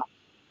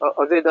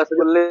অজয় দাস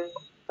বললে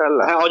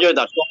ইনশাআল্লাহ। হ্যাঁ, অজয়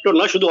দাস, ডক্টর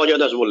নয়, শুধু অজয়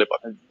দাস বললে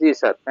পাবেন। জি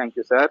স্যার, থ্যাংক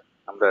ইউ স্যার,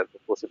 আমরা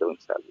পৌঁছে দেবো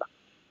ইনশাআল্লাহ।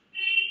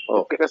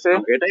 ওকে, ঠিক আছে,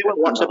 এটাই আমার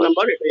হোয়াটসঅ্যাপ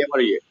নাম্বার, এটাই আমার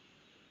ইয়ে।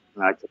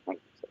 আচ্ছা, থ্যাংক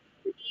ইউ স্যার।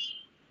 ঠিক আছে,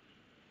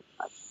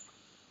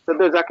 আচ্ছা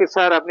তো জাকির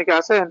স্যার আপনি কি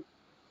আছেন?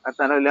 আর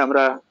তা নইলে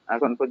আমরা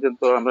এখন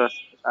পর্যন্ত আমরা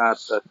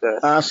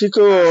আসি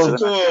তো।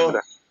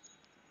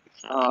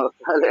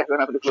 তাহলে এখন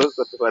আপনি ক্লোজ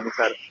করতে পারেন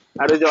স্যার।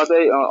 আর ওই যে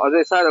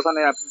অজয় স্যার ওখানে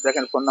আপনি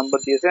দেখেন ফোন নাম্বার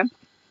দিয়েছেন,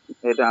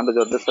 এটা আমরা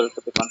জর্জের স্যারের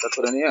সাথে কন্ট্যাক্ট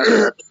করে নিয়ে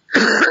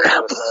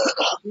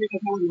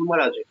নাম্বার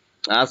আছে,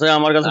 আছে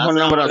আমার কাছে ফোন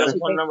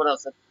নাম্বার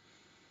আছে।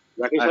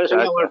 জাকির স্যারের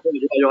সঙ্গে আমার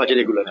যোগাযোগ আছে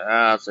রেগুলার।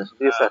 আছে।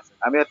 জি স্যার,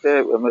 আমি একটা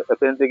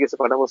ফ্রেন্ডে কিছু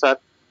পাঠাবো স্যার,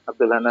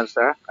 আব্দুল হান্নান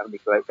স্যার, আপনি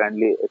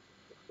কাইন্ডলি।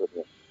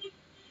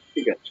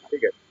 ঠিক আছে,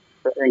 ঠিক আছে,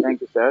 thank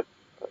you sir.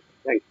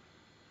 Thank you.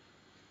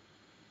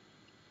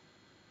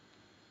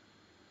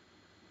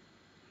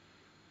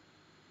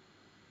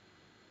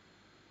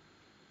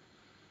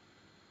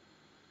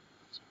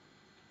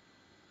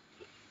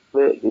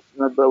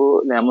 Biswanath বাবু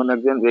এমন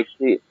একজন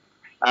ব্যক্তি,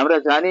 আমরা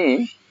জানি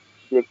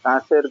যে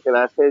কাঁচের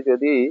গ্লাসে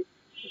যদি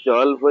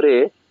জল ভরে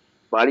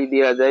বাড়ি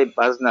দেওয়া যায়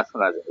বাজনা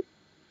শোনা যায়।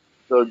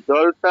 তো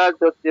জলটা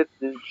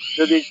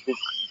যদি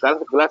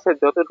গ্লাসে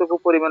যতটুকু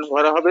পরিমাণ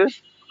ভরা হবে,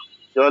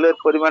 জলের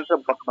পরিমাণটা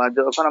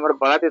যখন আমরা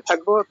বাড়াতে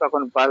থাকবো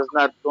তখন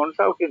বাজনার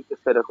টোনটাও কিন্তু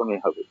সেরকমই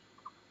হবে।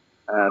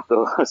 তো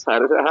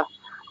স্যাররা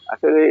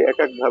আসলে এক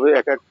এক ভাবে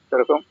এক এক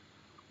রকম।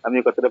 আমি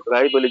কথাটা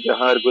প্রায় বলি যে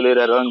হার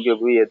গুলেরা রঙে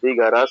ভুইয়ে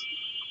দিঘা রাস,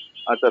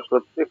 অর্থাৎ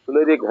প্রত্যেক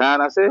ফুলেরই ঘ্রাণ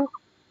আছে,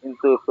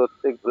 কিন্তু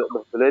প্রত্যেক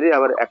ফুলেরই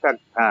আবার এক এক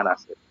ঘ্রাণ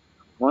আছে।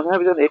 মনে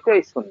হবে যেন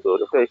এটাই সুন্দর,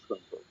 এটাই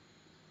সুন্দর,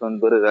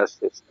 সুন্দরের আর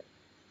শেষ নেই।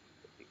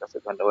 ঠিক আছে,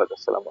 ধন্যবাদ,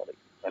 আসসালামু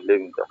আলাইকুম।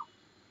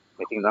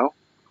 Meeting now,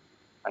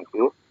 thank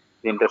you.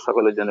 দিনটা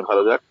সকলের জন্য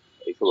ভালো যাক,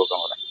 এই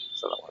শুভকামনা।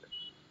 আসসালামু আলাইকুম।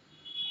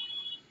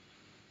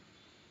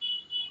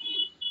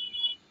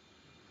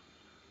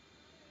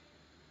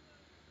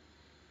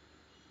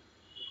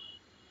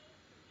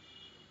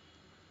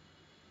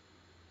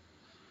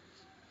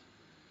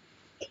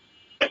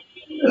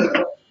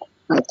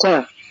 আচ্ছা,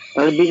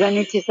 তাহলে বিদায়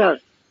নিচ্ছি স্যার।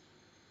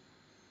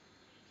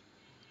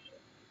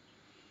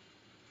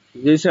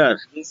 জি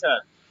স্যার,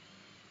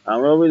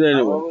 আমরাও বিদায়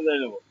নেব।